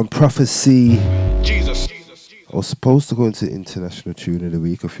 that one, Prophecy. Jesus. I was supposed to go into International Tune of the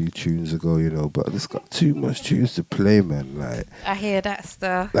Week a few tunes ago, you know, but I just got too much tunes to play, man. Like, I hear that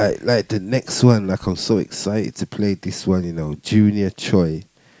stuff. like the next one, like I'm so excited to play this one, you know, Junior Choi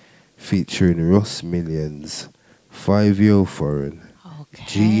featuring Ross Millions, 5 Year Foreign.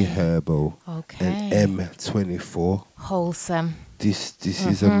 G Herbo, Okay. and M24. Wholesome. This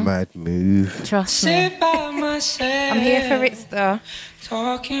is a mad move. Trust me. I'm here for it still.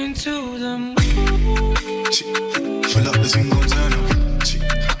 Talking to them.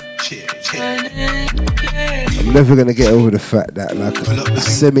 I'm never gonna get over the fact that like I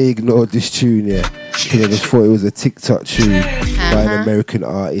semi-ignored this tune, yeah, because I just thought it was a TikTok tune by an American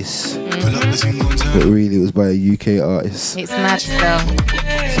artist, but really it was by a UK artist. It's mad still.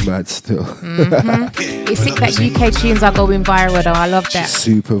 It's mad still. It's sick that UK tunes are going viral though. I love that.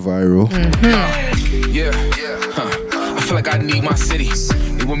 Super viral. Yeah. I feel like I need my city.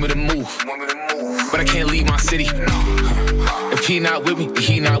 They want me to move, but I can't leave my city. If he not with me,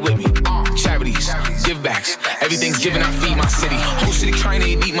 he not with me. Charities, give backs, everything's given. I feed my city. Whole city trying to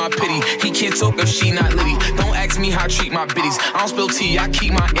eat my pity. He can't talk if she not litty. Don't ask me how I treat my biddies. I don't spill tea, I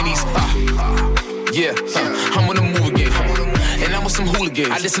keep my innies. I'm on the move again. And I'm with some hooligans.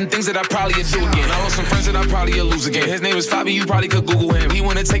 I did some things that I probably would do again. I lost some friends that I probably would lose again. His name is Fabi, you probably could Google him. He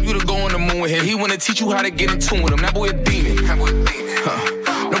wanna take you to go on the moon with him. He wanna teach you how to get in tune with him. That boy a demon.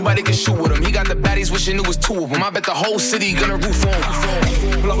 Nobody can shoot with him. He got the baddies, wishing it was two of them. I bet the whole city gonna roof on.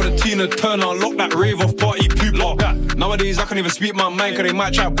 Pull up with a Tina Turner, lock that rave off party pooper. Nowadays I can't even speak my mind, cause they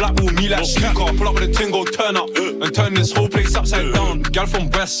might try blackball me like snooker. Pull up with a Tingo, turn up, and turn this whole place upside down. Gal from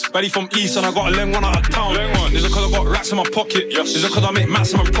West, Betty from East, and I got a leng one out of town. Is it cause I got racks in my pocket? Is it cause I make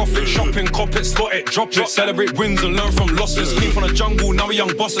maximum profit? Shopping, cop it, spot it, drop it. Celebrate wins and learn from losses. Came from the jungle, now we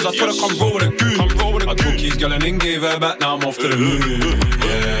young bosses. I told her come roll with a goon. I took his girl and then gave her back, now I'm off to the moon.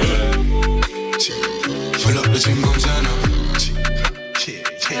 Pull up the Tingo, turn up.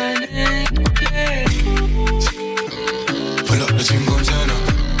 Pull up the Tingo, turn up.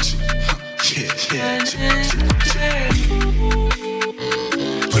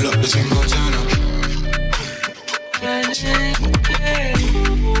 Pull up the Tingo, turn up.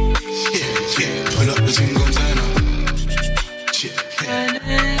 Pull up the Tingo, turn up.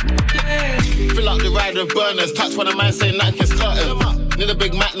 Fill up the ride with burners. Touch when a man say Nike's curtain. Need a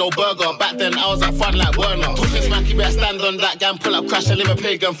Big Mac, no burger. Back then I was at front like Werner. Talking smacky, better stand on that. Gang pull up, crash and live a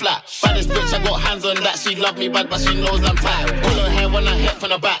pagan flat. Baddest bitch, I got hands on that. She love me bad, but she knows I'm tight. Pull her hair when I hit from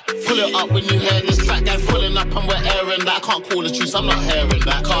the back. Pull it up when you hear this track. Gang pulling up and we're airing that. I can't call the truth, I'm not hearing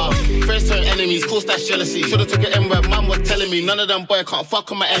that. Car, friends turn enemies, course that's jealousy. Should've took it in where man was telling me. None of them boy can't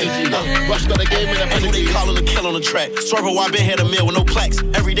fuck on my energy. Rush got the game in the energy. They calling the kill on the track. Swervo, I been here a meal with no plaques.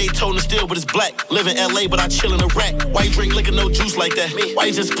 Every day tone and steel, but it's black. Live in LA, but I chill in a rack. Why you drink liquor, no juice like that? Why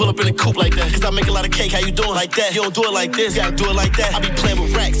you just pull up in a coupe like that? Cause I make a lot of cake, how you doing like that? You don't do it like this, you gotta do it like that. I be playing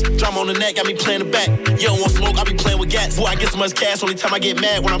with racks, drama on the neck, I be playing the back. You don't want smoke, I be playing with gas. Boy, I get so much cash, only time I get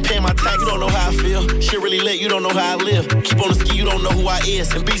mad when I'm paying my tax. You don't know how I feel, shit really lit, you don't know how I live. Keep on the ski, you don't know who I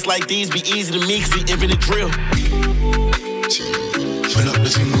is. And beats like these be easy to me, cause we infinite drill. Pull up the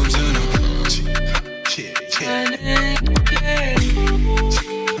Tingo, turn up.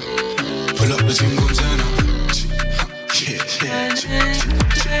 Pull up the Tingo, turn up.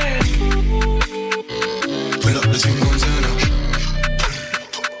 Pull up the Tingo, turn up.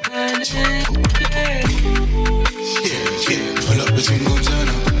 Pull up the Tingo, turn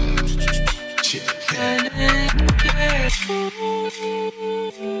up.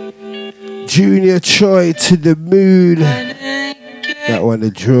 Junior Choi to the moon. That one, the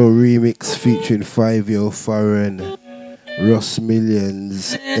Drill remix featuring 5-Yo Foreign, Ross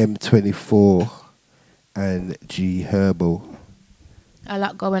Millions, M24, and G Herbo. A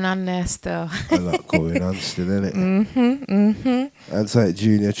lot going on there still. A lot going on still, innit? And it's like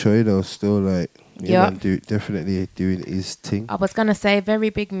Junior Choi though, still like, definitely doing his thing. I was gonna say, very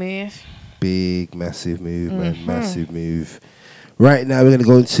big move. Big, massive move, man, massive move. Right now, we're gonna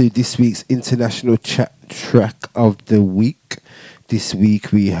go into this week's international track of the week. This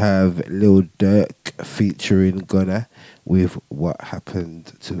week we have Lil Durk featuring Gunna with What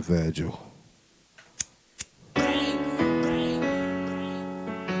Happened to Virgil.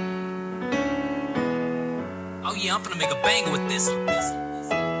 Oh yeah, I'm finna make a banger with this.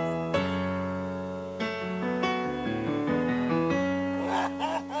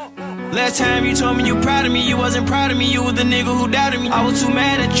 Last time you told me you proud of me, you wasn't proud of me. You was the nigga who doubted me. I was too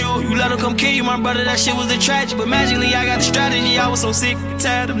mad at you. You let him come kill you, my brother. That shit was a tragic. But magically I got the strategy. I was so sick and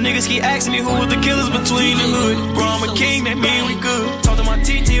tired of niggas keep asking me who was the killers between the hood. Bro, I'm a king, that mean we good. Talk to my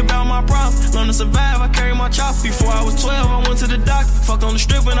TT about my problems. Learn to survive, I carry my chopper. Before I was 12, I went to the doctor. Fucked on the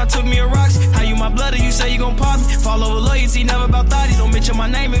strip and I took me a Roxy. How you my blood, you say you gon' pop me. Fall over loyalty, never about thotties. Don't mention my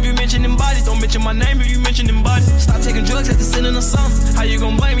name if you mention them bodies. Don't mention my name if you mention them bodies. Stop taking drugs at the sin in the summer. How you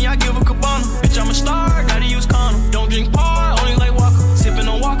gon' blame me? I give a cabana. Bitch, I'm a star, gotta use condom. Don't drink par, only like Walker. Sippin'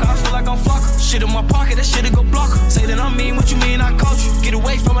 on Walker, I feel like I'm Flocker. Shit in my pocket, that shit'll go blocker. Say that I'm mean, what you mean I coach you?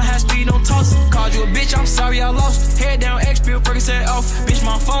 Bitch, I'm sorry I lost. Head down, X bill, Percocet off. Bitch,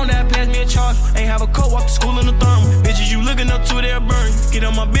 my phone that passed me a charge. Ain't have a coat, walk to school in the thermal. Bitches, you looking up to, they'll burn you. Get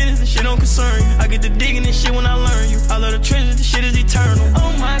on my business, this shit don't concern you. I get to digging this shit when I learn you. I love the treasures, this shit is eternal.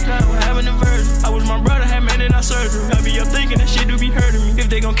 Oh my God, what happened to Virgil? I wish my brother had made it out surgery. I be up thinking that shit do be hurting me. If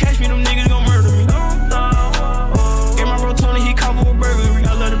they gon' catch me, them niggas gon' murder me. Get my bro Tony, he covered with burglary.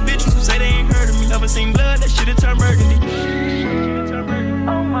 I love the bitches who say they ain't heard of me. Never seen blood, that shit turn burgundy.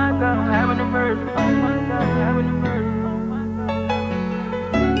 Oh my God, I'm having a murder. Oh my God, I'm having a murder.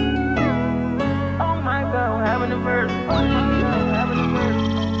 Oh my God, I'm having a murder. Oh my God, I'm having a murder.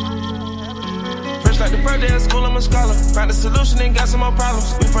 Fresh like the first day of school, I'm a scholar. Found a solution and got some more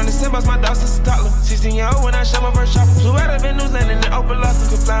problems. We from the same bus, my dog since a toddler. 16 years old when I shot my first shopper. Flew out of New Zealand in the open locker.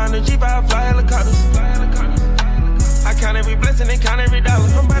 Could fly on the G5, fly helicopters. I count every blessing and count every dollar.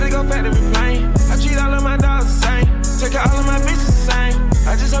 I'm about to go factory plane. I treat all of my dogs the same. Take out all of my bitches the same.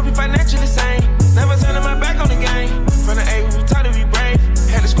 I just hope you financially sane. Never turning my back on the game. From the A, we taught to be brave.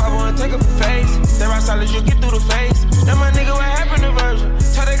 Had to squabble and take up a face. Stay right solid, you'll get through the face. Now my nigga, what happened to Virgil?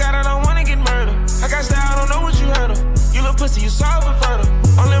 Tell the God I don't wanna get murdered. I got style, I don't know what you heard of. You little pussy, you soft and fertile.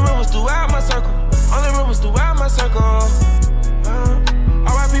 Only rumors throughout my circle. Only rumors throughout my circle.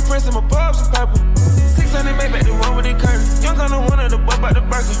 R.I.P. Prince and my pubs and purple. 600 made back the one with the curtain. Young on the one of the boy about the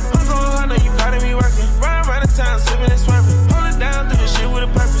burger. I'm going hard, know you proud of me working. Ride around the town, slipping and swerving. Hold it down through the shit with a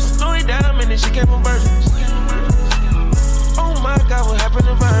purpose. Slow it down, and then she came from Virgin. Oh my God, what happened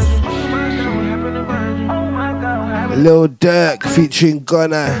to Virgin? Oh my God, what happened to Virgin? Oh my God, what happened to Virgin? Lil Durk featuring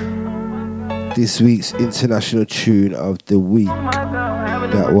Gunna. This week's international tune of the week.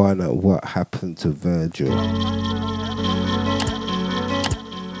 That one, What Happened to Virgil.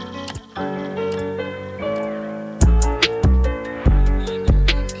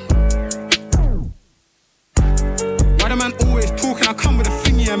 I come with a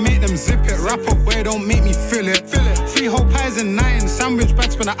thingy and make them zip it. Wrap up where don't make me feel it. 3 whole pies and 9 sandwich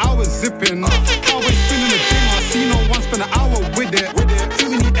bags, spend an hour zipping. Can't wait spinning the thing. I see no one spend an hour with it. Think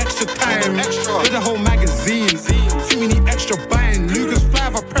we need extra time. Did a whole magazine. Think we need extra buying. Lucas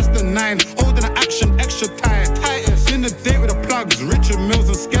 5, I pressed the 9. Holding the action extra tight. In the date with the plugs, Richard Mills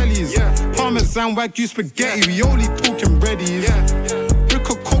and Skellies. Parmesan Wagyu spaghetti. We only talking readies. Brick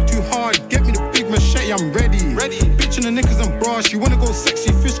or coke too hard. Get me the big machete. I'm ready. Bitchin' the knickers and bras. You wanna go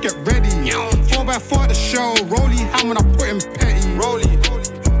sexy, fish get ready. 4x4 at the show. Rolly ham when I put him petty.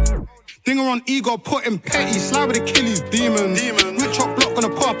 Dinger on ego, put him petty. Slide with Achilles, demon. Rich hot block gonna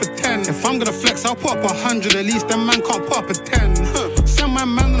put up a 10. If I'm gonna flex, I'll put up 100. At least them man can't put up a 10. Send my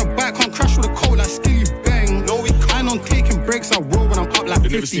man on the bike, can't crash with a coat like Skilly Bang. I ain't on taking breaks, I roll when I'm up like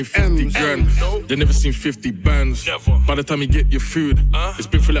 50 M's. They never seen 50 bands. By the time you get your food, it's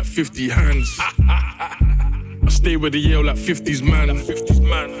been for like 50 hands. I stay with the Yale like 50s man.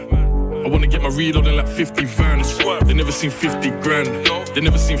 I wanna get my reload in like 50 vans. They never seen 50 grand. They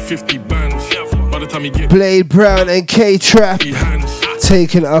never seen 50 bands. By the time you get Blade Brown and K-Trap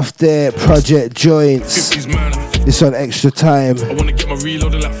taking off their project Joints. It's on Extra Time. I wanna get my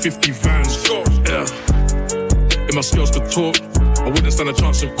reload in like 50 vans. Yeah. If my skills could talk, I wouldn't stand a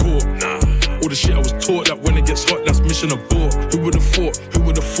chance in court. All the shit I was taught, that when it gets hot, that's mission abort. Who would've thought? Who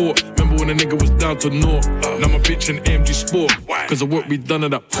would've thought? Remember when a nigga was down to naught? Now I'm a bitch in AMG Sport. Cause of what we done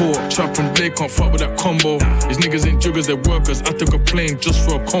at that port. Trap and Blade can't fuck with that combo. These niggas ain't juggers, they're workers. I took a plane just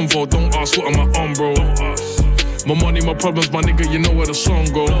for a convo. Don't ask what am I on, bro. My money, my problems, my nigga, you know where the song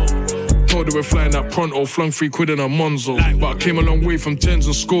go. Told her we're flying that pronto, flung 3 quid in a Monzo. But I came a long way from tens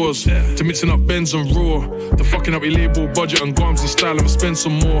and scores to mixing up Benz and Raw. To fucking up your label, budget and garms and style, I'ma spend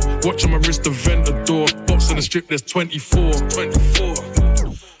some more. Watching my wrist, the Ventador. Box in the strip, there's 24.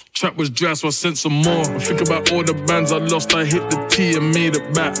 Trap was dry, so I sent some more. I think about all the bands I lost, I hit the T and made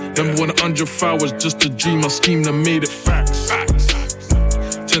it back. Remember when 100 foul was just a dream, I schemed and made it facts.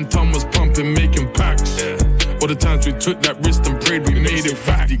 10 ton was pumping, making packs. All the times we took that risk and prayed, we made it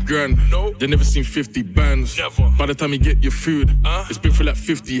 50 grand. They never seen 50 bands. By the time you get your food, it's been for like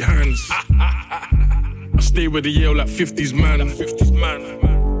 50 hands. I stay with the Yale like 50s man.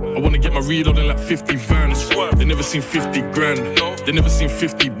 I wanna get my reload in like 50 vans. They never seen 50 grand. They never seen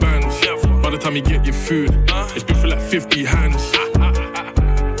 50 bands. By the time you get your food, it's been for like 50 hands.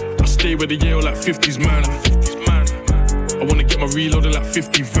 I stay with the Yale like 50s man. I wanna get my reload in like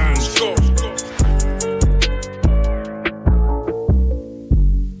 50 vans.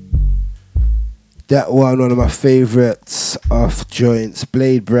 That one of my favourites off Joints,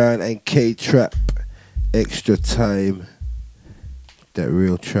 Blade Brown and K-Trap, Extra Time. That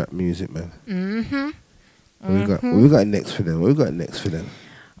real trap music, man. What we got next for them?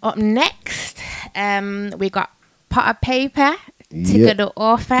 Up next, we got Pot of Paper, Tigger the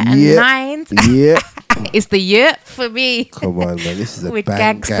Author, and Nines. It's the yurt for me. Come on, man. This is a With banger.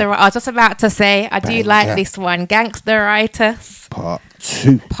 Gangster. I was just about to say, I do Banger. like this one. Gangsteritis. Part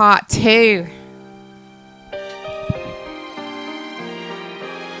 2. Part 2.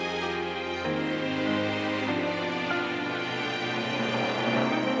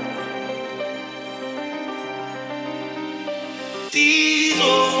 Diesel,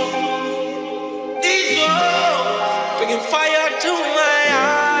 bringing fire to my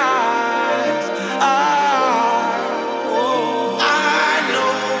eyes.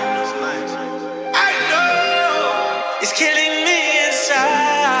 I know, it's killing me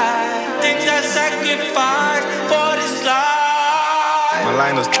inside. Things I sacrifice for this life. My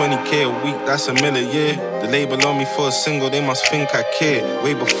line is 20k a week, that's $1 million a year. The label on me for a single, they must think I care.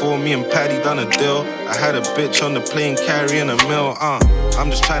 Way before me and Paddy done a deal, I had a bitch on the plane carrying a mill. I'm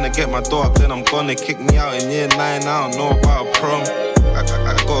just trying to get my door up, then I'm gonna kick me out in year 9. I don't know about a prom. I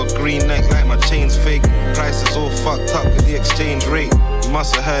got a green neck like my chain's fake. Price is all fucked up with the exchange rate. You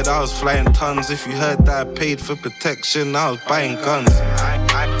must have heard I was flying tons. If you heard that I paid for protection, I was buying guns. I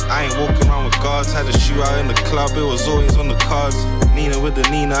ain't walking around with guards. Had a shootout in the club, it was always on the cards. Nina with the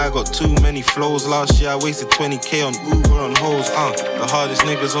Nina, I got too many flows. Last year I wasted 20k on Uber on hoes. The hardest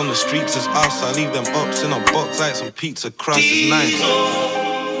niggas on the streets is us. I leave them ups in a box like some pizza crust. It's nice.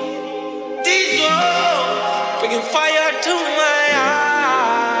 Diesel, bringing fire to my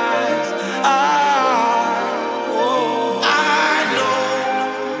eyes.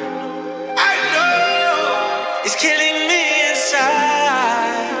 I know, it's killing me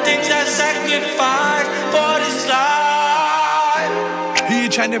inside. Things I sacrifice for this life. Who you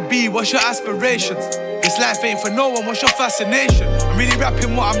trying to be? What's your aspirations? This life ain't for no one, what's your fascination? I'm really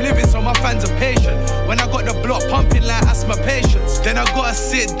rapping what I'm living so my fans are patient. When I got the block pumping like asthma patients, then I gotta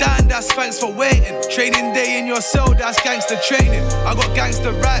sit down, that's thanks for waiting. Training day in your cell, that's gangster training. I got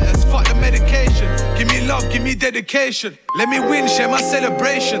gangster writers, fuck the medication. Give me love, give me dedication. Let me win, share my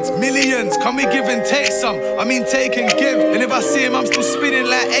celebrations. Millions, can we give and take some? I mean take and give. And if I see him, I'm still spinning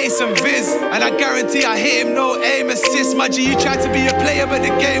like Ace and Viz. And I guarantee I hit him, no aim assist. My G, you tried to be a player, but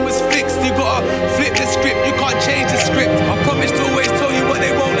the game was fixed. You gotta flip the script, you can't change the script. I promise to always tell you what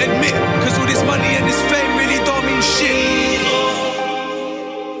they won't admit. Cause all this money and this fame really don't mean shit.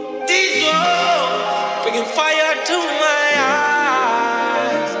 Diesel, bringing fire to my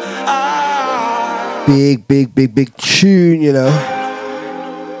eyes. Big tune, you know.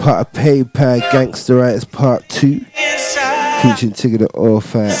 Part of PayPal, Gangsteritis Part 2. Featuring Tigger the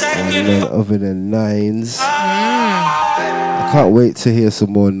Orphat and none other than Nines. I can't wait to hear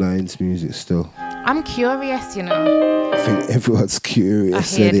some more Nines music still. I'm curious, you know. I think everyone's curious. I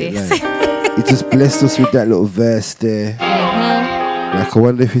hear this. He just blessed us with that little verse there. Like, I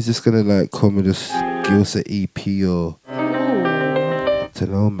wonder if he's just gonna like come and just give us an EP or I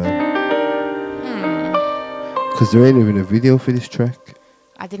don't know, man. Because there ain't even a video for this track.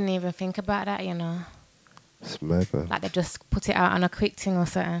 I didn't even think about that, you know. It's mad, man. Like they just put it out on a quick thing or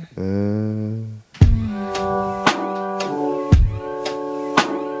something.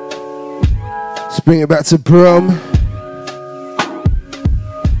 Let's bring it back to Brum.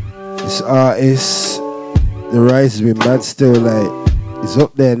 This artist, the rise has been mad still, like, he's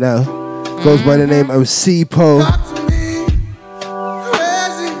up there now. Goes by the name of Sipo.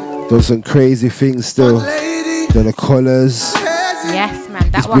 Done some crazy things still. Done the Colours. Yes, man,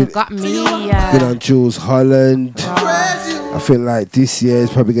 that one got me. Been on Jules Holland. I feel like this year is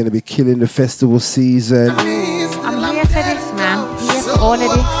probably going to be killing the festival season. I'm here for this, man. Here for all of this.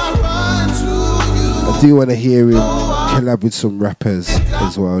 I do want to hear him collab with some rappers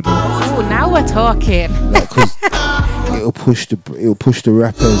as well, though. Oh, now we're talking. Like, 'cause it'll push the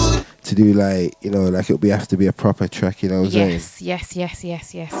rappers to do like, you know, like it'll have to be a proper track, you know what I'm saying? Yes.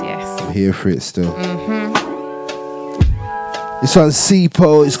 I'm here for it still. It's on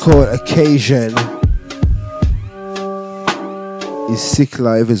Sipo, it's called Occasion. He's sick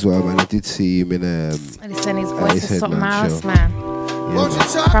live as well, man. I did see him in Listen, his voice is something Headman else, show. man.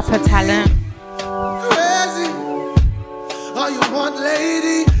 Yeah, Proper talent. Crazy, all you want,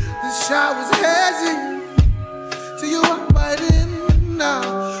 lady. This shower's hazy. So you walk right in now.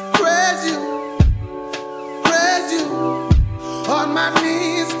 Praise you. On my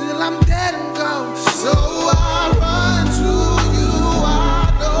knees, still I'm dead and gone. So I run to you. I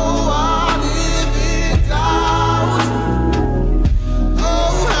know I live it out.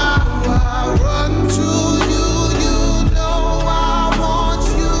 Oh, how I run to you. You know I want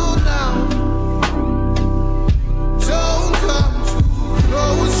you now. Don't come too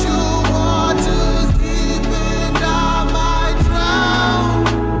close. Your water's deep and I might drown.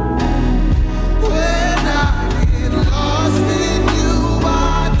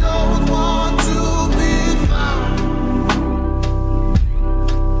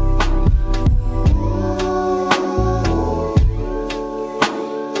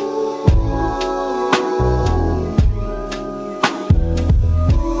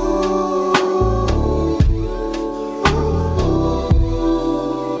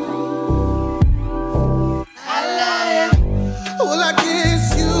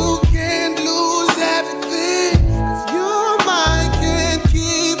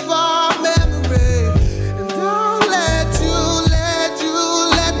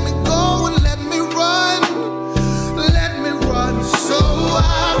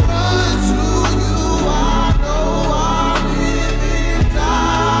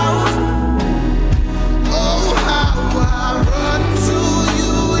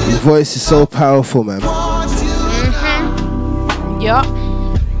 voice is so powerful, man. Yup.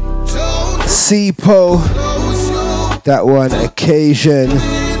 Sipo, that one, Occasion.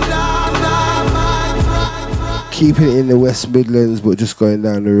 Keeping it in the West Midlands, but just going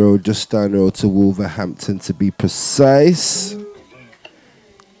down the road, to Wolverhampton to be precise.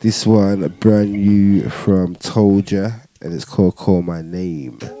 This one, brand new from Told Ya, and it's called Call My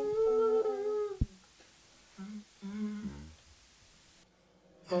Name.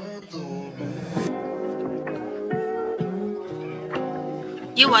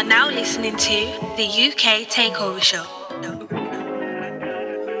 You are now listening to the UK Takeover Show.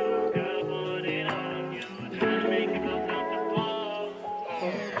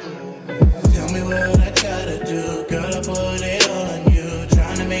 Tell me what I gotta do, girl, I put it all on you,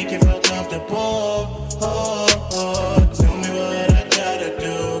 trying to make you feel comfortable. Tell me what I gotta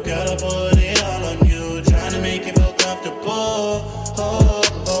do, girl, I put it all on you, trying to make you feel comfortable.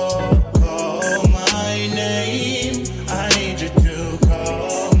 Call my name, I need you to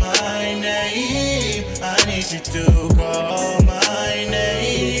call my name, I need you to call my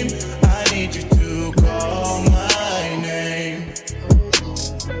name, I need you to call my name.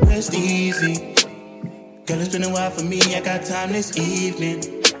 Rest easy, girl, it's been a while for me, I got time this evening.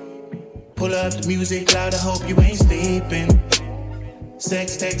 Pull up the music loud, I hope you ain't sleeping.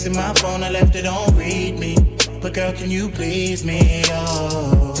 Sex texting my phone, I left it on read me. But girl, can you please me,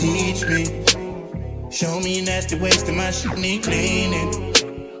 oh, teach me. Show me a nasty waste of my shit need cleaning.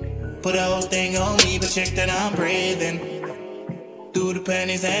 Put the whole thing on me, but check that I'm breathing. Threw the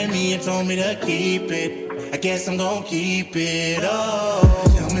panties at me and told me to keep it. I guess I'm gon' keep it, oh.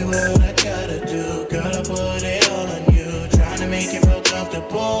 Tell me what I gotta do, girl, I put it all on you, trying to make you feel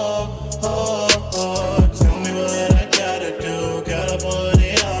comfortable. Tell me what I gotta do, girl, I put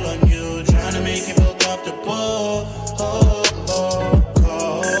it all on you, trying to make you feel comfortable.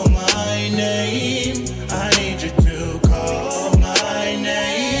 Call my name, I need you to call my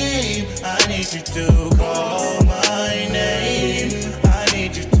name, I need you to call my name, I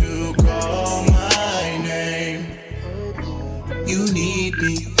need you to call my name. You need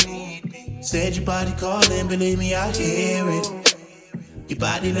me. Said your body calling, believe me, I hear it. Your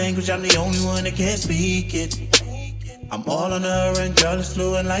body language, I'm the only one that can speak it. I'm all on her and girl is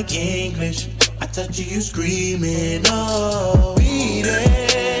fluent like English. I touch you, you screaming, oh. Beat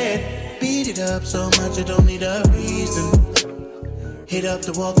it up so much I don't need a reason. Hit up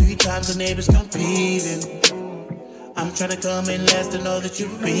the wall 3 times, the neighbors competing. I'm trying to come in last to know that you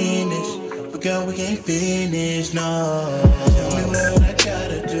finished. But girl, we ain't finished, no. Tell me what I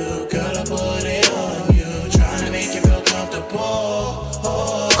gotta do, girl, I put it on you, trying to make you feel comfortable.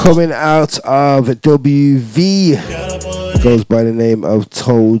 Coming out of WV, goes by the name of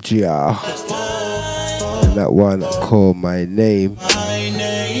Told Ya, and that one, Call My Name.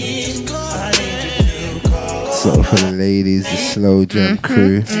 So for the ladies, the slow jam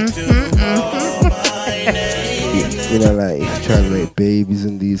crew. You know, like if you're trying to make babies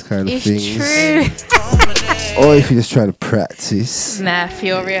and these kind of things. True. Or if you're just trying to practice. Nah,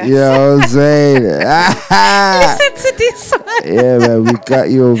 furious. You know what I'm saying? Listen to this one. Yeah, man, we got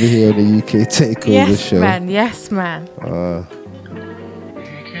you over here on the UK Takeover Show. Yes, man.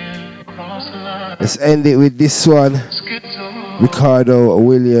 Let's end it with this one. Ricardo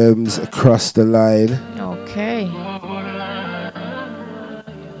Williams, Across the Line. Okay.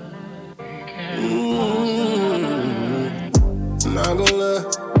 Not gonna lie,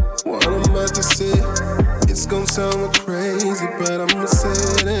 what I'm about to say, it's gonna sound crazy, but I'ma say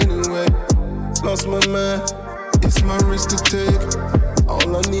it anyway. Lost my mind, it's my risk to take.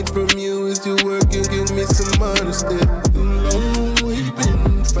 All I need from you is your work and give me some honesty. Long we've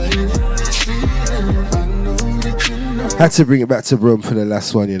been fighting this feeling. I know that you know. Had to bring it back to Rome for the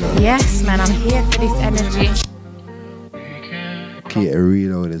last one, you know. Yes, man, I'm here for this energy. Keep it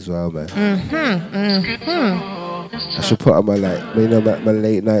reload as well, man. I should put on my my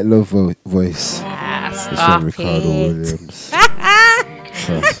late night love voice. This one, Ricardo Williams.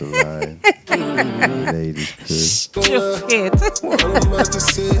 Cross the line. Ladies crew. Stupid.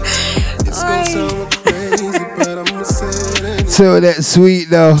 So that's sweet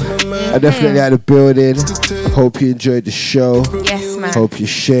though. I definitely had the building. Hope you enjoyed the show. Yes, man. Hope you're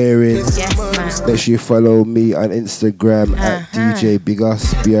sharing. Yes, man. Make sure you follow me on Instagram at DJ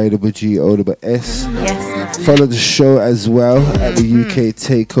Bigos, BIGGOS. Yes, man. Follow the show as well at the UK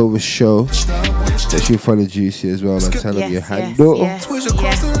Takeover Show. Make sure you follow Juicy as well, man. Tell them your handle. Yes.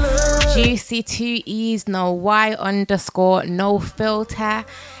 Juicy 2 E's, no Y _ no filter,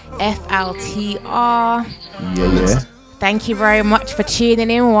 FLTR. Yeah. Thank you very much for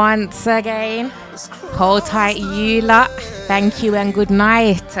tuning in once again. Hold tight, you lot. Thank you and good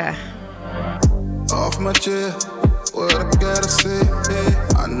night. Off my chair, what I gotta say.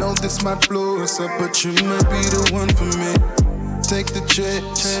 I know this might blow us up, but you might be the one for me. Take the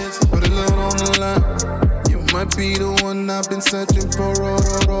chance, put a little on the line. You might be the one I've been searching for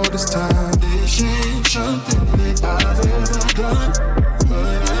all this time. This ain't something that I've ever done,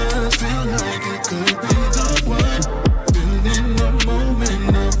 but I feel like it could be the one. Feeling the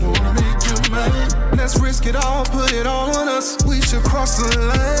moment, I wanna make you mine. Let's risk it all, put it all on us. We should cross the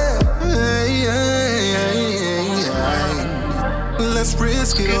line. Let's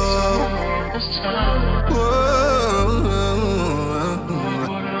risk it all. Whoa.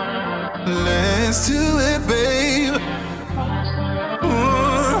 Let's do it, babe.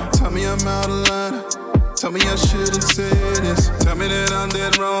 Tell me I'm out of line. Tell me I shouldn't say this. Tell me that I'm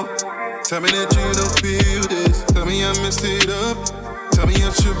dead wrong. Tell me that you don't feel this. Tell me I messed it up. Tell me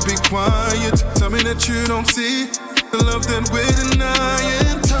I should be quiet. Tell me that you don't see the love that we're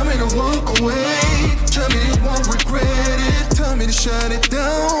denying. Tell me to walk away. Tell me you won't regret it. Tell me to shut it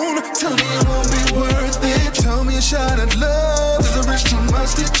down. Tell me it won't be worth it. Tell me a shot at love.